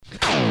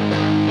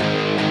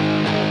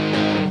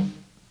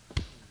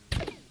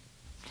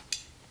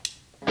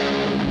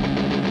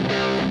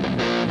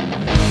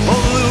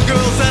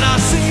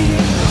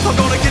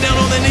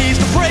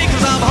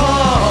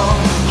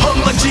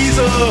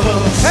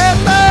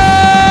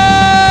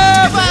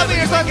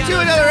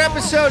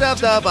episode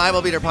of the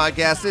Bible Beater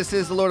Podcast. This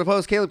is the Lord of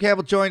Hosts, Caleb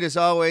Campbell, joined as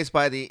always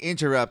by the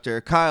interrupter,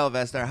 Kyle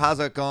Vestner.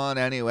 How's it going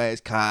anyways,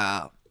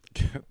 Kyle?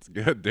 It's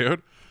good,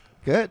 dude.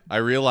 Good. I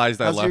realized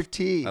How's your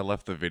tea? I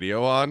left the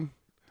video on.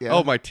 Yeah.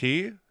 Oh, my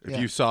tea? If Yeah.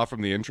 you saw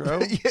from the intro.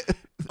 Yeah.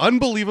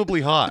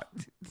 Unbelievably hot.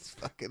 This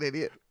fucking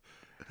idiot.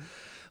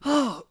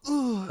 Oh,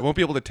 ooh. I won't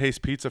be able to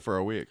taste pizza for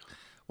a week.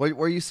 What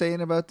were you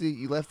saying about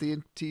you left the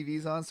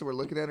TVs on, so we're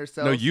looking at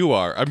ourselves? No, you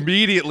are.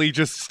 Immediately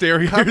just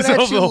staring at Coming yourself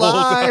at you the whole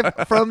time.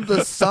 live from the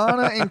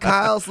sauna in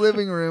Kyle's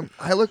living room.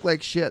 I look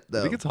like shit, I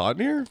though. think it's hot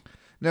in here.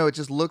 No, it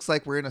just looks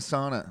like we're in a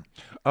sauna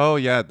Oh,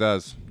 yeah, it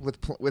does.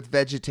 with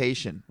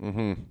vegetation.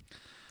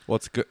 Well,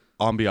 it's good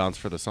ambiance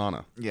for the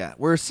sauna. Yeah,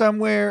 we're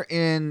somewhere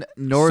in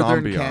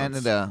northern Sambiance.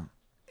 Canada,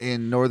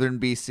 in northern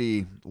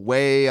BC,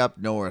 way up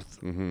north,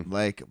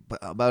 like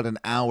about an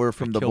hour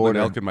from the Killed an border.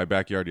 elk in my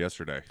backyard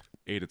yesterday.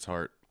 Ate its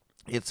heart.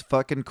 It's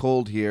fucking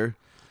cold here.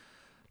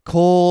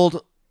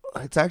 Cold.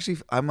 It's actually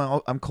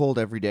I'm cold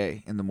every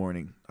day in the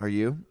morning. Are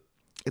you?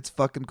 It's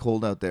fucking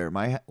cold out there.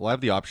 Well, I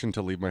have the option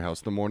to leave my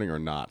house in the morning or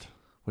not.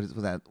 What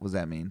does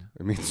that mean?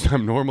 It means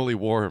I'm normally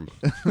warm.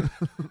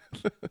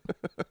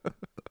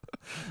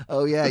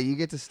 Oh yeah, you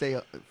get to stay.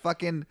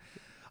 Fucking.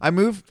 I'm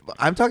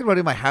talking about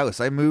in my house.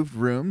 I moved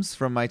rooms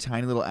from my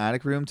tiny little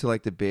attic room to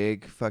like the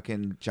big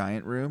fucking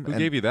giant room. Who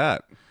gave you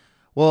that?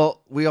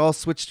 Well, we all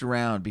switched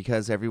around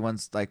because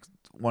everyone's like,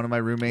 one of my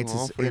roommates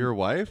Oh, for your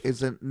wife?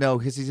 No,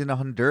 because he's in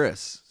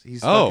Honduras.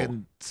 He's Oh.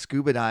 fucking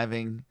scuba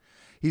diving.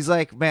 He's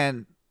like,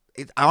 man,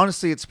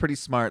 honestly, it's pretty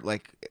smart.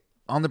 Like,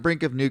 on the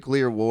brink of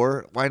nuclear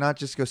war, why not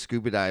just go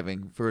scuba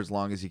diving for as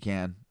long as you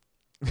can?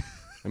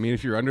 I mean,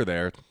 if you're under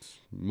there, it's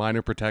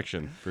minor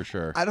protection for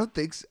sure. I don't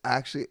think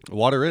actually.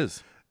 Water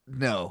is.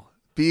 No,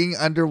 being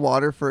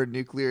underwater for a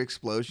nuclear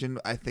explosion,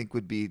 I think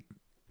would be.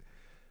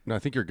 No, I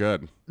think you're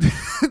good.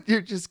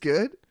 You're just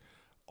good.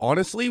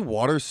 Honestly,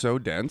 water's so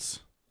dense.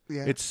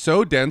 Yeah. It's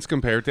so dense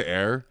compared to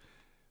air.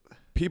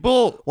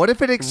 People What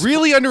if it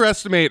really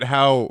underestimate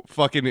how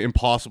fucking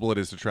impossible it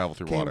is to travel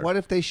through water. What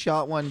if they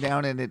shot one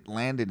down and it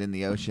landed in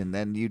the ocean?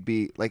 Then you'd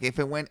be like, if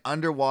it went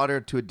underwater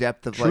to a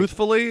depth of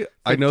Truthfully,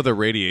 I know the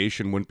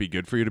radiation wouldn't be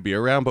good for you to be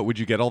around, but would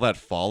you get all that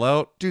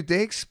fallout? dude,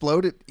 they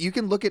exploded. You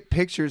can look at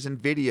pictures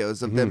and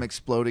videos of Mm-hmm. them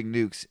exploding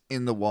nukes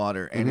in the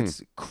water, and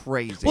it's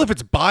crazy. Well, if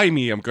it's by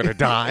me, I'm going to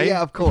die.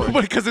 Yeah, of course.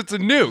 But because it's a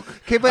nuke.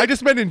 Okay, but- I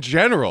just meant in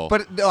general.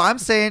 But no, I'm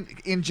saying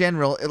in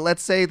general.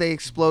 Let's say they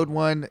explode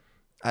one,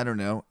 I don't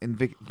know, in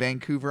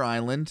Vancouver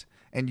Island,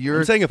 and you're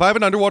I'm saying if I have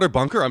an underwater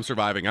bunker, I'm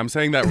surviving. I'm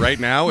saying that right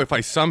now. If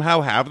I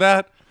somehow have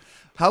that,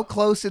 how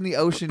close in the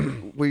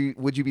ocean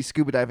would you be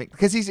scuba diving?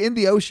 Because he's in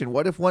the ocean.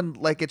 What if one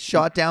like gets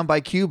shot down by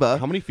Cuba?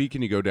 how many feet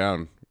can you go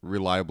down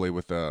reliably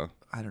with a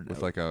I don't know.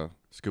 with like a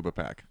scuba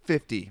pack?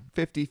 50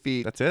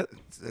 feet. That's it?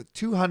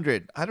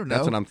 200. I don't know.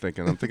 That's what I'm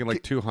thinking. I'm thinking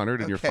like 200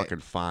 and you're Okay. fucking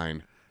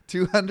fine.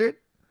 200.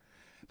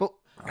 But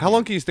How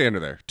long can you stay under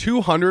there?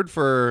 200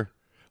 for,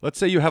 let's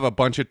say you have a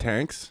bunch of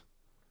tanks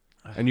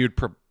and you'd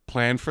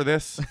plan for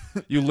this.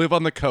 You live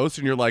on the coast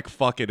and you're like,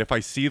 fuck it. If I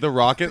see the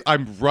rocket,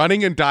 I'm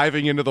running and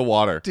diving into the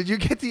water. did you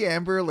get the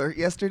Amber Alert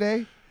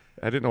yesterday?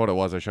 I didn't know what it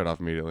was. I shut off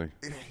immediately.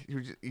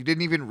 You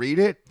didn't even read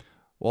it?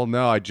 Well,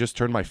 no, I just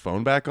turned my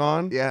phone back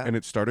on Yeah. and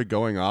it started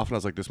going off and I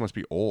was like, this must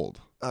be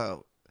old.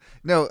 Oh.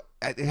 No,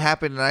 it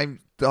happened and I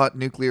thought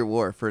nuclear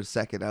war for a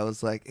second. I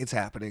was like, it's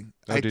happening.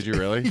 Oh, did you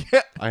really?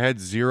 Yeah. I had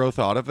zero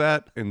thought of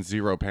that and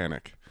zero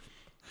panic.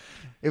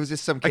 It was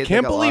just some kid I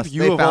can't that got believe lost.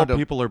 you They of all found him.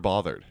 people are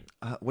bothered.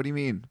 What do you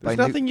mean? There's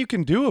By nothing you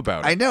can do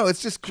about it. I know,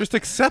 it's just Just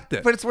accept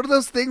it. but it's one of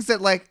those things that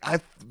like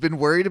I've been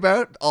worried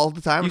about all the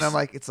time, and You I'm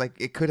like, it's like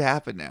it could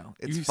happen now.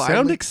 It's you finally,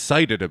 sound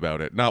excited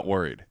about it, not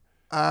worried.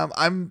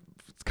 I'm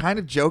kind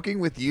of joking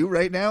with you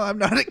right now. I'm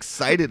not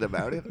excited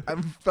about it.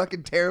 I'm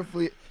fucking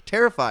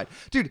terrified,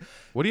 dude.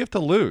 What do you have to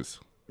lose?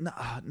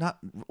 Not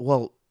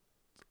well.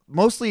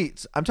 Mostly,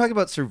 I'm talking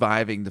about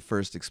surviving the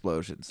first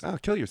explosions. Oh,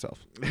 kill yourself.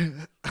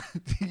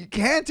 You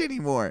can't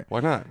anymore. Why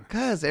not?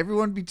 Cause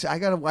everyone I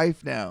got a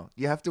wife now.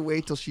 You have to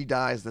wait till she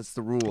dies. That's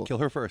the rule. Kill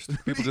her first.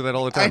 People do that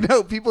all the I time.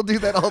 know people do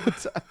that all the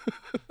time.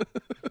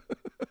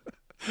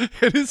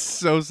 It is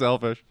so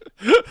selfish.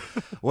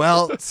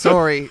 Well,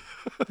 sorry.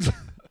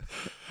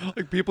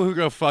 Like people who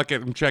go, fuck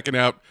it, I'm checking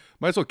out.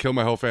 Might as well kill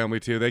my whole family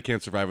too. They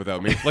can't survive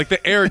without me. Like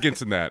the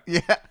arrogance in that.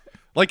 Yeah.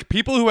 Like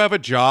people who have a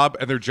job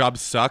and their job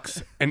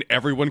sucks and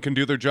everyone can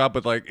do their job,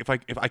 but like if I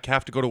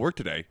have to go to work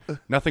today,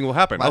 nothing will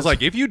happen. I was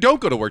like, if you don't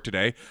go to work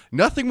today,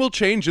 nothing will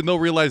change and they'll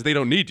realize they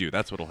don't need you.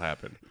 That's what'll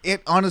happen.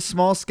 It on a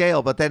small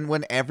scale, but then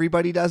when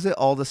everybody does it,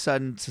 all of a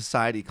sudden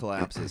society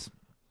collapses.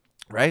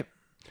 Right?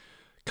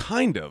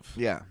 Kind of.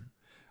 Yeah.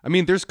 I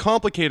mean, there's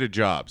complicated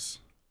jobs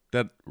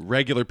that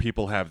regular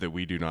people have that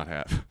we do not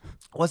have.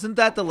 Wasn't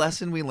that the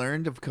lesson we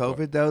learned of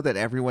COVID though, that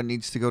everyone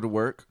needs to go to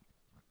work?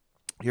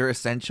 You're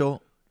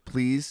essential.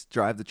 Please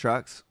drive the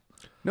trucks.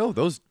 No,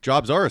 those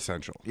jobs are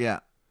essential. Yeah.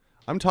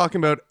 I'm talking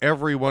about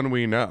everyone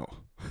we know.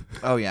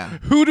 Oh, yeah.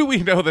 Who do we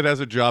know that has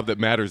a job that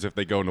matters if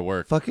they go into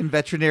work? Fucking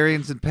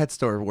veterinarians and pet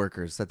store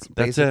workers. That's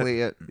That's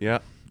basically it. Yeah.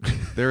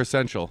 They're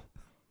essential.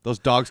 Those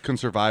dogs can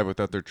survive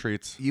without their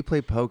treats. You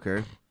play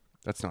poker.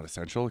 That's not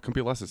essential. It can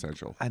be less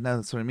essential. I know,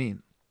 that's what I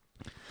mean.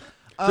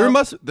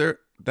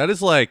 That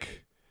is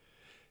like,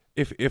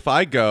 if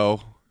I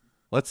go,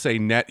 let's say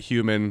net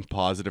human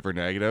positive or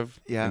negative,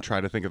 Yeah. and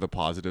try to think of the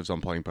positives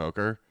on playing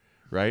poker,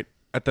 right?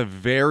 At the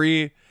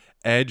very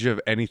edge of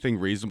anything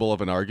reasonable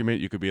of an argument,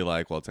 you could be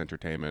like, well, it's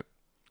entertainment.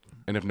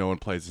 And if no one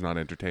plays, it's not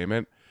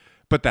entertainment.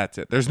 But that's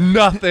it. There's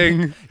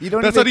nothing.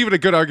 That's not even a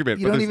good argument.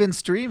 You don't even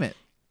stream it.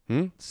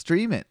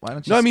 Stream it. Why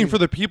don't you? No, I mean stream for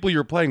the people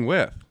you're playing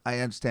with. I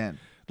understand.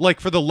 Like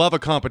for the love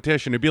of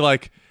competition, it'd be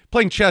like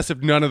playing chess if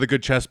none of the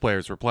good chess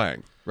players were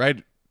playing,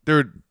 right?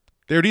 There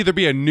would either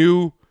be a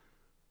new,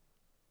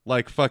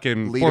 like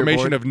fucking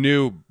formation Leaderboard. of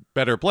new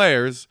better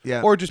players,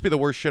 Yeah. or just be the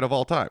worst shit of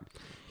all time.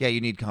 Yeah,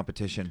 you need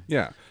competition.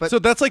 Yeah. But- so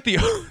that's like the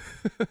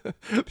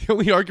the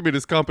only argument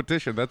is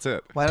competition. That's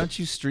it. Why don't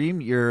you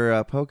stream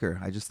your poker?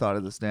 I just thought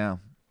of this now.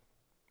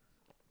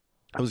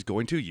 I was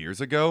going to years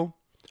ago,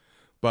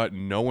 but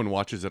no one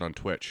watches it on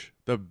Twitch.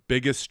 The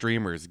biggest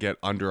streamers get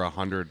under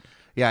 100.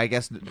 Yeah, I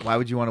guess. Why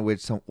would you want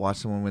to watch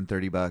someone win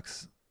 $30? Well,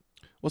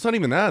 it's not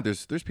even that.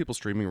 There's people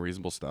streaming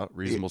reasonable stuff,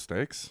 reasonable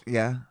stakes.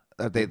 Yeah,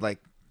 are they like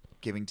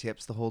giving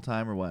tips the whole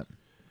time or what?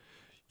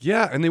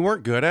 Yeah, and they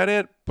weren't good at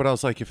it, but I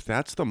was like, if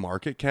that's the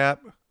market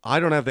cap, I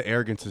don't have the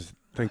arrogance to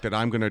think that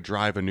I'm going to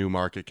drive a new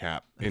market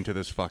cap into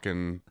this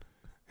fucking...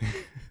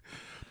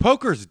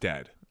 Poker's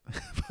dead.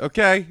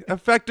 Okay?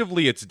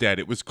 Effectively, it's dead.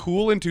 It was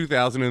cool in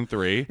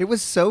 2003. It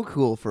was so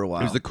cool for a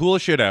while. It was the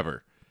coolest shit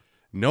ever.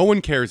 No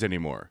one cares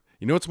anymore.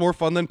 You know what's more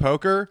fun than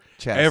poker?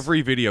 Chess.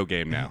 Every video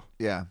game now.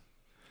 Yeah,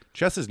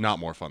 Chess is not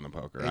more fun than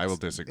poker. I will It's-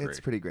 disagree. It's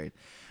pretty great.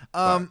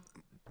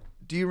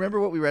 Do you remember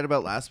what we read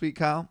about last week,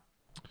 Kyle?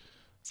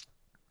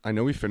 I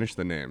know we finished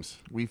the names.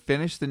 We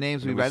finished the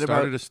names. We We read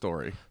started about a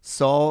story.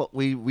 Saul.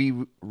 We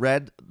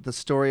read the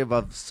story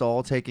of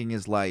Saul taking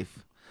his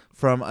life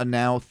from a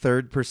now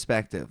third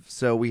perspective.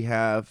 So we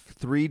have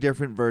 3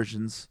 different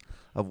versions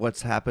of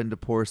what's happened to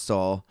poor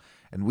Saul,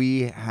 and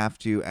we have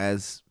to,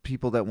 as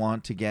people that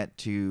want to get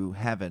to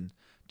heaven,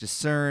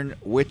 discern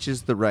which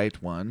is the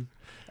right one,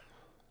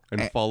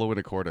 And follow in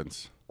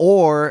accordance.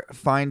 or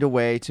find a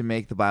way to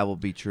make the Bible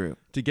be true.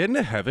 To get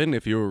into heaven,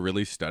 if you were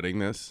really studying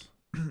this,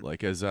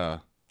 like as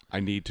I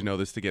need to know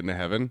this to get into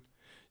heaven,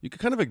 you could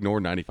kind of ignore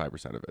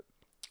 95% of it.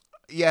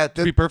 Yeah,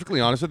 To be perfectly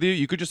honest with you,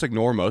 you could just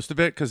ignore most of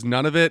it because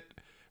none of it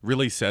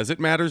really says it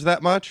matters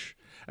that much.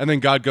 And then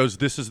God goes,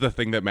 this is the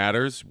thing that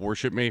matters.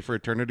 Worship me for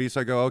eternity.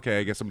 So I go, okay,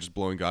 I guess I'm just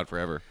blowing God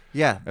forever.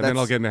 yeah. And then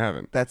I'll get into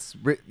heaven.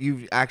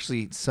 You've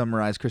actually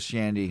summarized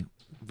Christianity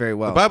very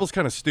well. The Bible's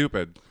kind of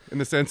stupid in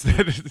the sense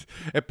that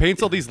it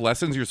paints all these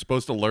lessons you're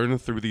supposed to learn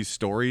through these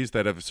stories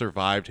that have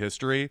survived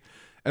history.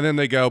 And then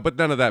they go, but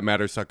none of that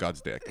matters. Suck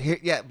God's dick.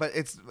 Yeah, but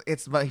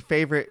it's my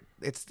favorite.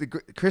 It's the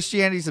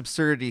Christianity's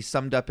absurdity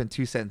summed up in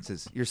 2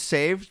 sentences. You're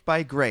saved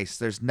by grace.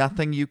 There's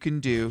nothing you can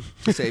do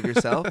to save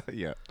yourself,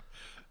 Yeah.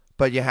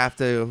 but you have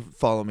to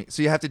follow me.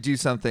 So you have to do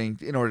something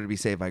in order to be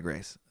saved by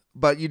grace.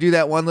 But you do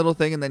that one little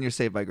thing, and then you're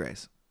saved by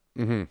grace.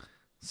 Mm-hmm.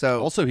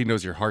 So Also, he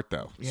knows your heart,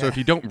 though. So Yeah. if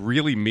you don't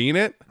really mean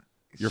it,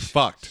 you're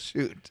fucked.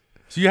 shoot.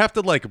 So you have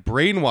to like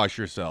brainwash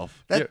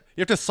yourself. You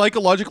have to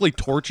psychologically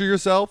torture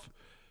yourself.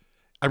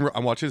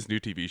 I'm watching this new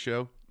TV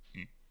show.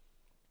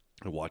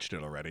 I watched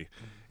it already.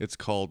 It's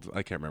called,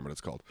 I can't remember what it's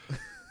called.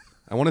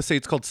 I want to say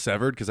it's called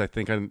Severed because I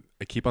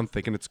keep on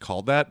thinking it's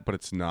called that, but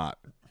it's not.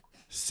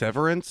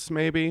 Severance,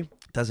 maybe?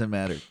 Doesn't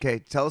matter. Okay,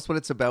 tell us what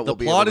it's about. The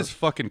plot is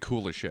fucking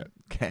cool as shit.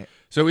 okay.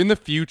 So in the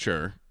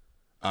future,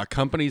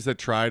 companies that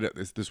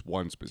this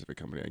one specific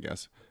company, I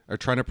guess, are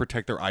trying to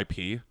protect their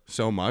IP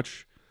so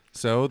much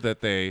so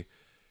that they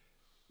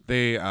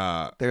They're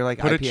like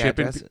put IP a chip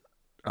address.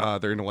 in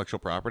their intellectual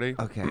property,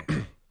 Okay.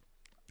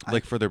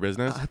 like for their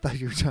business. I thought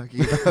you were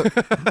talking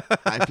about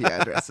IP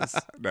addresses.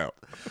 No,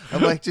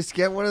 I'm like, just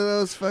get one of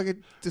those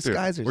fucking Dude,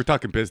 disguisers. we're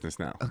talking business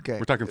now. Okay.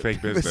 We're talking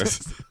fake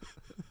business.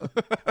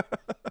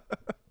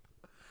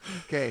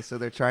 Okay, so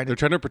they're trying to. They're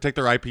trying to protect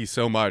their IP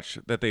so much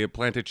that they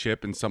implant a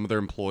chip in some of their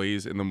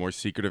employees in the more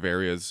secretive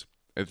areas.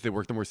 If they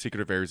work the more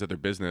secretive areas of their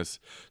business,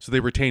 so they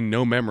retain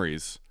no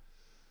memories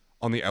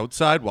on the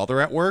outside while they're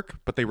at work,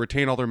 but they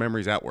retain all their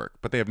memories at work,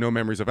 but they have no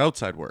memories of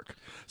outside work.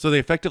 So they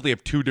effectively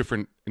have 2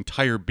 different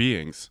entire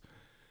beings,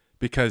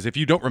 because if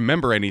you don't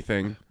remember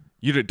anything,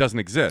 it doesn't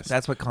exist.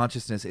 That's what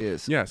consciousness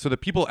is. Yeah, so the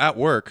people at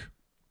work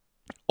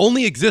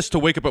only exist to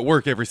wake up at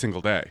work every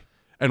single day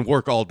and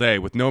work all day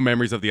with no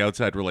memories of the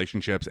outside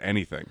relationships,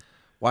 anything.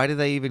 Why do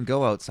they even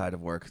go outside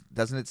of work?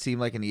 Doesn't it seem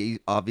like an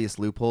obvious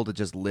loophole to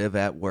just live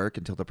at work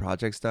until the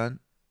project's done?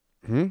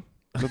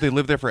 But they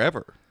live there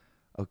forever.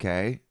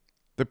 Okay.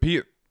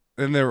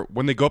 When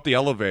they go up the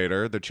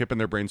elevator, the chip in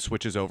their brain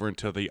switches over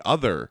into the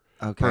other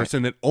Okay.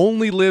 person that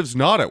only lives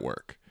not at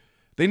work.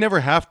 They never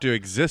have to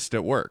exist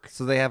at work.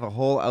 So they have a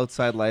whole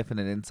outside life and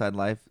an inside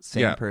life,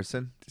 same Yeah.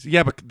 person?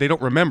 Yeah, but they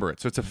don't remember it.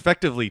 So it's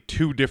effectively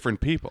 2 different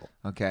people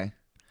Okay.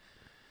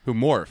 who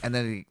morph. And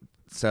then,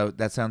 so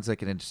that sounds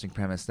like an interesting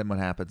premise. Then what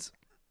happens?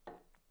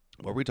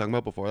 What were we talking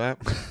about before that?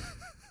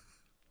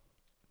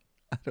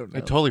 I don't know.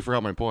 I totally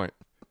forgot my point.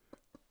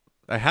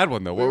 I had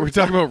one though. What were we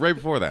talking about right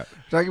before that?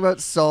 Talking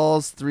about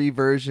Saul's 3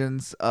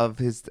 versions of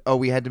his. Oh,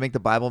 we had to make the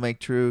Bible make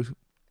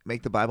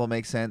the Bible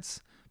make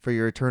sense for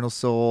your eternal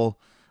soul.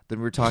 Then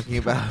we were talking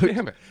about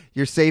Damn it.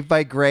 you're saved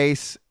by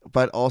grace,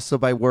 but also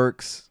by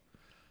works.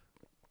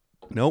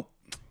 Nope.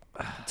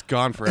 It's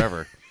gone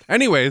forever.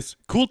 Anyways,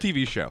 cool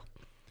TV show.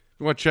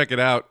 You want to check it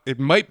out? It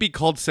might be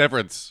called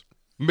Severance.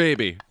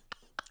 Maybe.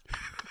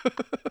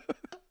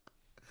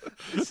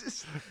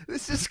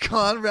 This is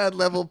Conrad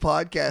level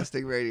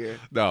podcasting right here.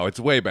 No, it's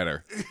way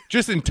better.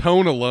 Just in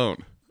tone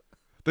alone.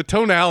 The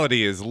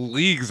tonality is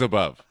leagues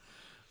above.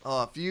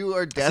 Oh, if you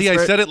are desperate. See,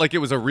 I said it like it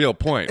was a real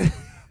point.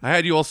 I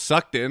had you all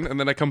sucked in, and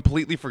then I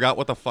completely forgot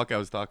what the fuck I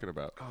was talking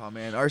about. Oh,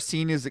 man. Our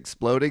scene is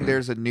exploding.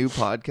 There's a new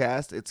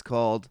podcast. It's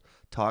called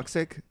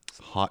Toxic.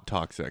 Hot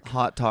Toxic.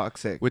 Hot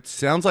Toxic. Which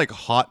sounds like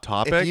Hot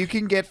Topic. If you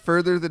can get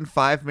further than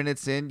 5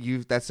 minutes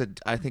in, that's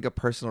I think a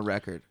personal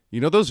record. You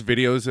know those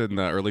videos in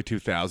the early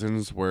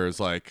 2000s where it's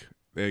like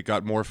they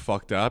got more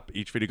fucked up?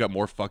 Each video got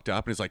more fucked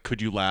up, and it's like,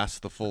 could you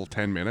last the full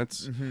 10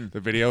 minutes? Mm-hmm. The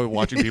video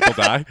watching people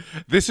die?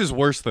 This is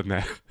worse than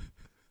that.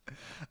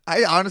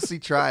 I honestly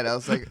tried. I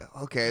was like,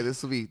 okay,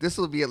 this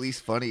will be at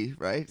least funny,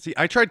 right? See,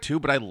 I tried too,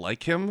 but I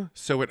like him,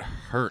 so it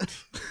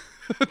hurt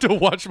to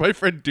watch my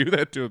friend do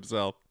that to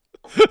himself.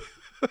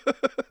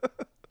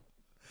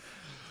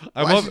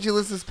 Why should you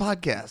listen to this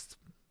podcast?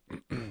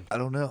 I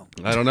don't know.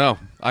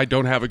 I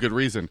don't have a good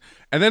reason.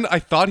 And then I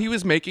thought he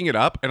was making it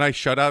up, and I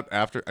shut down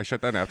after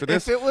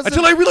this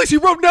until I realized he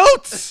wrote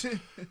notes.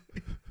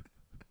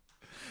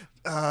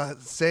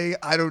 Say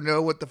I don't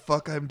know what the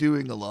fuck I'm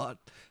doing a lot.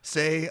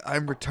 Say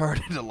I'm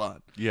retarded a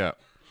lot. Yeah.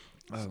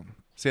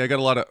 See, I got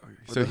a lot of.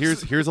 So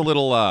here's a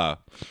little. I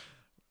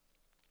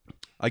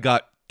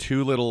got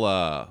 2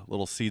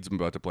 little seeds I'm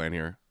about to plant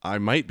here. I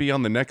might be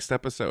on the next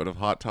episode of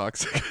Hot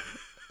Toxic.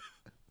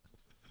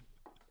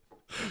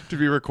 To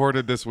be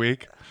recorded this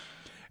week.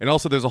 And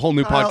also there's a whole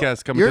new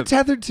podcast coming. You're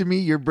tethered to me.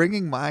 You're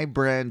bringing my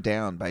brand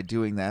down by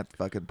doing that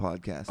fucking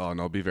podcast. Oh,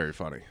 no, it'll be very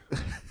funny.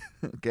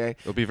 Okay.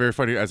 It'll be very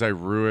funny as I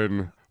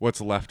ruin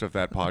what's left of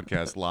that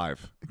podcast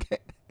live. Okay.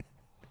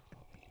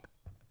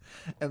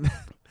 And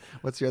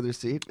what's your other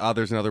seed?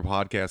 There's another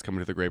podcast coming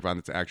to the grapevine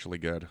that's actually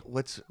good.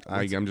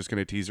 I'm just going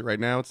to tease it right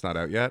now. It's not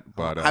out yet,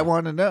 but I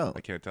want to know.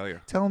 I can't tell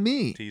you. Tell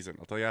me. Teasing.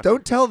 I'll tell you after.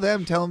 Don't tell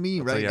them. Tell me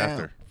I'll right tell you now.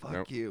 After. Fuck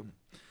Nope. you.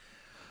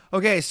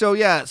 Okay, so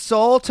yeah,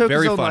 Saul took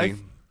very his own funny.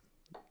 life.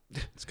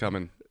 It's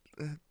coming.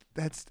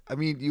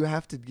 You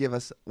have to give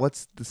us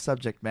what's the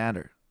subject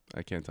matter.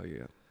 I can't tell you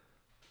yet.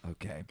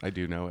 Okay. I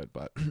do know it,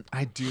 but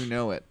I do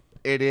know it.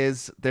 There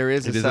is a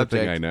subject. It is a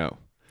thing I know.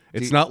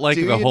 It's not like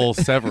the whole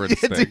severance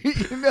thing. Do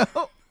you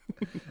know?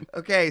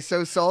 Okay,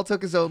 so Saul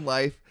took his own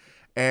life,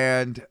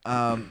 and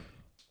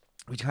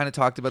we kind of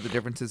talked about the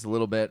differences a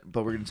little bit,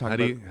 but we're going to talk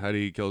about how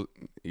did he kill?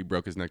 He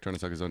broke his neck trying to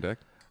suck his own dick.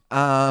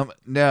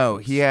 No,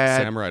 he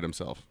had samurai'd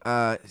himself.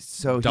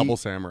 Double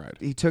samurai'd.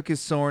 He took his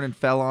sword and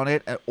fell on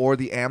it, or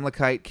the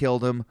Amalekite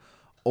killed him,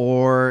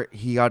 or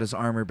he got his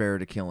armor bearer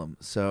to kill him.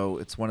 So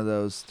it's one of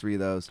those, 3 of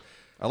those.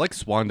 I like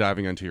swan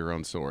diving onto your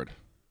own sword,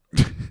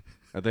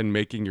 and then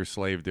making your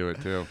slave do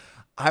it too.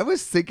 I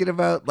was thinking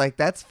about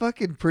that's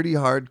fucking pretty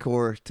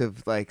hardcore to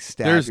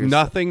stab. There's yourself.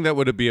 nothing that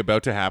would be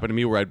about to happen to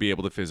me where I'd be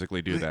able to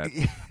physically do that.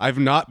 I've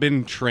not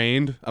been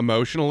trained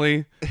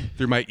emotionally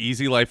through my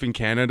easy life in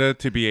Canada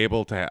to be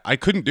able to. I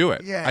couldn't do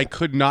it. Yeah. I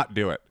could not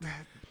do it.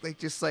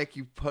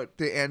 You put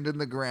the end in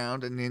the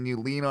ground and then you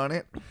lean on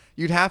it.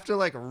 You'd have to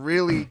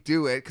really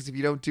do it because if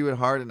you don't do it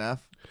hard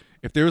enough.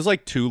 If there was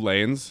 2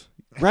 lanes,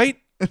 right?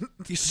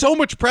 So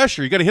much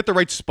pressure. You got to hit the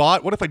right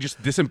spot. What if I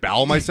just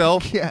disembowel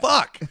myself? Yeah.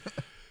 Fuck.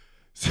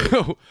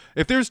 So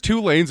if there's 2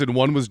 lanes and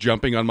one was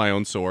jumping on my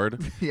own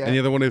sword, yeah. and the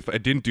other one, if I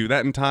didn't do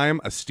that in time,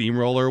 a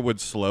steamroller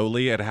would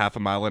slowly at 0.5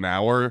 mile an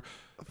hour.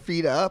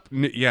 Feet up?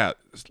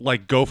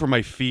 Go from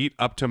my feet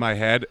up to my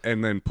head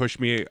and then push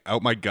me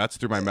out my guts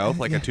through my mouth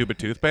like a tube of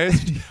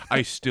toothpaste.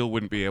 I still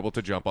wouldn't be able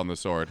to jump on the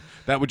sword.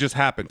 That would just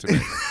happen to me.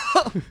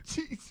 Oh,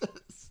 Jesus.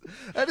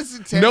 That is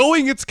intense.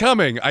 Knowing it's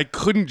coming, I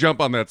couldn't jump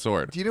on that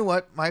sword. Do you know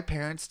what my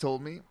parents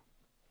told me?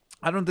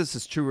 I don't know if this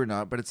is true or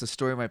not, but it's a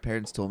story my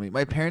parents told me.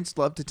 My parents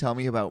love to tell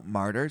me about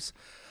martyrs.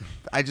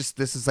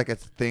 This is a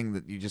thing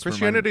that you just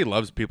Christianity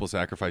loves people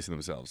sacrificing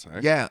themselves.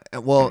 Right? Yeah.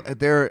 Well,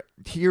 they're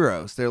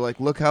heroes. They're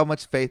look how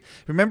much faith.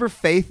 Remember,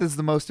 faith is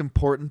the most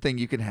important thing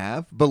you can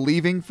have.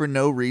 Believing for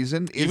no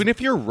reason. Even if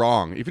you're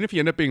wrong. Even if you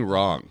end up being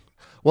wrong.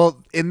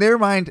 Well, in their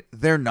mind,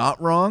 they're not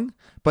wrong,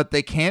 but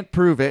they can't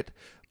prove it.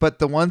 But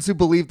the ones who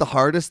believe the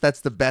hardest, that's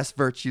the best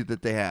virtue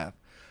that they have.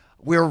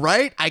 We're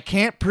right. I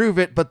can't prove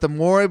it, but the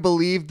more I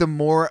believe, the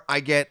more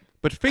I get.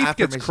 But faith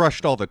gets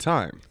crushed all the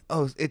time.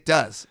 Oh, it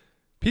does.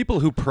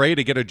 People who pray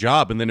to get a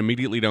job and then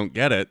immediately don't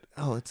get it.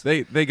 Oh, it's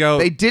they go.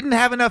 They didn't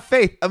have enough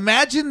faith.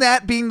 Imagine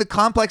that being the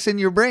complex in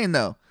your brain,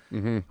 though.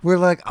 Mm-hmm.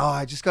 We're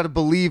I just got to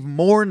believe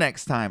more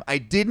next time. I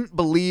didn't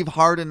believe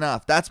hard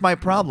enough. That's my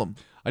problem.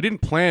 I didn't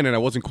plan and I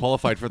wasn't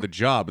qualified for the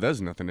job. But that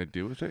has nothing to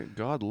do with it.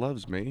 God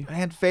loves me.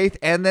 And faith,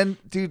 and then,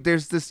 dude,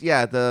 there's this,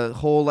 the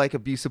whole, like,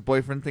 abusive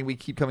boyfriend thing we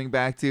keep coming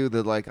back to,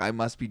 that, like, I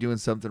must be doing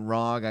something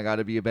wrong, I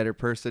gotta be a better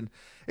person.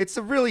 It's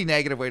a really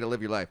negative way to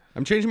live your life.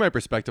 I'm changing my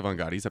perspective on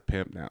God. He's a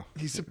pimp now.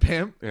 He's a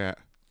pimp. Yeah.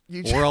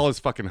 You We're all his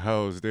fucking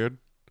hoes, dude.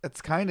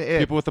 That's kind of it.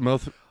 People with the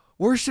most...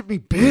 Worship me,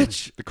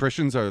 bitch! The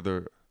Christians are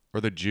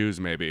the Jews,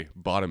 maybe.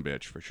 Bottom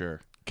bitch, for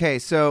sure. Okay,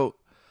 so,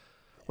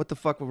 what the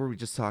fuck were we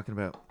just talking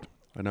about?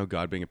 I know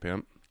God being a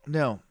pimp.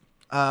 No.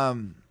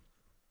 The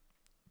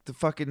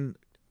fucking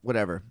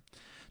whatever.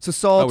 So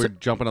Saul. Oh, we're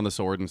jumping on the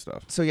sword and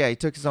stuff. So yeah, he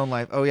took his own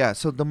life. Oh yeah.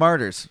 So the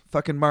martyrs,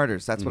 fucking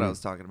martyrs. That's what I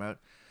was talking about.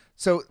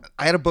 So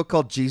I had a book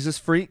called Jesus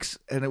Freaks,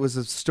 and it was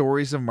the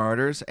stories of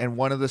martyrs. And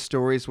one of the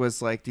stories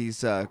was like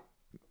these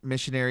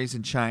missionaries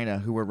in China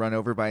who were run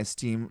over by a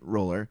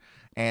steamroller,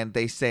 and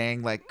they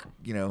sang like,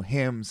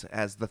 hymns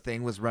as the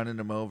thing was running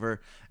them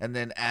over. And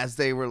then as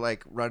they were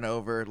like run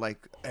over,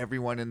 like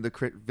everyone in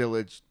the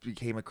village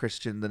became a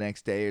Christian the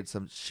next day or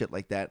some shit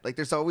like that. Like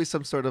there's always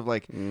some sort of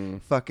like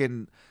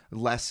fucking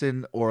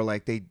lesson, or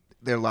like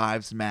their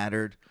lives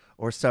mattered,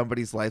 or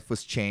somebody's life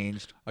was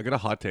changed. I got a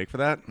hot take for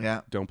that.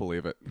 Yeah. Don't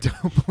believe it.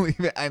 Don't believe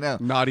it. I know.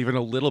 Not even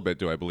a little bit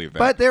do I believe that.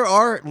 But there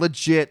are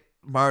legit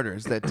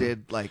martyrs that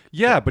did like.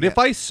 Yeah, but if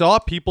I saw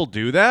people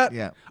do that,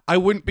 I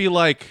wouldn't be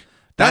like,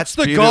 that's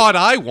the God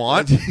I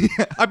want.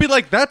 I'd be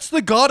like, that's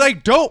the God I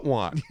don't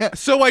want. Yeah.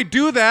 So I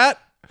do that.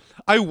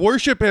 I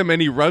worship him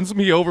and he runs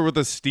me over with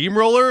a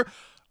steamroller.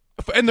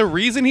 And the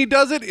reason he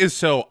does it is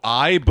so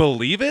I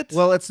believe it.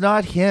 Well, it's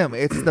not him.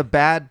 It's the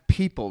bad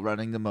people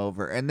running them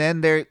over. And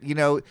then their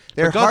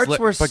hearts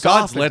were softened. But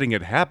God's letting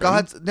it happen.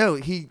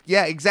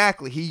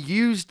 Exactly. He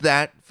used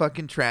that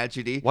fucking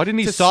tragedy. Why didn't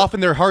he soften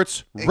their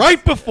hearts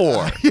right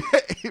before?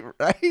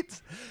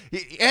 Right?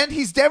 And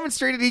he's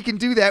demonstrated he can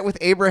do that with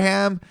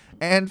Abraham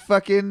and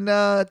fucking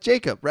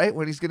Jacob, right?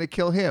 When he's going to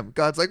kill him.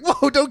 God's like,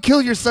 whoa, don't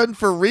kill your son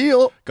for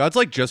real. God's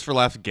like just for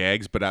laughs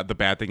gags, but the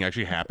bad thing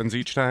actually happens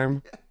each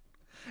time.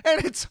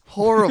 And it's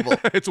horrible.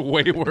 It's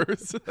way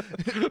worse.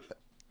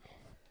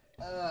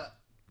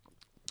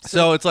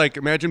 So it's like,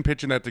 imagine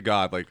pitching that to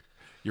God. Like,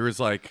 he's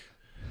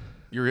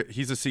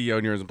a CEO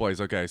and you're his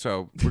employees. Okay,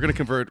 so we're gonna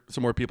convert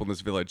some more people in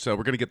this village. So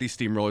we're gonna get these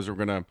steamrollers. We're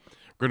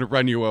gonna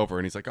run you over.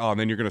 And he's like, oh, and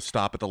then you're gonna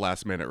stop at the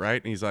last minute,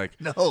 right? And he's like,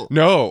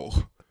 no.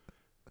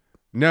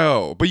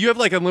 But you have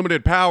like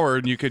unlimited power,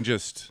 and you can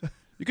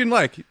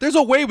like, there's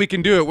a way we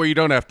can do it where you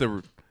don't have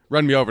to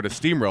run me over to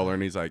steamroller.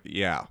 And he's like,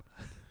 yeah.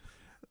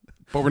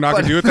 But we're not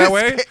going to do it that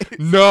way?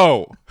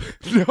 No.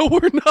 No,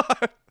 we're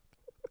not.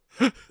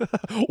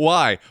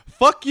 Why?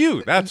 Fuck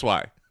you. That's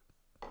why.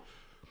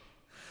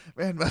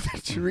 Man, Mother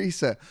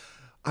Teresa,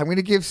 I'm going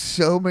to give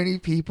so many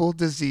people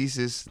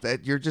diseases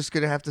that you're just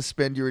going to have to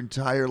spend your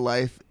entire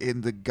life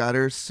in the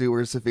gutter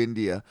sewers of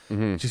India,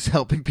 just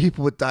helping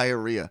people with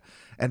diarrhea.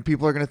 And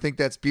people are going to think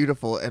that's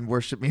beautiful and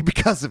worship me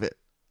because of it.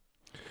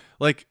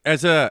 Like,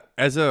 as a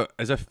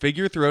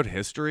figure throughout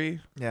history.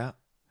 Yeah.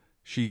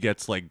 She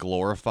gets like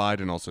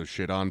glorified and also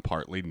shit on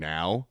partly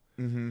now.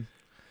 Mm-hmm.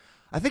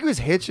 I think it was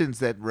Hitchens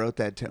that wrote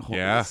that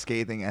whole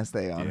scathing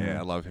essay on her. Yeah,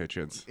 I love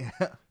Hitchens.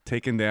 Yeah.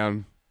 Taken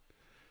down.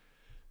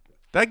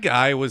 That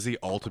guy was the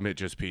ultimate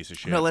just piece of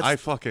shit. No,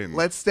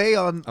 let's stay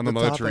on the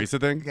Mother Teresa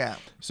thing. Yeah.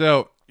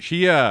 So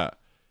she I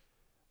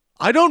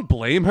don't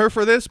blame her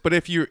for this, but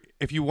if you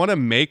want to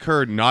make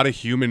her not a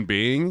human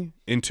being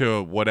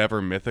into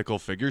whatever mythical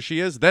figure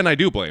she is, then I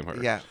do blame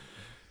her. Yeah.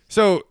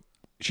 So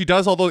she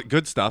does all the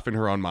good stuff in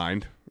her own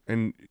mind.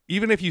 And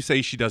even if you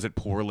say she does it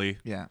poorly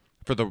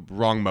for the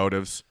wrong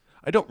motives,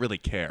 I don't really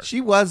care. She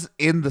was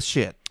in the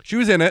shit. She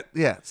was in it.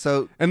 Yeah.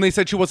 So, and they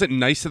said she wasn't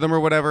nice to them or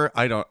whatever.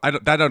 I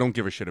don't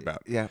give a shit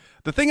about. Yeah.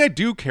 The thing I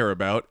do care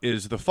about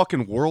is the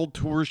fucking world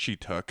tour she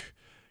took,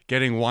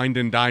 getting wined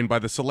and dined by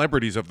the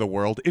celebrities of the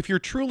world. If you're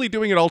truly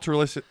doing it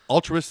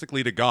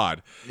altruistically to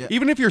God,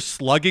 even if you're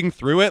slugging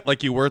through it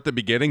like you were at the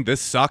beginning, this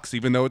sucks,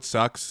 even though it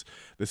sucks.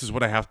 This is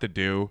what I have to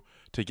do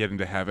to get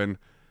into heaven.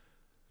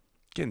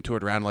 Getting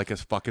toured around like a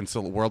fucking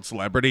world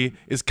celebrity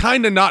is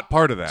kind of not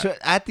part of that. So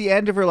at the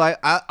end of her life,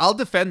 I'll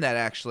defend that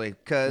actually,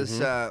 because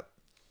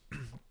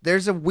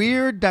there's a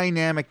weird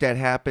dynamic that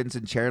happens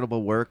in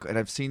charitable work, and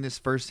I've seen this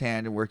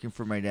firsthand in working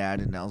for my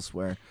dad and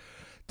elsewhere,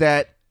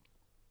 that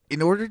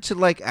in order to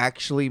like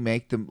actually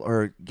make them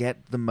or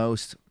get the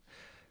most,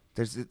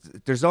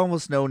 there's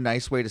almost no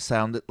nice way to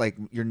sound it, like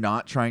you're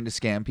not trying to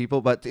scam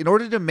people, but in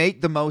order to make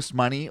the most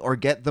money or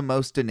get the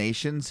most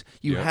donations,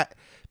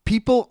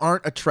 people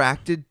aren't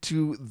attracted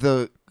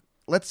to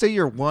let's say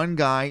you're one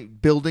guy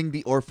building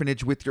the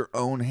orphanage with your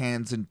own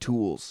hands and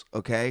tools,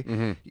 okay?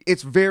 Mm-hmm.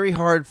 It's very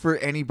hard for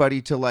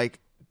anybody to like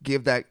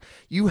give that.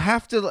 You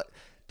have to,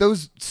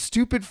 those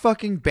stupid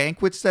fucking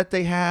banquets that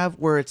they have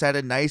where it's at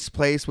a nice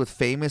place with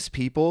famous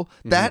people,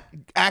 that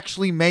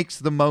actually makes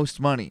the most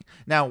money.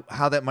 Now,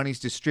 how that money's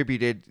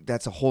distributed,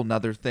 that's a whole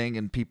nother thing,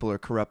 and people are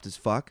corrupt as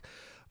fuck.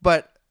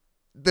 But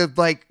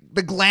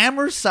the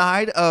glamour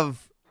side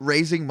of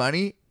raising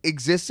money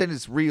exists and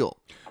is real.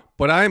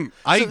 But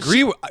I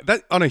agree with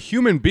that on a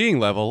human being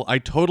level. I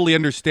totally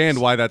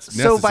understand why that's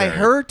necessary. So by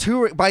her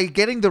tour, by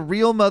getting the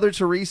real Mother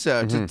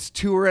Teresa to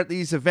tour at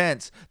these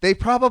events, they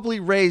probably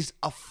raised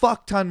a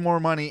fuck ton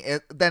more money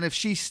than if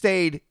she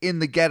stayed in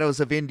the ghettos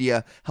of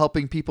India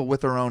helping people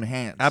with her own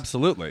hands.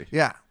 Absolutely.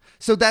 Yeah.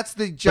 So that's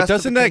the justification. But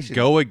doesn't that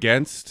go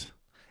against?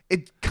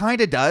 It kind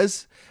of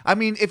does. I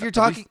mean, if you're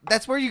talking,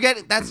 that's where you get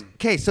it. That's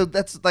okay. So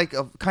that's like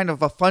a kind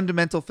of a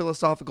fundamental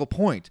philosophical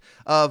point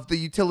of the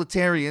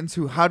utilitarians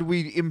who, how do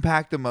we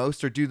impact the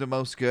most or do the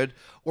most good?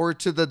 Or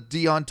to the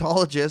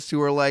deontologists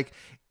who are like,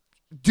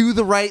 do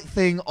the right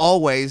thing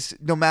always,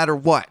 no matter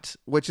what,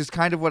 which is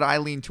kind of what I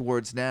lean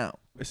towards now.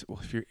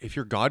 Well, if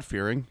you're God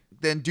fearing,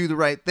 then do the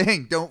right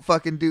thing. Don't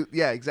fucking do.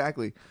 Yeah,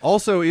 exactly.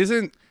 Also,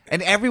 isn't.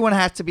 And everyone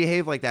has to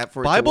behave like that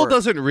for Bible it to work.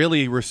 doesn't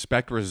really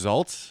respect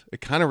results. It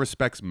kind of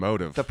respects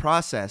motive. The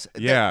process.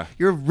 Yeah.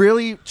 You're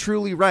really,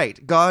 truly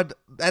right. God,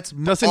 that's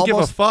doesn't give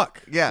a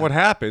fuck yeah. what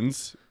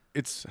happens.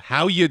 It's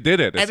how you did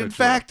it. And in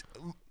fact,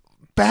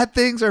 bad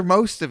things are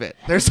most of it.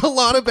 There's a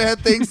lot of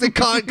bad things that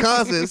God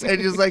causes. And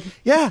you're just like,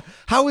 yeah,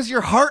 how was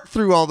your heart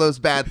through all those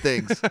bad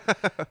things?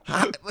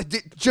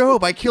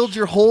 Job, I killed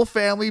your whole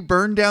family,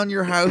 burned down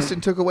your house,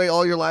 and took away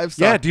all your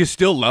livestock. Yeah, do you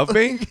still love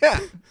me? Yeah.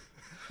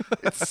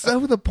 It's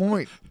so the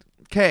point.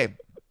 Okay.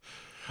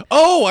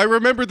 Oh, I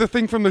remember the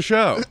thing from the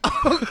show.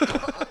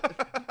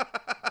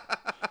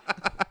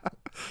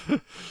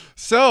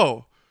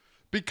 So,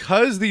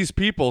 because these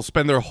people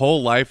spend their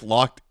whole life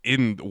locked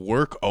in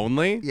work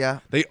only, yeah,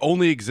 they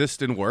only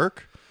exist in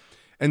work.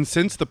 And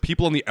since the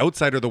people on the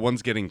outside are the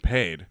ones getting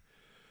paid,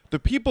 the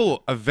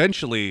people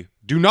eventually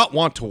do not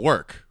want to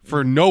work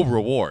for no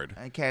reward.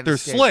 They're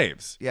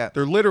slaves. Yeah.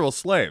 They're literal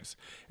slaves.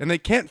 And they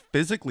can't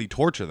physically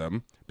torture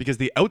them because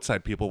the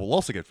outside people will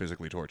also get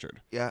physically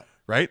tortured. Yeah.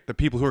 Right? The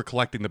people who are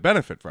collecting the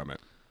benefit from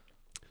it.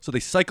 So they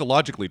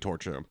psychologically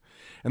torture them.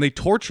 And they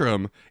torture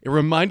them. It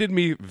reminded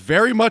me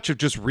very much of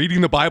just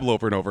reading the Bible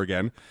over and over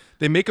again.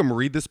 They make them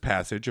read this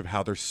passage of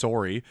how they're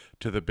sorry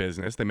to the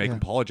business. They make them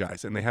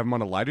apologize. And they have them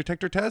on a lie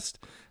detector test.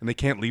 And they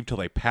can't leave till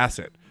they pass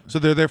it. So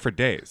they're there for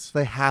days.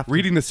 They have to.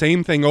 Reading the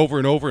same thing over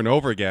and over and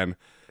over again.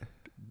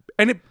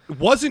 And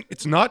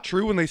it's not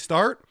true when they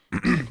start.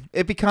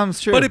 It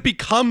becomes true. But it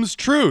becomes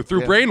true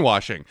through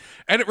brainwashing.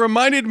 And it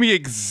reminded me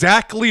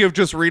exactly of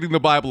just reading the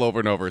Bible over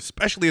and over,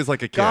 especially as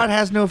like a kid. God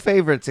has no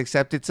favorites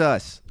except it's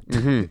us.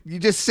 Mm-hmm. You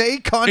just say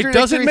contradictory It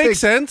doesn't make things.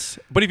 sense,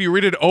 but if you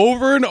read it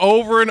over and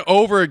over and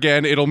over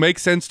again, it'll make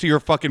sense to your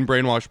fucking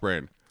brainwashed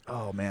brain.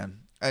 Oh, man.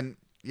 And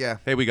yeah.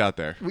 Hey, we got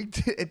there.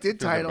 It did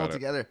tie it all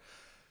together.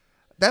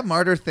 That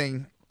martyr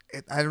thing,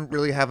 I don't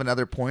really have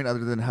another point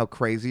other than how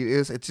crazy it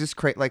is. It's just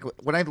crazy. Like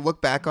when I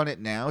look back on it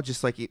now,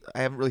 just like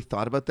I haven't really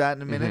thought about that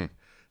in a minute.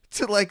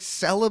 To like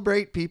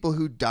celebrate people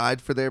who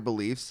died for their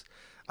beliefs,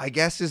 I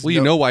guess is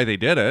you know why they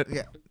did it.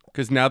 Yeah.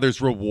 Because now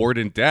there's reward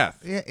in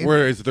death, yeah,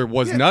 whereas there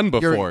was none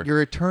before.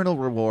 Your eternal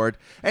reward.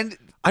 And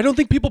I don't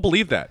think people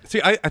believe that. See,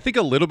 I think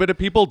a little bit of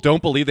people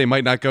don't believe they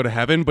might not go to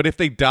heaven, but if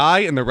they die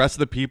and the rest of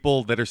the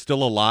people that are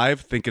still alive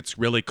think it's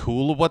really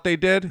cool what they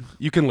did,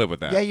 you can live with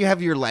that. Yeah, you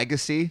have your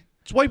legacy.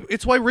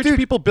 It's why rich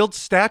people build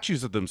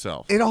statues of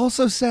themselves. It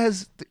also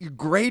says that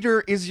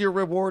greater is your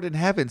reward in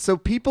heaven. So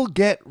people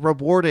get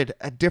rewarded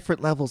at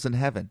different levels in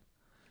heaven,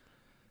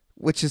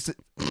 which is,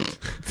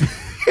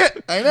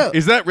 I know.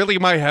 Is that really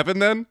my heaven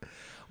then?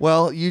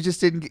 Well, you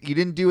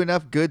didn't do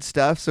enough good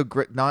stuff, so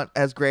not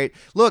as great.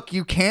 Look,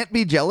 you can't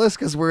be jealous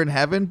because we're in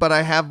heaven, but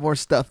I have more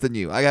stuff than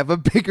you. I have a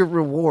bigger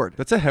reward.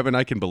 That's a heaven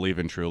I can believe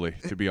in, truly,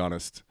 to be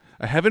honest.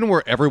 A heaven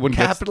where everyone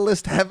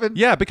Capitalist heaven?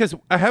 Yeah, because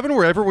a heaven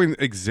where everyone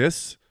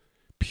exists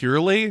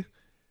purely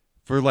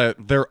for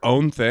like their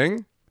own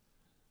thing,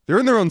 they're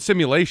in their own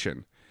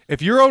simulation.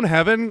 If your own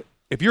heaven,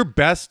 if your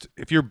best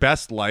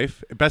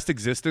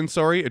existence,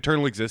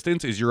 eternal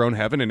existence is your own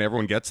heaven and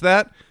everyone gets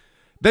that,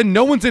 then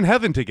no one's in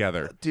heaven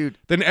together. Dude.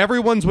 Then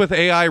everyone's with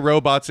AI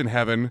robots in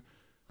heaven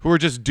who are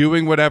just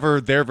doing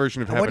whatever their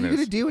version of heaven is. What are you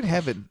going to do in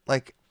heaven?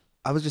 Like,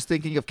 I was just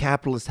thinking of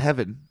capitalist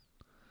heaven.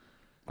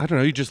 I don't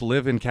know. You just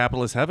live in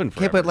capitalist heaven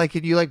forever. Okay, but like,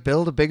 can you like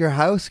build a bigger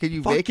house? Can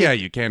you make it? Yeah,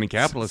 you can in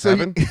capitalist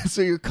heaven.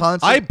 So you're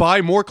constantly. I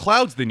buy more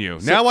clouds than you.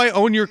 Now I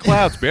own your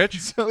clouds, bitch.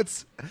 So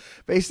it's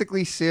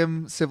basically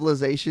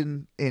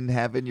civilization in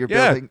heaven. You're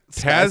building.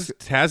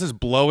 Taz is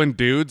blowing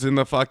dudes in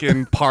the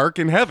fucking park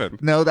in heaven.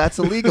 No, that's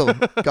illegal.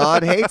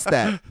 God hates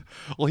that.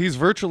 Well, he's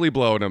virtually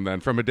blowing them then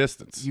from a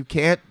distance. You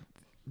can't.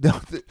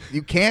 No,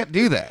 you can't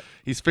do that.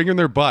 He's fingering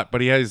their butt, but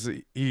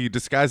he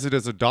disguised it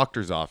as a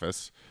doctor's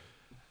office.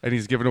 And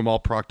he's giving them all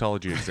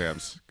proctology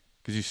exams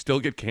because you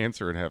still get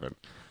cancer in heaven.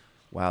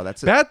 Wow,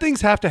 bad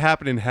things have to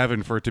happen in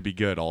heaven for it to be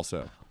good.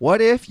 Also, what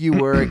if you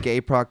were a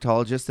gay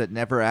proctologist that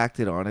never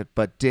acted on it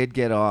but did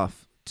get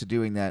off to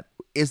doing that?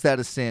 Is that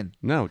a sin?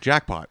 No,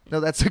 jackpot.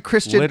 No, that's a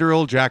Christian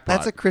literal jackpot.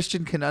 That's a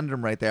Christian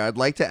conundrum right there. I'd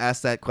like to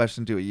ask that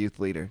question to a youth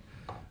leader.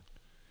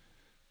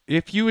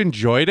 If you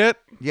enjoyed it,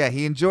 yeah,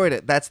 he enjoyed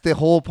it. That's the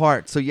whole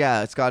part. So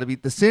yeah, it's got to be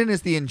the sin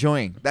is the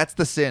enjoying. That's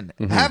the sin.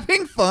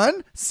 Having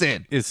fun,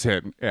 sin is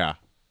sin. Yeah.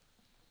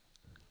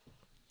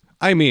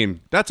 I mean,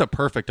 that's a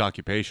perfect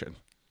occupation.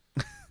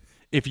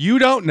 if you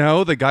don't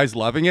know the guy's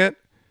loving it,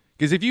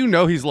 because if you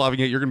know he's loving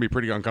it, you're gonna be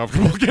pretty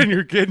uncomfortable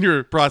getting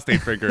your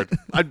prostate fingered.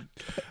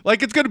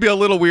 It's gonna be a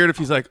little weird if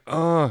he's like,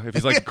 oh, if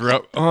he's like,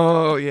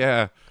 oh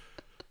yeah,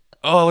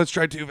 oh let's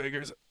try 2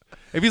 fingers.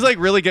 If he's like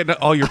really getting,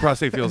 oh your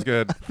prostate feels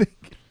good.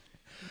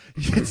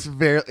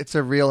 It's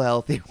a real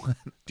healthy one.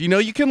 Do you know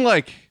you can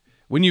like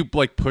when you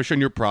like push on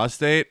your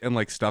prostate and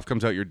like stuff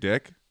comes out your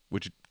dick,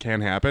 which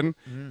can happen.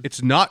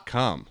 It's not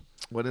cum.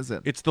 What is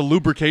it? It's the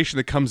lubrication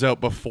that comes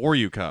out before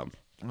you cum.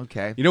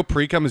 Okay. You know,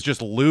 pre-cum is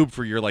just lube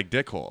for your like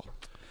dick hole.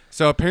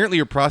 So apparently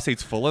your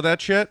prostate's full of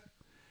that shit,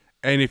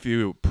 and if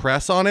you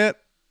press on it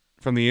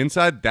from the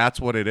inside,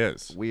 that's what it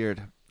is.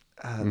 Weird.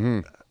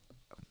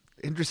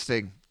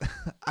 Interesting.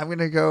 I'm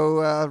gonna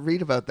go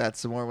read about that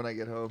some more when I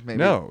get home. Maybe.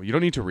 No, you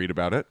don't need to read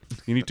about it.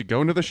 You need to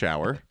go into the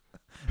shower,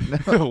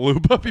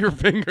 lube up your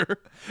finger,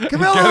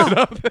 Camilla! get it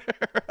up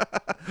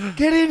there.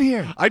 Get in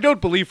here. I don't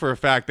believe for a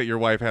fact that your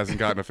wife hasn't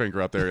gotten a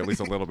finger up there at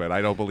least a little bit.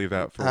 I don't believe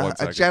that for 1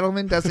 second. A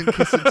gentleman doesn't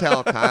kiss and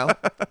tell, Kyle.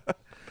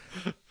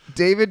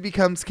 David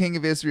becomes king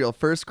of Israel.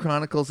 1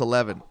 Chronicles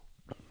 11.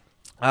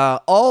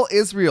 All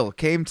Israel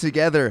came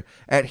together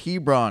at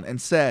Hebron and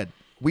said,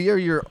 "We are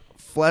your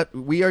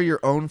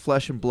own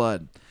flesh and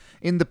blood.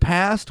 In the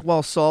past,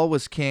 while Saul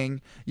was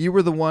king, you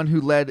were the one who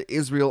led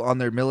Israel on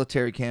their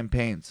military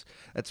campaigns."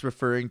 That's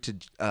referring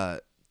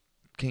to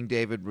King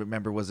David.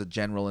 Remember, was a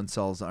general in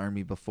Saul's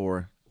army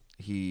before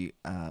he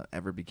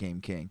ever became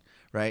king.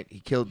 Right? He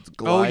killed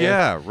Goliath. Oh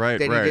yeah, right.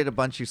 Then right. he did a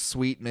bunch of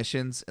sweet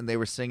missions, and they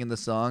were singing the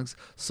songs.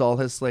 Saul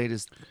has slayed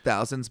his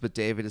thousands, but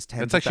David is tens.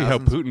 That's actually of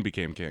thousands. how Putin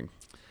became king.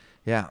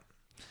 Yeah.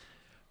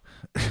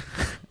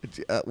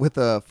 With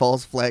a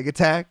false flag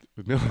attack.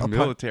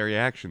 Military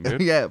action,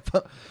 dude. Yeah,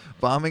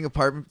 bombing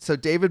apartment. So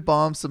David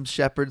bombed some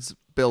shepherds'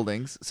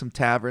 buildings, some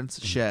taverns,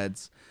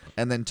 sheds,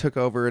 and then took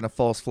over in a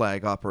false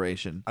flag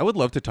operation. I would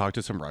love to talk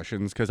to some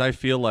Russians because I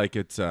feel like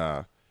it's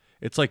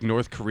like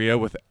North Korea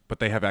but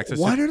they have access.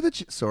 What are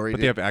the sorry? But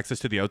they have access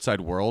to the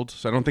outside world,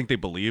 so I don't think they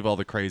believe all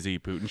the crazy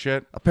Putin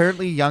shit.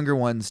 Apparently, younger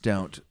ones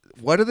don't.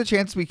 What are the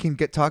chances we can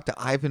talk to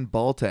Ivan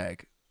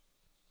Baltag,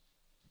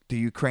 the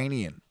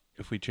Ukrainian?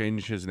 If we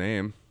change his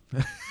name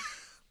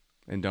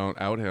and don't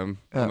out him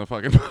on the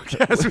fucking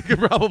podcast, we could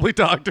probably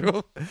talk to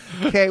him.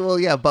 Okay, well,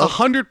 yeah,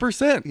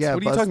 100%. Yeah,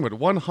 what are you talking about?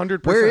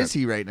 100%. Where is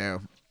he right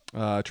now?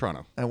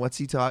 Toronto. And what's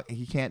he talk?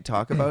 He can't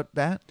talk about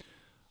that.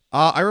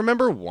 I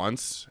remember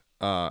once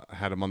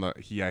had him on the.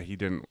 He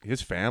didn't.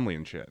 His family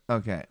and shit.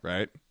 Okay,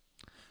 right.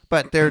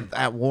 But they're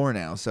at war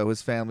now, so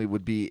his family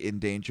would be in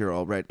danger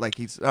already. Like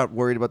he's not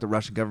worried about the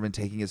Russian government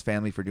taking his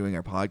family for doing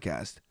our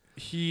podcast.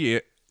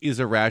 He is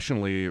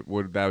irrationally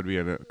that would be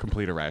a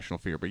complete irrational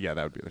fear, but yeah,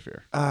 that would be the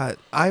fear.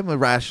 I'm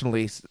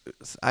irrationally.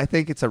 I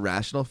think it's a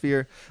rational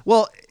fear.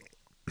 Well,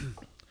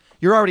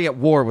 you're already at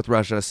war with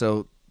Russia,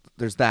 so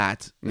there's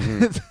that.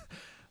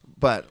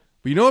 But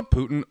you know what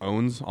Putin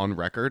owns on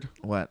record?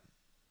 What?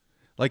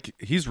 Like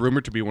he's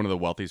rumored to be one of the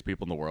wealthiest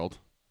people in the world,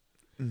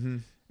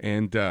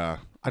 and I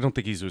don't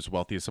think he's as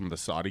wealthy as some of the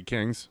Saudi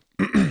kings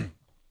or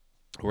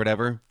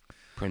whatever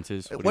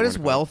princes. What is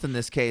wealth in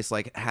this case?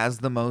 Like, has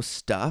the most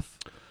stuff?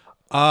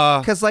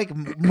 Because like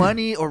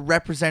money or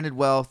represented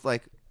wealth,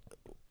 like.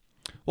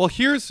 Well,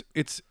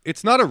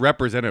 it's not a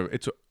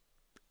representative.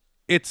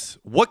 It's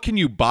what can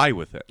you buy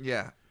with it?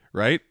 Yeah.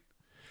 Right.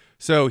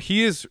 So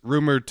he is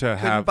rumored to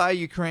couldn't buy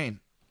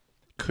Ukraine.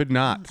 Could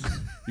not.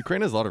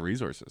 Ukraine has a lot of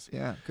resources.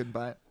 Yeah, couldn't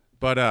buy it.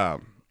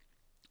 But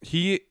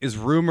he is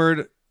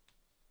rumored.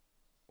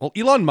 Well,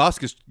 Elon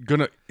Musk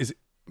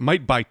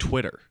might buy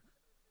Twitter.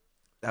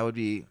 That would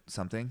be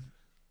something.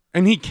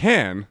 And he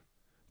can,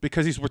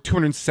 because he's worth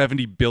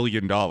 $270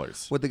 billion.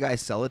 Would the guy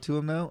sell it to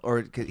him though,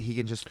 or he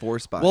can just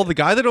force buy? Well, it? the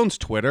guy that owns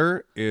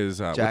Twitter is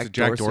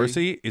Jack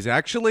Dorsey. Is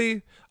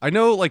actually, I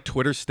know like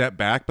Twitter stepped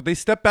back, but they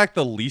stepped back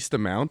the least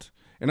amount.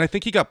 And I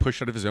think he got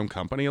pushed out of his own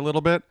company a little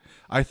bit.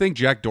 I think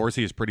Jack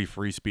Dorsey is pretty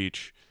free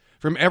speech.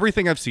 From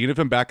everything I've seen of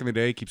him back in the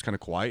day, he keeps kind of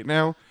quiet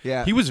now.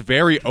 Yeah. He was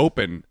very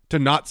open to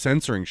not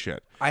censoring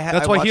shit.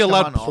 That's I why he watched him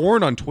allowed on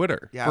porn on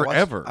Twitter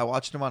forever. I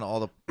watched him on all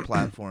the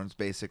platforms.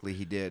 Basically,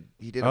 he did.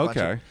 He did.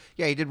 Okay.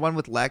 He did one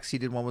with Lex. He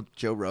did one with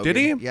Joe Rogan. Did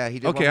he? Yeah, he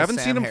did. Okay, one I with haven't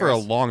Sam seen him Harris. for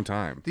a long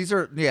time. These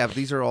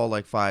are all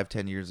like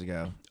 5-10 years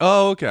ago.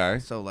 Oh, okay.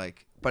 So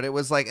like, but it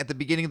was like at the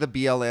beginning of the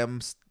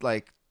BLM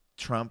like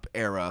Trump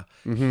era.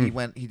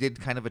 He did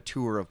kind of a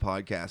tour of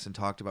podcasts and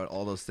talked about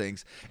all those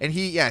things. And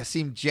he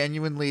seemed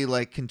genuinely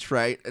like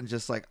contrite and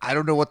just like, I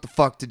don't know what the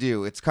fuck to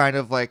do. It's kind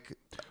of like,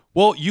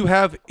 well, you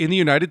have in the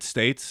United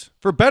States,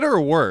 for better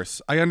or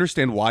worse, I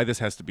understand why this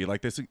has to be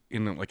like this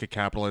in like a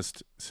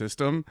capitalist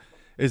system,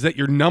 is that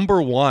your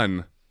number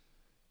one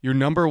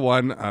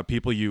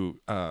people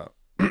you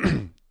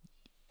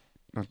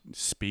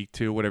speak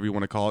to, whatever you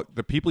want to call it,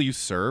 the people you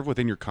serve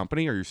within your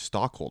company are your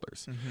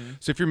stockholders.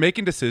 So if you're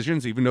making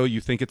decisions, even though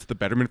you think it's the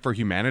betterment for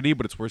humanity,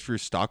 but it's worse for your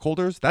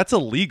stockholders, that's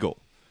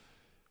illegal.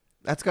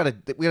 we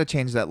gotta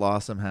change that law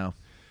somehow.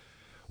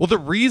 Well, the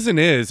reason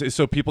is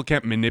so people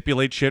can't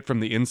manipulate shit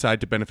from the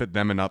inside to benefit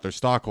them and not their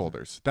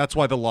stockholders. That's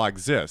why the law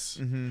exists.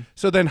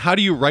 So then how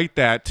do you write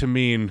that to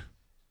mean?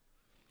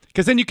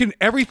 Because then you can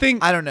everything.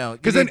 I don't know.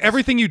 Because then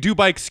everything you do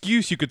by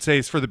excuse, you could say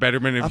is for the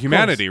betterment of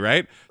humanity,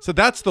 right? So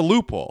that's the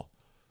loophole.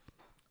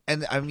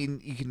 And I mean,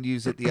 you can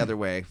use it the other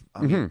way.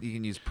 I mean, you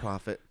can use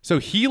profit. So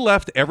he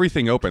left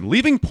everything open.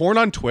 Leaving porn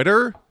on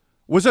Twitter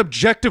was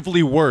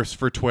objectively worse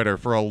for Twitter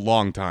for a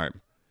long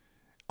time.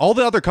 All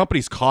the other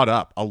companies caught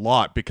up a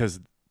lot because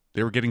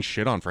they were getting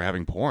shit on for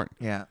having porn.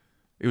 Yeah.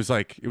 It was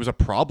a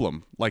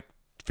problem like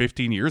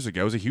 15 years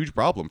ago. It was a huge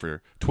problem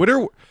for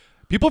Twitter.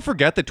 People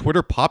forget that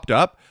Twitter popped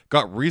up,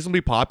 got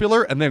reasonably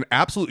popular, and then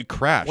absolutely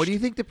crashed. What do you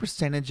think the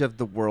percentage of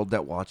the world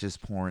that watches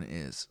porn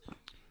is?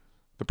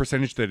 The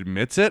percentage that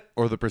admits it,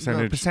 or the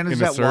percentage, percentage in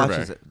that a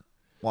survey?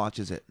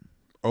 Watches it.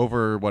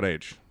 Over what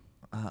age?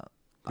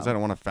 Because I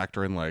don't want to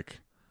factor in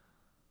like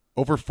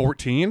over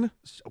 14,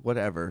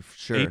 Whatever.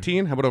 Sure.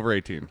 18. How about over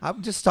 18?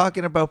 I'm just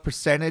talking about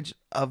percentage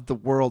of the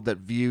world that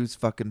views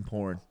fucking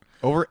porn.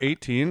 Over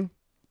 18,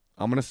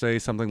 I'm gonna say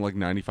something like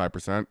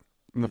 95%.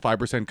 And the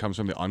 5% comes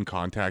from the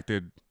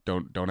uncontacted,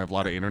 don't have a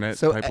lot of internet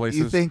So type places.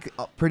 you think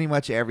pretty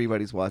much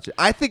everybody's watching?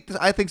 I think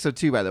so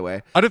too. By the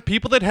way, Out of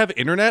people that have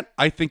internet,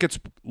 I think it's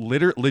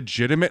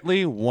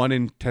legitimately 1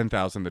 in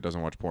 10,000 that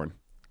doesn't watch porn.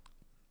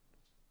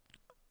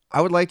 I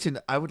would like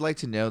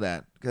to know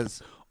that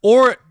because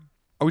Or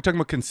are we talking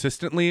about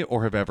consistently,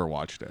 or have ever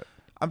watched it?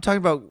 I'm talking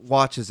about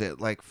watches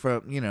it like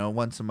from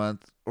once a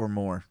month or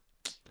more.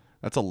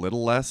 That's a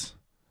little less.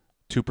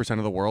 2%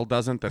 of the world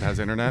doesn't that has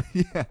internet.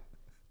 Yeah.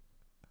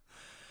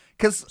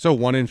 Because So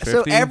 1 in 50.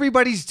 so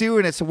everybody's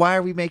doing it. So why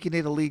are we making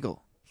it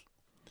illegal?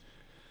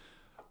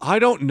 I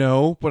don't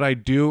know, but I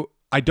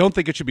don't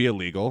think it should be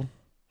illegal,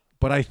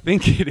 but I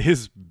think it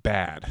is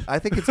bad. I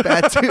think it's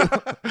bad too.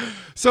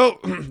 So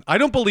I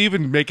don't believe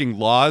in making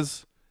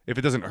laws if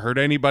it doesn't hurt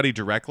anybody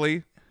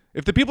directly.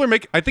 If the people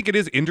I think it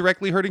is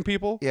indirectly hurting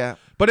people. Yeah.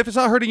 But if it's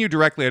not hurting you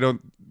directly, I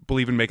don't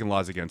believe in making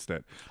laws against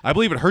it. I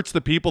believe it hurts the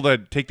people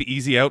that take the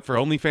easy out for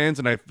OnlyFans,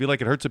 and I feel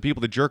like it hurts the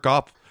people that jerk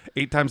off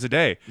 8 times a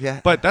day.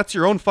 Yeah. But that's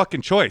your own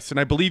fucking choice, and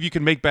I believe you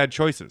can make bad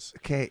choices.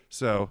 Okay.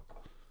 So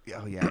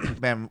Oh yeah,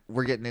 man.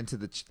 We're getting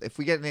into if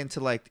we get into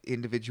like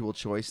individual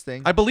choice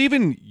thing. I believe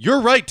in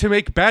your right to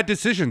make bad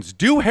decisions.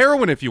 Do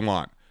heroin if you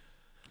want.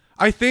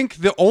 I think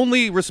the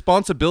only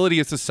responsibility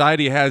a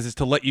society has is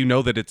to let you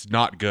know that it's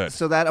not good.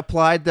 So that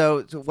applied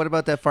though. So what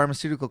about that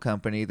pharmaceutical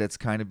company that's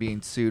kind of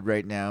being sued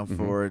right now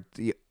for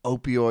the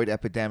opioid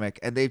epidemic,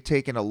 and they've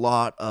taken a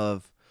lot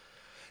of.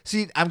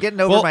 See, I'm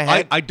getting over my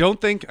head. I don't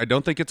think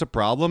it's a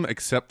problem,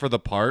 except for the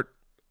part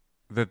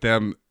that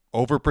them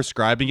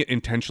over-prescribing it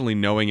intentionally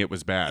knowing it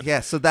was bad.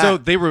 Yeah, so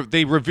that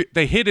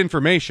they hid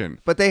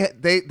information. But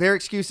their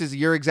excuse is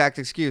your exact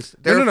excuse.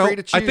 They're No. free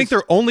to choose. I think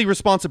their only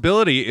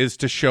responsibility is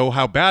to show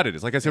how bad it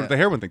is. Like I said with the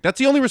heroin thing, that's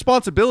the only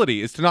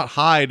responsibility, is to not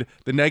hide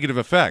the negative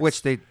effects.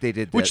 which they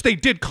did. Which they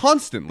did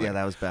constantly. Yeah,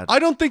 that was bad. I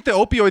don't think the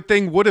opioid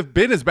thing would have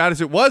been as bad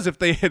as it was if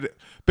they had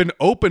been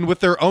open with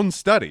their own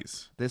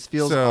studies. This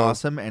feels So-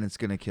 awesome, and it's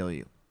gonna kill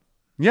you.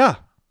 Yeah.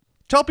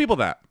 Tell people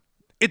that.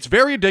 It's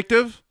very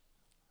addictive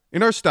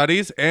in our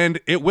studies,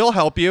 and it will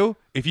help you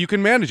if you can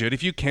manage it.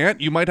 If you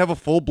can't, you might have a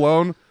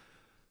full-blown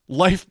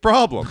life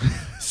problem.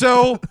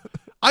 So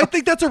I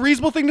think that's a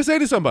reasonable thing to say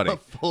to somebody. A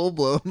full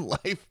blown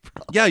life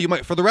problem. Yeah, you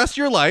might, for the rest of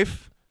your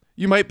life,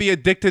 you might be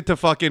addicted to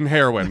fucking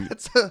heroin.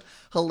 That's a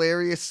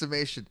hilarious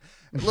summation.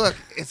 Look,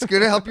 it's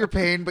gonna help your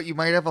pain, but you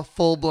might have a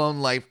full blown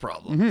life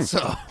problem.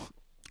 So,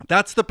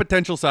 That's the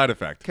potential side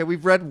effect. okay,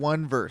 we've read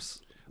one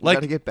verse. We Like-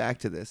 got to get back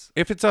to this.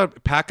 If it's a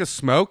pack of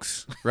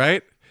smokes,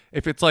 right?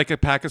 If it's like a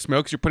pack of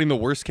smokes, you're putting the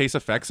worst case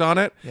effects on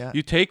it. Yeah.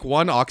 You take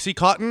one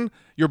Oxycontin,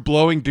 you're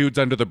blowing dudes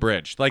under the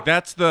bridge. Like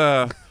that's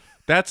the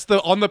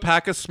on the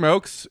pack of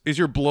smokes is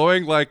you're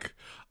blowing like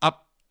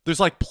up. There's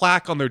like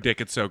plaque on their dick.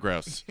 It's so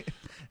gross.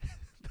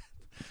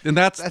 And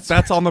that's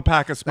on the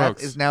pack of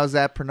smokes. Is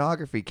that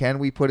pornography? Can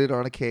we put it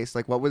on a case?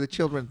 Like, what would the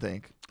children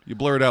think? You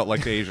blur it out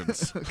like the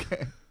Asians.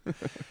 Okay.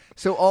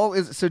 All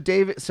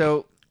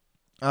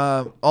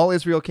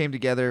Israel came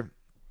together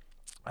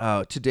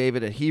to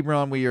David at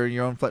Hebron. We are in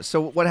your own flesh.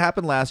 So what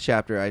happened last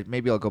chapter?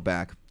 Maybe I'll go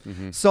back.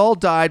 Saul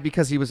died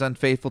because he was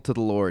unfaithful to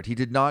the Lord. He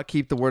did not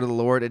keep the word of the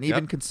Lord, and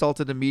even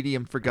consulted a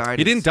medium for guidance.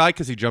 He didn't die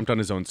because he jumped on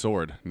his own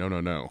sword. No.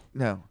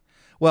 No.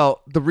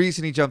 Well, the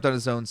reason he jumped on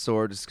his own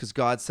sword is because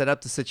God set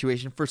up the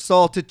situation for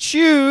Saul to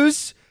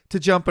choose to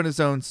jump on his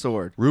own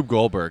sword. Rube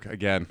Goldberg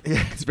again.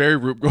 It's very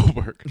Rube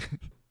Goldberg.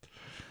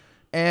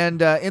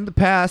 And in the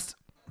past,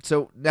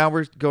 so now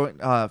we're going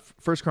 1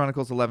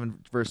 Chronicles 11,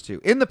 verse 2.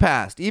 In the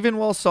past, even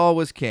while Saul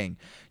was king,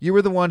 you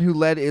were the one who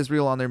led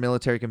Israel on their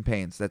military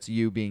campaigns. That's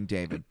you being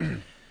David.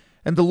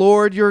 And the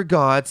Lord your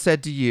God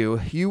said to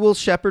you, you will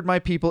shepherd my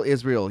people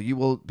Israel. You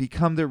will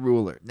become their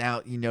ruler.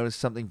 Now, you notice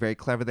something very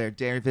clever there.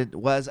 David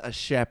was a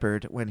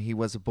shepherd when he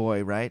was a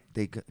boy, right?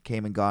 They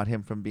came and got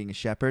him from being a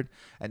shepherd,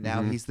 and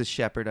now he's the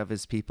shepherd of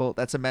his people.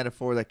 That's a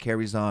metaphor that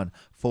carries on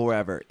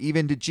forever.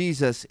 Even to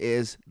Jesus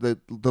is the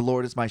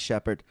Lord is my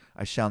shepherd.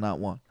 I shall not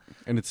want.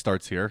 And it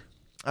starts here.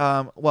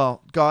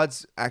 Well,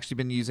 God's actually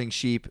been using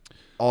sheep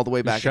all the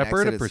way back Is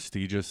shepherd in a Exodus.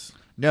 prestigious?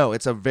 No,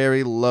 it's a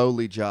very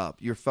lowly job.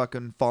 You're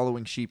fucking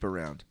following sheep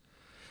around.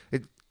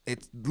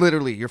 It's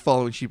literally you're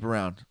following sheep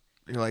around.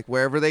 You're like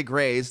wherever they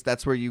graze,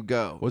 that's where you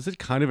go. Was it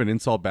kind of an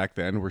insult back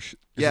then? Is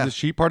Yeah. the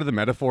sheep part of the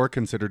metaphor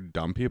considered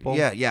dumb people?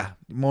 Yeah,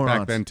 morons.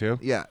 Back then too?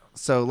 Yeah.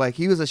 So like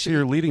he was a So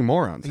you're leading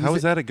morons. How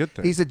is that a good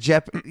thing? He's a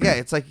yeah,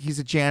 it's like he's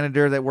a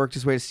janitor that worked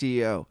his way to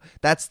CEO.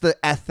 That's the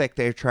ethic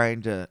they're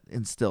trying to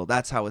instill.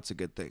 That's how it's a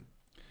good thing.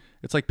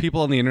 It's like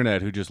people on the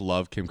internet who just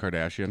love Kim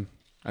Kardashian.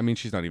 I mean,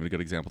 she's not even a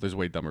good example. There's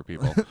way dumber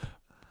people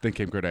than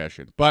Kim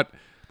Kardashian. But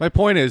my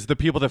point is the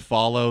people that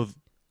follow...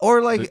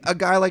 Or like a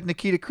guy like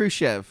Nikita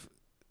Khrushchev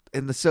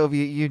in the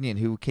Soviet Union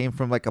who came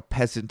from like a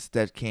peasant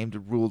that came to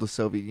rule the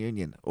Soviet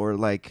Union. Or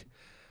like,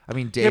 I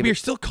mean, David... Yeah, but you're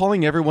still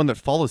calling everyone that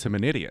follows him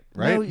an idiot,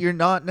 right? No, you're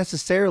not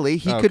necessarily.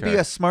 He could be Okay.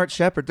 a smart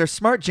shepherd. They're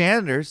smart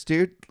janitors,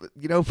 dude.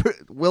 You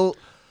know,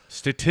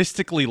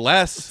 Statistically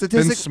less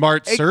than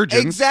smart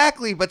surgeons.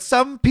 Exactly, but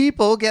some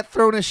people get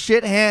thrown a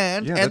shit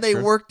hand Yeah, and that's they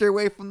true. work their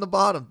way from the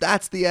bottom.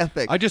 That's the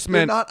ethic. I just You're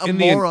meant not a in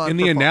moron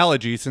the for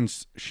analogy,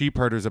 since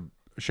shepherd is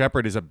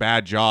a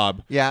bad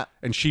job, Yeah,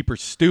 and sheep are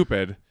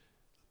stupid.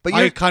 but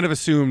I you're kind of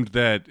assumed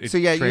that it so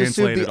yeah. You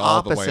assume translated the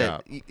all the way opposite.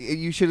 up.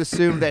 You should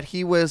assume that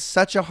he was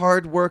such a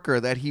hard worker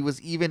that he was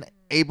even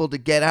able to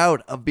get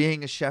out of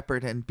being a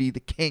shepherd and be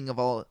the king of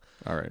all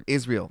All right,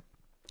 Israel.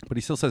 but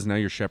he still says now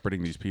you're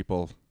shepherding these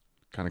people,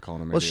 kind of calling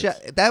them Well,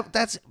 idiots.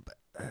 that's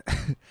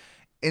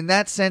in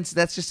that sense,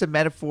 that's just a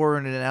metaphor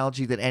and an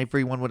analogy that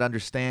everyone would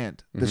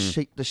understand.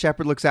 The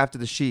shepherd looks after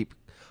the sheep,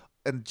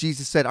 and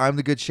Jesus said, "I'm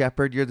the good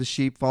shepherd. You're the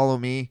sheep. Follow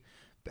me."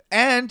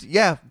 And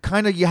yeah,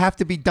 kind of, you have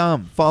to be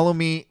dumb. Follow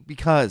me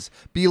because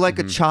be like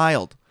a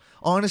child.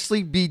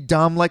 Honestly, be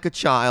dumb like a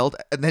child,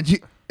 and then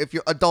if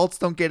your adults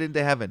don't get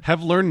into heaven,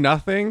 Have learned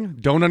nothing,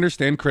 don't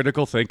understand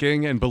critical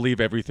thinking, and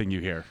believe everything you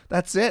hear.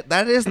 that's it.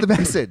 That is the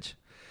message.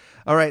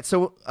 All right,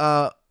 so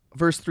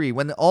verse 3,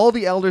 when all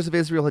the elders of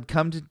Israel had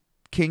come to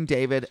King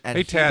David at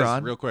Hey Taz,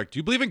 Hebron. real quick, do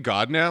you believe in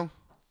God now?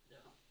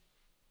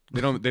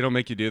 They don't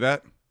make you do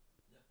that?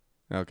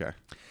 Okay.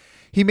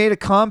 He made a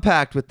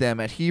compact with them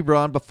at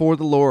Hebron before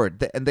the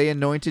Lord, and they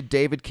anointed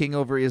David king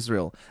over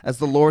Israel, as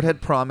the Lord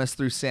had promised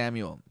through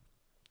Samuel.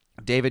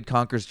 David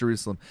conquers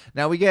Jerusalem.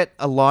 Now we get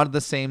a lot of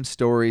the same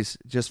stories,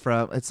 just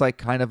from, it's like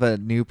kind of a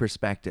new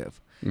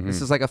perspective.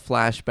 This is like a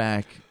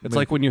flashback. It's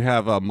like when you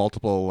have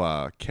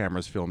multiple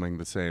cameras filming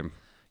the same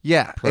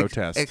yeah,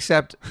 protest.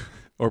 except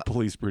or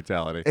police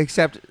brutality.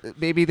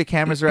 maybe the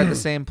cameras are at the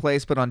same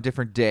place but on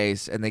different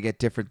days, and they get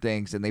different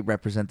things, and they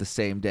represent the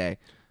same day.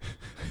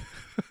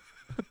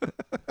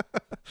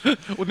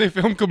 When they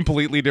film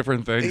completely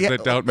different things Yeah,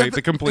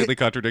 that completely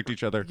contradict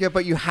each other. Yeah,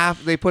 but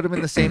they put them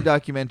in the same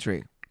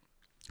documentary.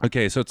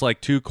 Okay, so it's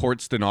like two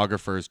court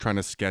stenographers trying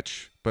to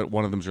sketch, but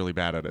one of them's really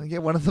bad at it. Yeah,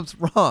 one of them's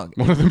wrong.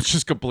 One of them's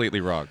just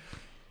completely wrong.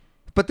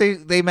 But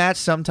they match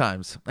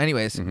sometimes.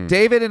 Anyways,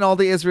 David and all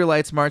the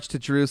Israelites marched to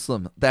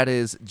Jerusalem. That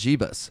is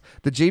Jebus.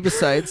 The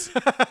Jebusites.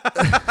 Hell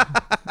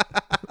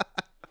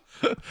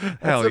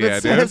That's what yeah,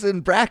 it says dude.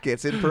 in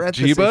brackets, in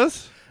parentheses.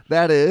 Jebus?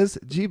 That is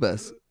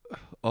Jebus.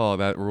 Oh,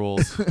 that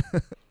rules.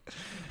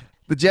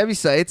 The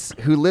Jebusites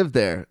who lived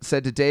there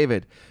said to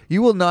David,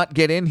 "You will not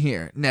get in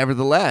here."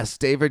 Nevertheless,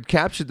 David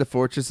captured the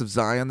fortress of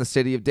Zion, the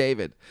city of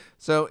David.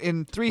 So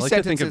in three I like to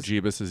think sentences,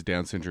 of Jebus as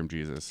Down syndrome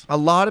Jesus. a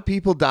lot of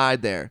people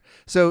died there.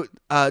 So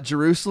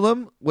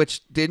Jerusalem,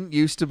 which didn't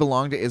used to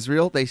belong to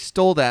Israel, they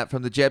stole that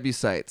from the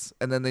Jebusites,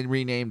 and then they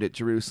renamed it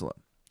Jerusalem.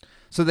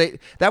 So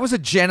that was a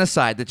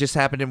genocide that just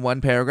happened in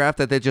one paragraph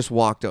that they just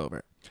walked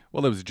over.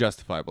 Well, it was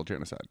justifiable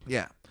genocide.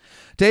 Yeah.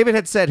 David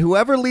had said,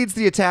 "Whoever leads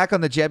the attack on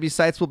the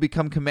Jebusites will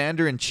become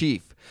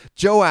commander-in-chief."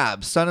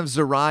 Joab, son of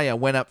Zeruiah,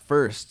 went up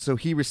first, so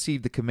he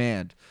received the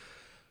command.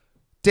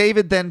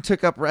 David then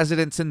took up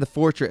residence in the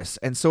fortress,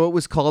 and so it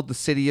was called the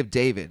City of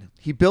David.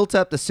 He built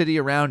up the city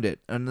around it,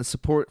 and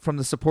from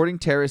the supporting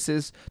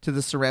terraces to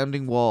the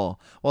surrounding wall,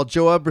 while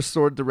Joab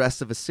restored the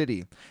rest of the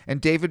city.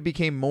 And David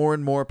became more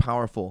and more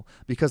powerful,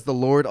 because the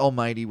Lord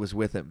Almighty was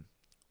with him.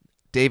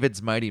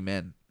 David's mighty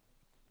men.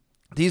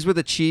 These were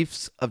the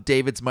chiefs of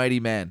David's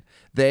mighty men.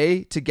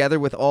 They, together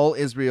with all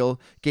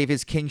Israel, gave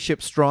his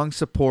kingship strong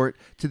support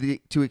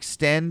to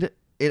extend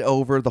it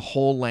over the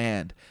whole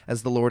land,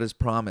 as the Lord has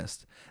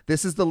promised.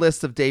 This is the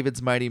list of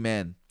David's mighty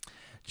men.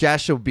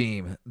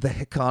 Jashobeam, the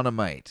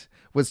Hekanomite,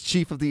 was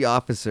chief of the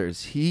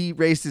officers. He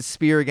raised his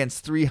spear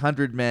against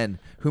 300 men,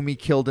 whom he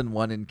killed in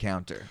one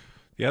encounter.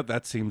 Yeah,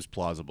 that seems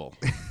plausible.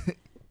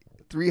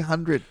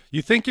 300.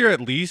 You think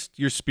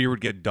your spear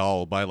would get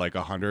dull by like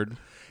 100?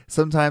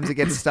 Sometimes it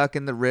gets stuck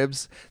in the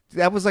ribs.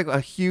 That was like a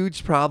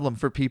huge problem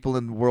for people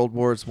in World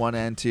Wars I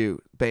and II.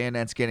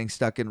 Bayonets getting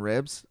stuck in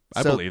ribs.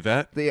 I believe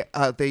that.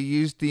 They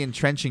used the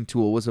entrenching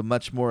tool, was a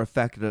much more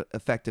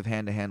effective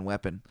hand-to-hand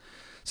weapon.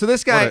 So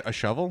this guy, What, a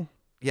shovel?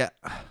 yeah,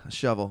 a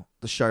shovel,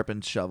 the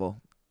sharpened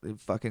shovel. They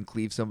fucking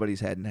cleave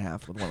somebody's head in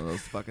half with one of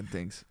those fucking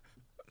things.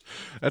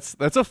 That's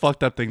a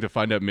fucked up thing to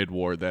find out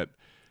mid-war, that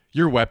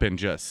your weapon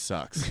just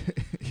sucks.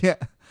 Yeah.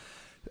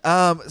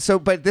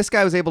 But this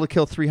guy was able to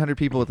kill 300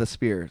 people with a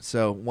spear.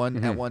 So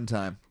Mm-hmm. at one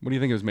time. What do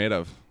you think it was made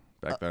of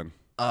back then?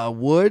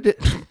 Wood.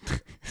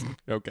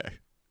 Okay.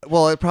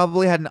 Well, it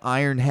probably had an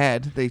iron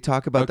head. They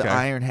talk about the Okay.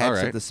 iron heads All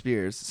right. of the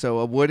spears. So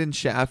a wooden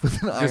shaft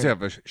with an Does he iron.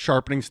 have a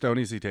sharpening stone?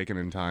 Is he taking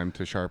in time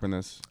to sharpen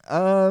this?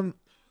 Um.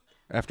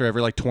 After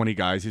every like 20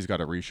 guys, he's got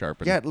to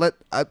resharpen. Yeah.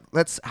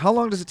 Let's. How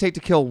long does it take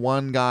to kill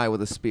one guy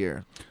with a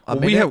spear? A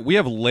Well, we minute?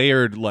 have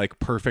layered like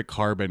perfect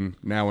carbon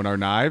now in our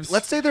knives.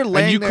 Let's say they're and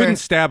laying you there. couldn't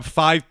stab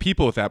 5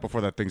 people with that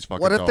before that thing's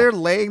fucking. What if dull. they're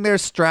laying there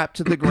strapped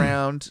to the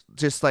ground,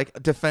 just like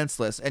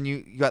defenseless, and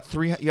you got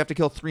three? You have to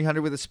kill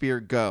 300 with a spear.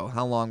 Go.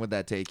 How long would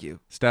that take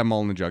you? stab them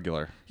all in the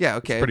jugular? Yeah.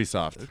 Okay. Pretty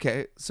soft.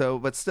 Okay. So,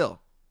 but still.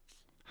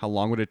 How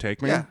long would it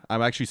take me? Yeah.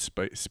 I've actually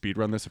speed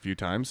run this a few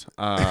times.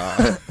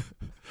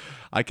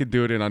 I could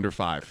do it in under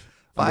 5.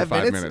 Under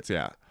 5 5 minutes?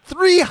 Yeah.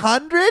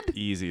 300?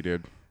 Easy,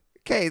 dude.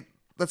 Okay.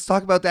 Let's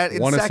talk about that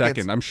in One seconds. a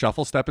second. I'm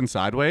shuffle stepping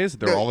sideways.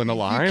 They're No, all in a you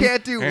line.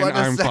 can't do and one a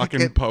I'm fucking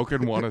second.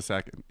 poking one a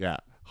second. Yeah.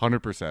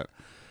 100%.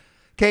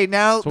 Okay.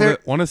 Now So they're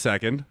one a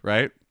second,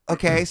 right?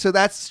 okay. So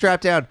that's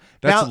strapped down.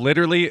 That's now,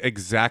 literally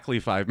exactly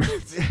 5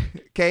 minutes.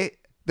 okay.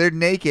 They're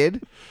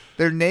naked.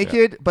 They're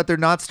naked, but they're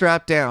not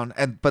strapped down,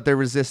 but they're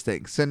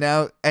resisting. So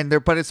now,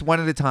 but it's one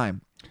at a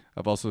time.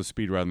 I've also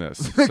speed run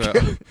this. So.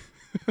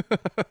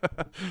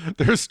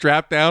 They're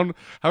strapped down.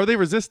 How are they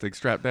resisting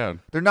strapped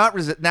down? They're not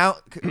now.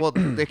 Well,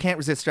 they can't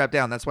resist strapped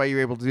down. That's why you're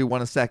able to do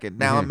one a second.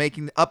 Now I'm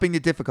upping the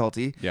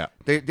difficulty. Yeah.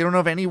 They don't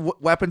have any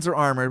weapons or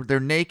armor. They're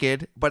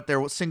naked, but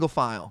they're single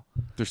file.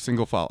 They're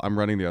single file. I'm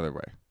running the other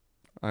way.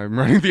 I'm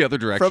running the other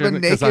direction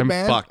because naked I'm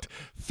man? fucked.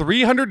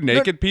 300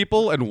 naked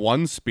people and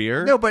one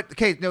spear? No, but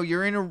okay, no,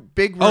 you're in a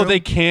big room. Oh, they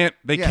can't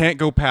Yeah. can't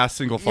go past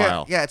single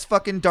file. Yeah, it's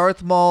fucking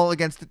Darth Maul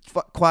against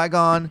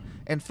Qui-Gon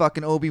and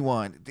fucking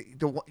Obi-Wan.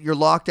 You're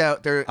locked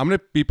out. They're I'm going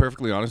to be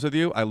perfectly honest with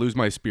you. I lose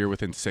my spear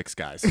within 6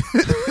 guys.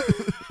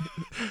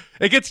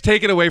 It gets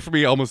taken away from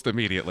me almost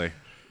immediately.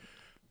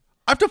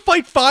 I have to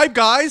fight 5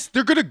 guys?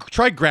 They're going to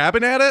try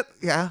grabbing at it?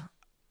 yeah.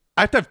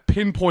 I have to have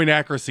pinpoint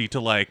accuracy to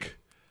like...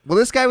 Well,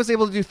 this guy was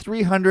able to do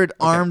 300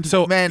 armed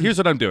So men. here's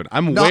what I'm doing.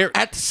 I'm not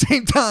at the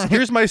same time.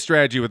 Here's my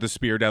strategy with the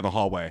spear down the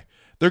hallway.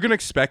 They're gonna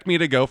expect me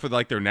to go for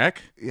like their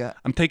neck. Yeah.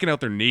 I'm taking out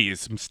their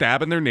knees. I'm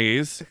stabbing their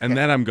knees, and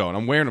then I'm going.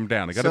 I'm wearing them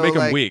down. I gotta So, make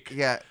them like, weak.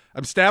 yeah.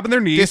 I'm stabbing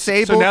their knees.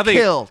 Disable, so now they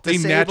kill. they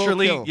Disable,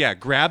 naturally kill.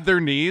 grab their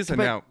knees, and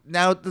But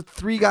now the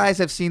 3 guys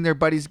have seen their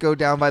buddies go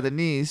down by the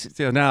knees.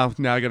 now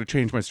I gotta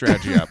change my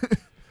strategy up.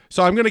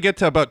 So I'm gonna get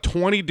to about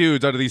 20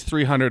 dudes out of these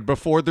 300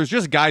 before there's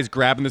just guys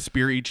grabbing the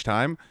spear each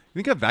time. You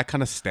think I have that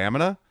kind of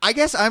stamina? I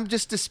guess I'm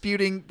just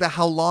disputing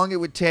how long it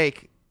would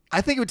take.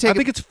 I think it would I take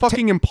think it's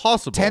fucking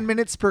impossible. 10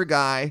 minutes per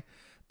guy.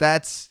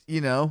 That's,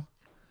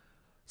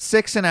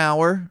 6 an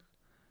hour.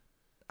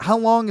 How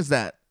long is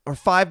that? Or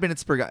 5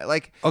 minutes per guy?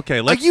 Like, Okay,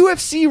 a let's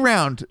UFC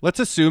round. Let's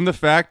assume the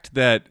fact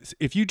that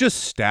if you just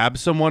stab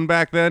someone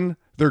back then,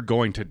 they're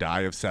going to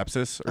die of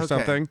sepsis or Okay.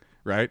 something,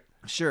 right?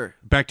 Sure.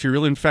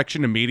 Bacterial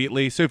infection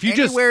immediately. So if you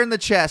Anywhere in the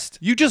chest.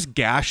 just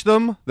gash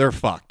them, they're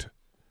fucked.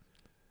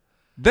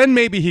 Then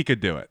maybe he could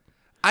do it.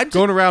 I'm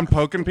Going around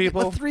poking But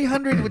people?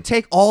 300 would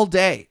take all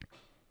day.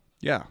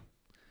 Yeah.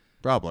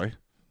 Probably.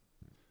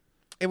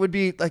 It would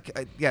be like,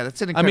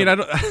 that's an I mean,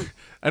 incredible.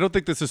 I don't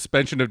think the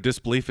suspension of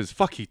disbelief is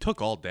fuck, he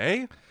took all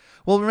day?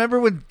 Well, remember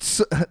when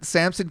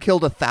Samson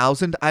killed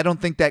 1,000? I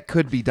don't think that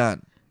could be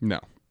done. No.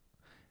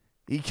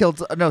 He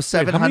killed, no, Wait,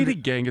 700. how many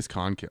did Genghis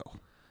Khan kill?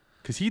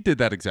 Because he did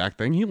that exact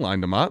thing. He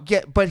lined them up.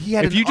 Yeah, but he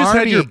had If an you just army.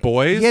 had your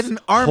boys he had an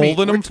army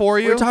holding them for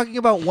you? We're talking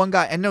about one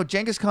guy. And no,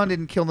 Genghis Khan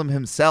didn't kill them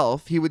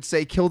himself. He would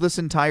say, kill this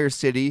entire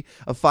city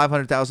of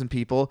 500,000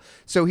 people.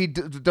 So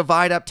he'd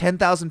divide up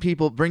 10,000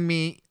 people, bring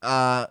me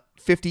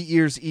 50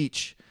 ears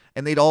each.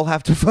 And they'd all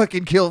have to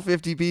fucking kill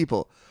 50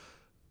 people.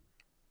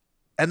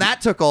 And that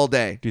took all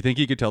day. Do you think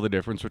he could tell the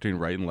difference between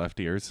right and left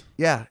ears?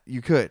 Yeah,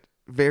 you could.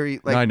 Very,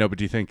 No, I know, but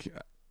do you think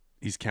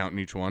he's counting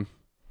each one?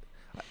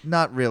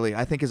 Not really.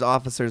 I think his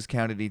officers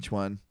counted each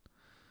one.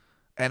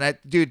 And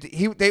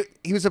he was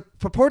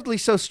purportedly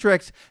so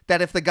strict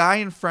that if the guy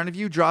in front of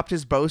you dropped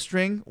his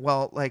bowstring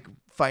while like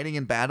fighting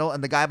in battle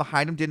and the guy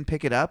behind him didn't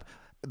pick it up,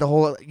 the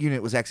whole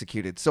unit was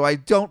executed. So I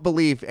don't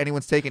believe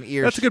anyone's taking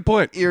That's a good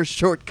point. ear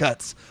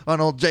shortcuts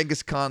on old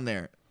Genghis Khan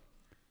there.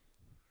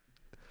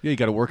 Yeah, you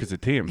got to work as a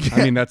team.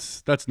 I mean,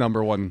 that's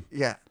number one.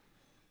 Yeah.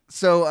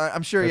 So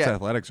I'm sure. That's Yeah.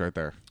 athletics right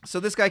there. So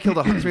this guy killed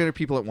 300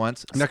 people at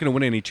once. I'm not going to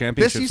win any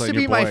championships. This used to letting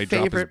be your my boy drop his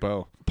favorite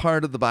bow.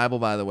 part of the Bible,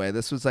 by the way.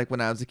 This was like when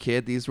I was a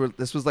kid. This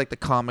was like the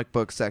comic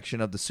book section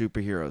of the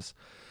superheroes.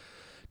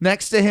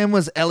 Next to him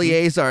was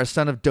Eleazar,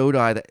 son of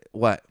Dodai.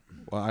 What?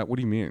 Well, what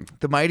do you mean?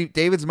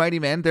 David's mighty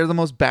men. They're the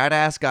most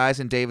badass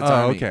guys in David's Oh,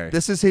 army. okay.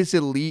 This is his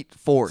elite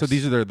force. So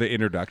these are the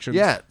introductions?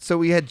 Yeah. So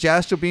we had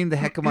Jashobeam the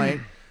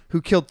Hecamite,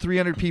 who killed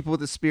 300 people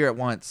with a spear at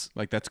once.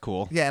 Like, that's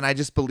cool. Yeah, and I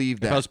just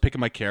believed If I that. was picking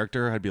my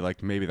character, I'd be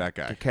like, maybe that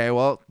guy. Okay,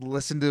 well,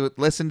 listen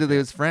to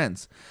his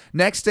friends.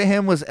 Next to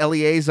him was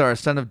Eleazar,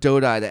 son of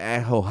Dodai the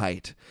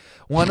Ahohite,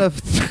 one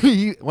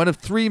of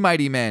three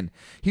mighty men.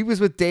 He was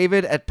with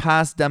David at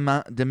Pas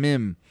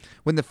Damim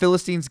when the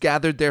Philistines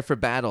gathered there for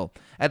battle.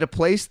 At a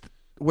place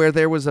where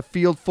there was a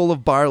field full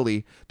of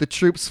barley, the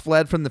troops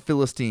fled from the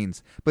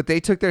Philistines, but they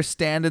took their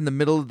stand in the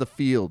middle of the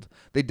field.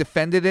 They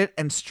defended it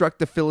and struck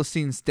the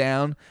Philistines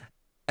down,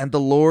 and the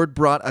Lord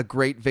brought a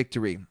great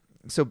victory.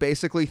 So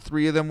basically,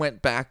 3 of them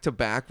went back to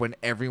back when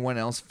everyone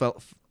else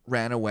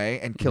ran away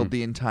and killed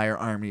the entire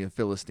army of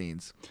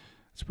Philistines.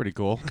 It's pretty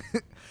cool.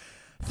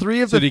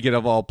 3 of So the... did he get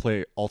to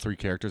play all 3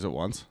 characters at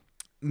once?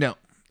 No,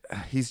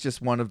 he's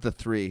just one of the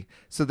 3.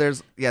 So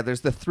there's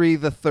the 3,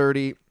 the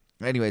 30.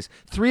 Anyways,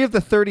 3 of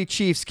the 30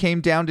 chiefs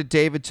came down to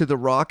David to the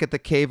rock at the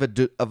cave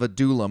of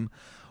Adullam,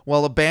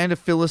 while a band of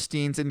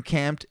Philistines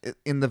encamped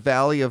in the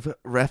valley of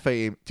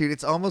Rephaim. Dude,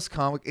 it's almost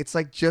comic. It's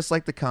like just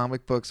like the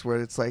comic books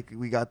where it's like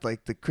we got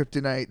like the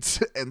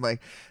Kryptonites and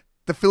like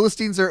the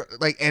Philistines are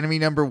like enemy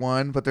number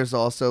 1, but there's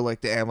also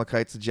like the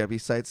Amalekites, the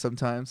Jebusites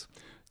sometimes.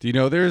 Do you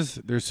know there's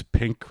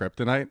pink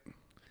kryptonite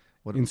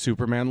What- in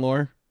Superman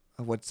lore?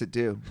 What's it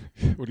do?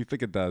 What do you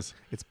think it does?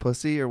 It's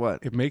pussy or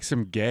what? It makes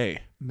him gay.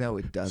 No,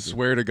 it doesn't.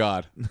 Swear to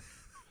God.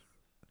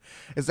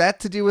 Is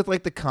that to do with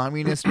like the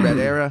communist red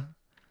era?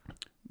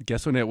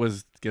 Guess when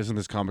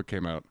this comic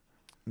came out?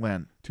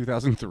 When?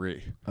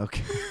 2003.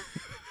 Okay.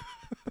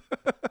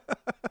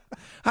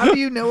 How do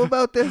you know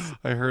about this?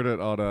 I heard it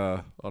on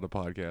a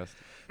podcast.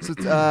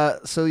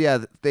 So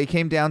yeah, they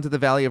came down to the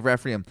valley of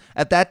Rephaim.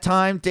 At that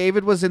time,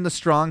 David was in the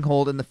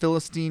stronghold, and the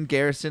Philistine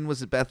garrison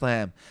was at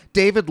Bethlehem.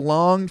 David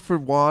longed for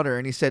water,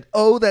 and he said,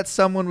 "Oh, that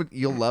someone would."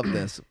 You'll love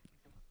this.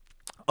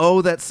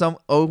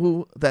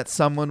 That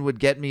someone would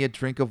get me a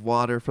drink of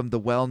water from the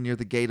well near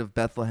the gate of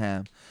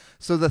Bethlehem.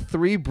 So the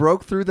 3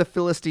 broke through the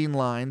Philistine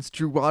lines,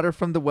 drew water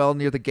from the well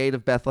near the gate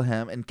of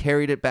Bethlehem, and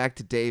carried it back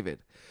to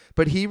David.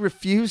 But he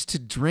refused to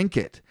drink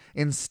it.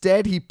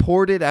 Instead, he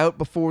poured it out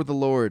before the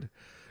Lord.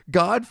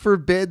 God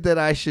forbid that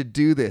I should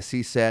do this,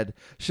 he said.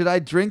 Should I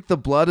drink the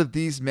blood of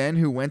these men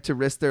who went to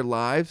risk their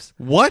lives?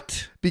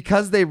 What?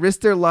 Because they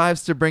risked their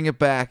lives to bring it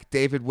back,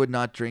 David would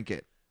not drink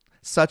it.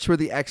 Such were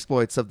the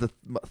exploits of the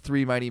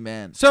 3 mighty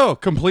men. So,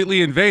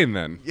 completely in vain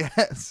then.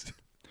 Yes.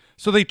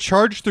 So they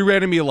charged through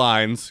enemy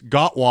lines,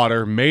 got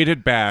water, made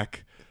it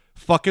back.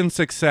 Fucking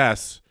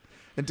success.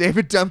 And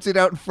David dumped it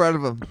out in front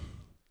of him.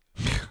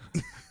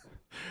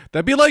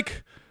 That'd be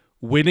like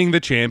winning the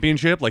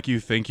championship like you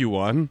think you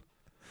won,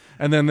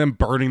 and then them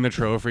burning the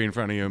trophy in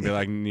front of you and be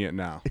like, yeah,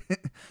 no.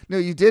 No,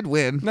 you did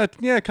win.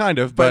 Yeah, kind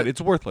of, but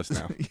it's worthless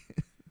now.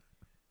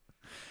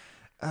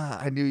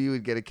 I knew you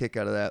would get a kick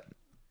out of that.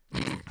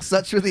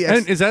 Such were the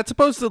And is that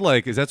supposed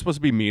to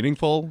be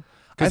meaningful?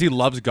 Because he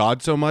loves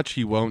God so much,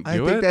 he won't do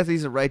it? I think that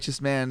he's a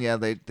righteous man. Yeah,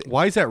 they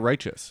Why is that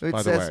righteous, it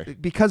by says, the way?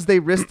 because they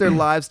risked their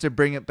lives to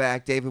bring it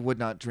back, David would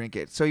not drink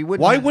it. So he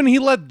wouldn't. Why wouldn't he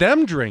let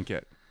them drink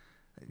it?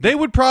 They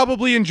would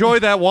probably enjoy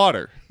that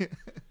water.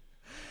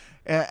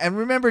 And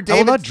remember, I will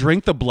David. not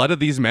drink the blood of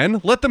these men.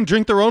 Let them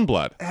drink their own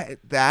blood.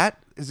 That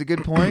is a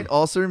good point.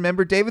 Also,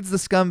 remember, David's the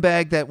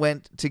scumbag that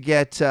went to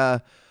get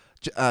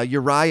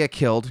Uriah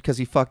killed because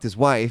he fucked his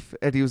wife,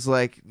 and he was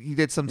like, he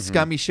did some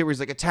scummy shit where he's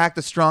like, attack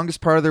the strongest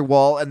part of their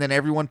wall, and then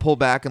everyone pull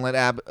back and let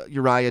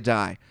Uriah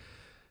die.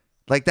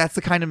 Like, that's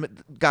the kind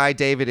of guy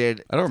David is.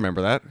 I don't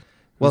remember that.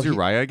 Well, Who's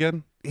Uriah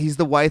again? He's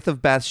the wife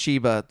of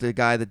Bathsheba, the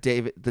guy that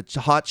the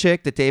hot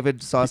chick that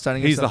David saw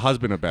stunning. He's the himself.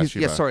 husband of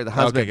Bathsheba. The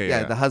husband.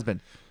 Okay, the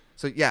husband.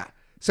 So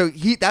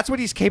that's what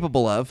he's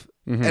capable of.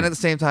 And at the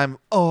same time,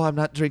 I'm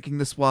not drinking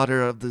this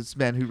water of these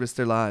men who risked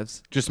their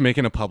lives. Just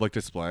making a public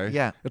display.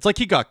 Yeah. It's like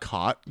he got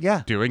caught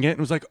Yeah. doing it and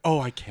was like, oh,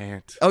 I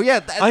can't. Oh, yeah.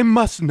 I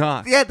must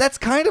not. Yeah, that's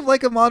kind of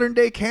like a modern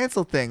day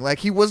cancel thing. Like,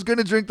 he was going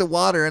to drink the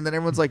water, and then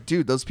everyone's like,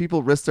 dude, those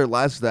people risked their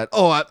lives for that.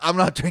 Oh, I'm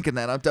not drinking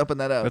that. I'm dumping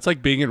that out. That's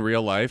like being in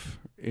real life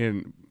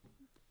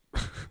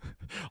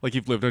like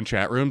you've lived in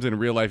chat rooms, and in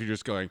real life you're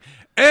just going,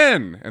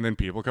 and then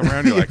people come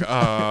around, you're like,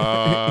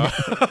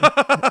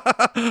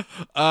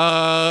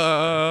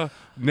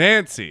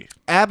 Nancy.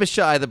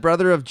 Abishai, the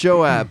brother of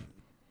Joab,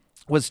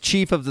 was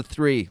chief of the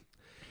 3.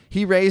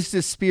 He raised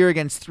his spear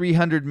against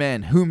 300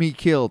 men, whom he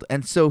killed,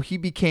 and so he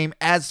became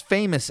as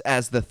famous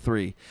as the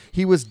 3.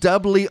 He was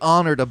doubly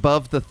honored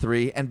above the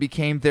 3 and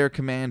became their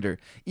commander,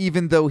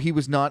 even though he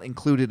was not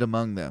included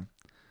among them.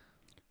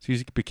 So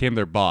he became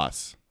their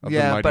boss. Of the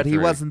Yeah, mighty but he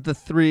 3. wasn't the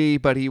 3,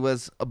 but he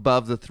was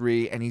above the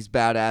 3, and he's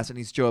badass, and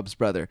he's Joab's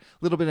brother. A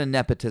little bit of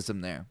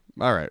nepotism there.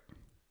 All right.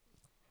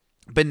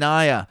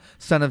 Benaiah,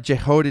 son of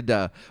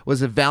Jehoiada,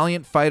 was a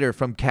valiant fighter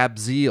from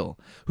Kabzeel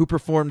who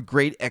performed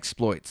great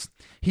exploits.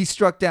 He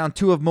struck down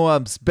 2 of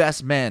Moab's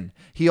best men.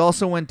 He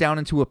also went down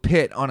into a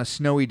pit on a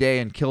snowy day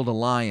and killed a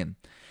lion.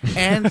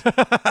 And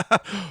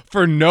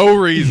For no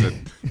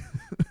reason.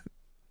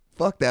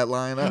 fuck that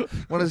lion up.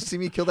 Want to see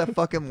me kill that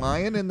fucking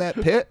lion in that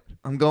pit?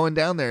 I'm going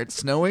down there. It's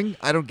snowing.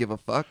 I don't give a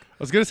fuck. I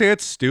was going to say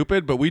it's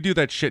stupid, but we do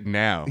that shit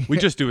now. We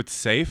just do it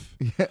safe.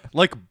 Yeah.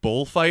 Like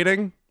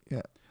bullfighting.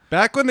 Yeah.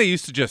 Back when they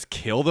used to just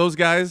kill those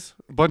guys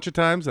a bunch of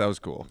times, that was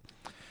cool.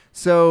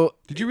 So,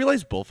 Did you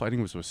realize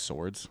bullfighting was with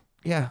swords?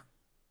 yeah.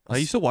 I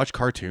used to watch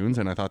cartoons,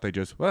 and I thought they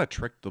just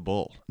tricked the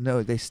bull.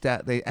 No, they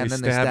stab They it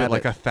stab it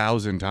like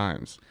 1,000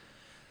 times.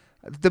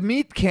 The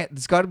meat can't.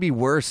 It's got to be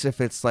worse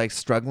if it's like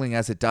struggling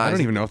as it dies. I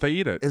don't even know if they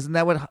eat it. Isn't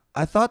that what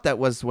I thought? That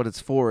was what it's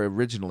for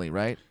originally,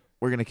 right?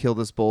 We're gonna kill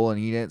this bull and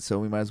eat it, so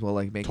we might as well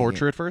like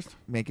Torture it first?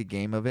 make a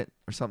game of it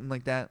or something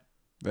like that.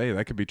 Hey,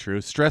 that could be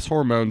true. Stress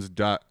hormones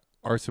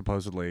are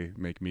supposedly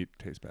make meat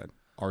taste bad.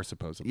 Are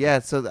supposedly. Yeah,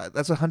 so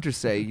that's what hunters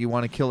say. You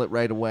want to kill it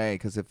right away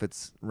because if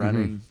it's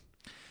running.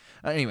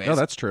 Anyways, No,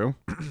 that's true.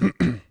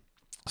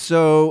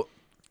 so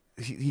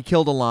he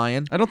killed a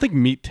lion. I don't think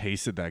meat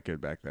tasted that good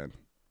back then.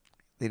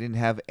 They didn't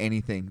have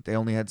anything. They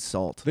only had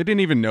salt. They didn't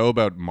even know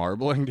about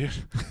marbling, dude.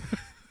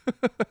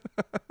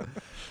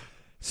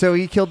 So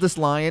he killed this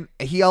lion.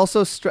 He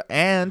also struck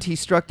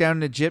down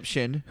an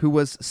Egyptian who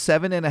was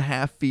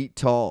 7.5 feet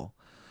tall,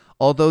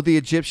 although the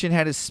Egyptian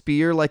had a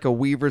spear like a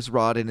weaver's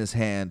rod in his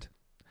hand.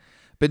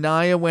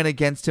 Benaiah went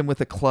against him with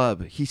a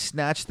club. He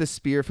snatched the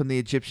spear from the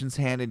Egyptian's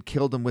hand and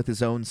killed him with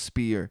his own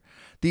spear.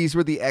 These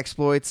were the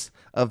exploits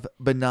of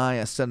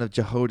Benaiah, son of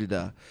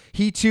Jehoiada.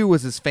 He too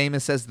was as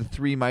famous as the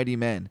 3 mighty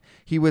men.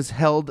 He was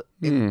held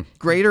in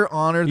greater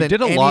honor He than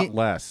did a any... lot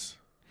less.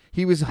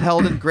 He was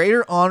held in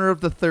greater honor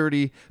of the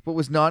 30, but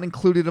was not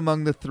included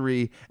among the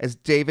 3, as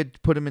David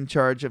put him in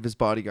charge of his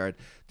bodyguard.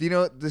 Do you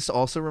know what this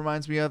also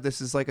reminds me of?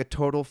 This is like a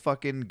total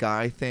fucking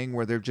guy thing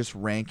where they're just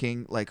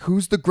ranking, like,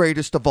 who's the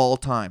greatest of all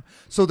time?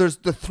 So there's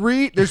the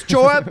 3, there's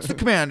Joab, the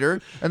commander,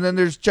 and then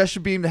there's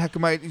Jeshabim, the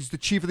Hekimite, he's the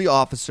chief of the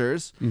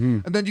officers.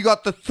 And then you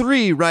got the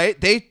 3,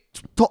 right? They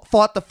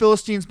fought the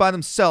Philistines by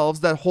themselves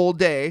that whole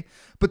day.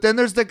 But then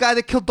there's the guy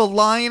that killed the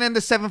lion and the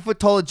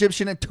 7-foot-tall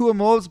Egyptian and 2 of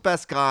Moab's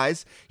best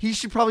guys. He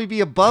should probably be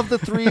above the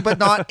 3, but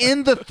not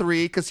in the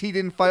 3 because he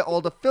didn't fight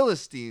all the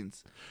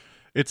Philistines.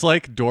 It's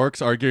like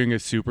dorks arguing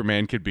if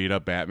Superman could beat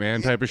up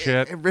Batman type of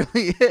shit. It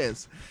really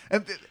is.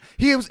 And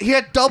he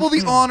had double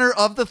the honor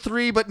of the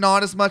 3, but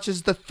not as much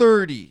as the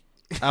 30.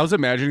 I was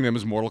imagining them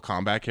as Mortal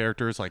Kombat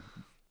characters, like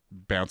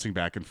bouncing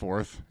back and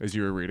forth as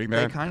you were reading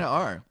They that. kind of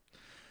are.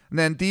 And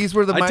then these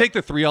were the... I'd take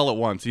the 3 all at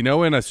once. You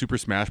know in a Super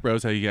Smash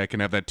Bros. How you can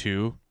have that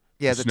 2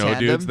 Yeah, the snow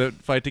tandem. dudes that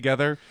fight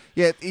together?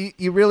 Yeah,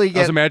 you really I get...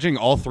 was imagining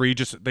all 3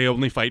 they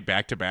only fight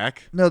back to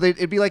back. No,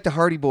 it'd be like the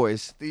Hardy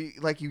Boys.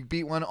 Like you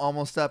beat one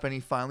almost up and he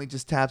finally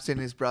just taps in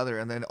his brother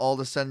and then all of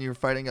a sudden you're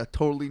fighting a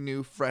totally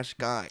new, fresh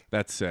guy.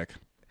 That's sick.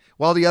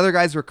 While the other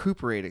guy's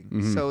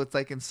recuperating. So it's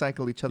like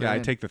cycle each other Yeah, in.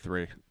 I'd take the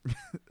 3.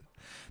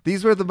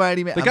 These were the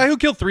mighty men. The guy who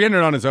killed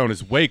 300 on his own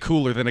is way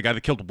cooler than a guy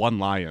that killed 1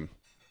 lion.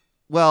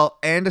 Well,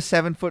 and a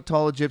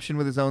 7-foot-tall Egyptian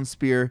with his own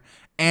spear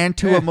and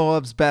 2 of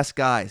Moab's best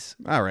guys.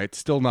 All right,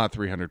 still not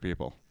 300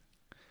 people.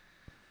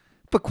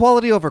 But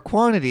quality over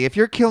quantity. If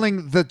you're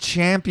killing the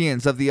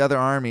champions of the other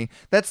army,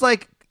 that's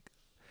like...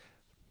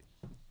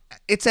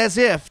 It's as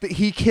if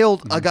he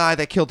killed a guy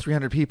that killed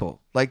 300 people.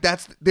 Like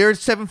their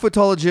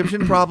 7-foot-tall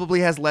Egyptian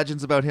probably has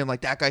legends about him. Like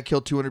that guy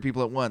killed 200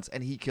 people at once,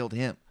 and he killed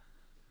him.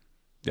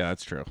 Yeah,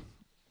 that's true.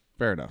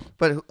 Fair enough.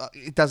 But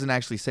it doesn't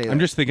actually say that. I'm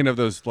just thinking of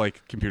those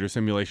like computer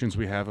simulations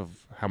we have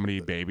of how many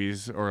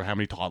babies or how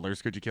many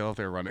toddlers could you kill if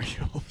they were running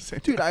all the same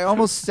time. Dude, I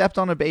almost stepped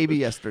on a baby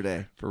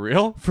yesterday. For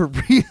real? For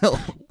real.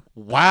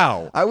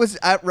 Wow. I was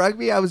at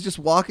rugby. I was just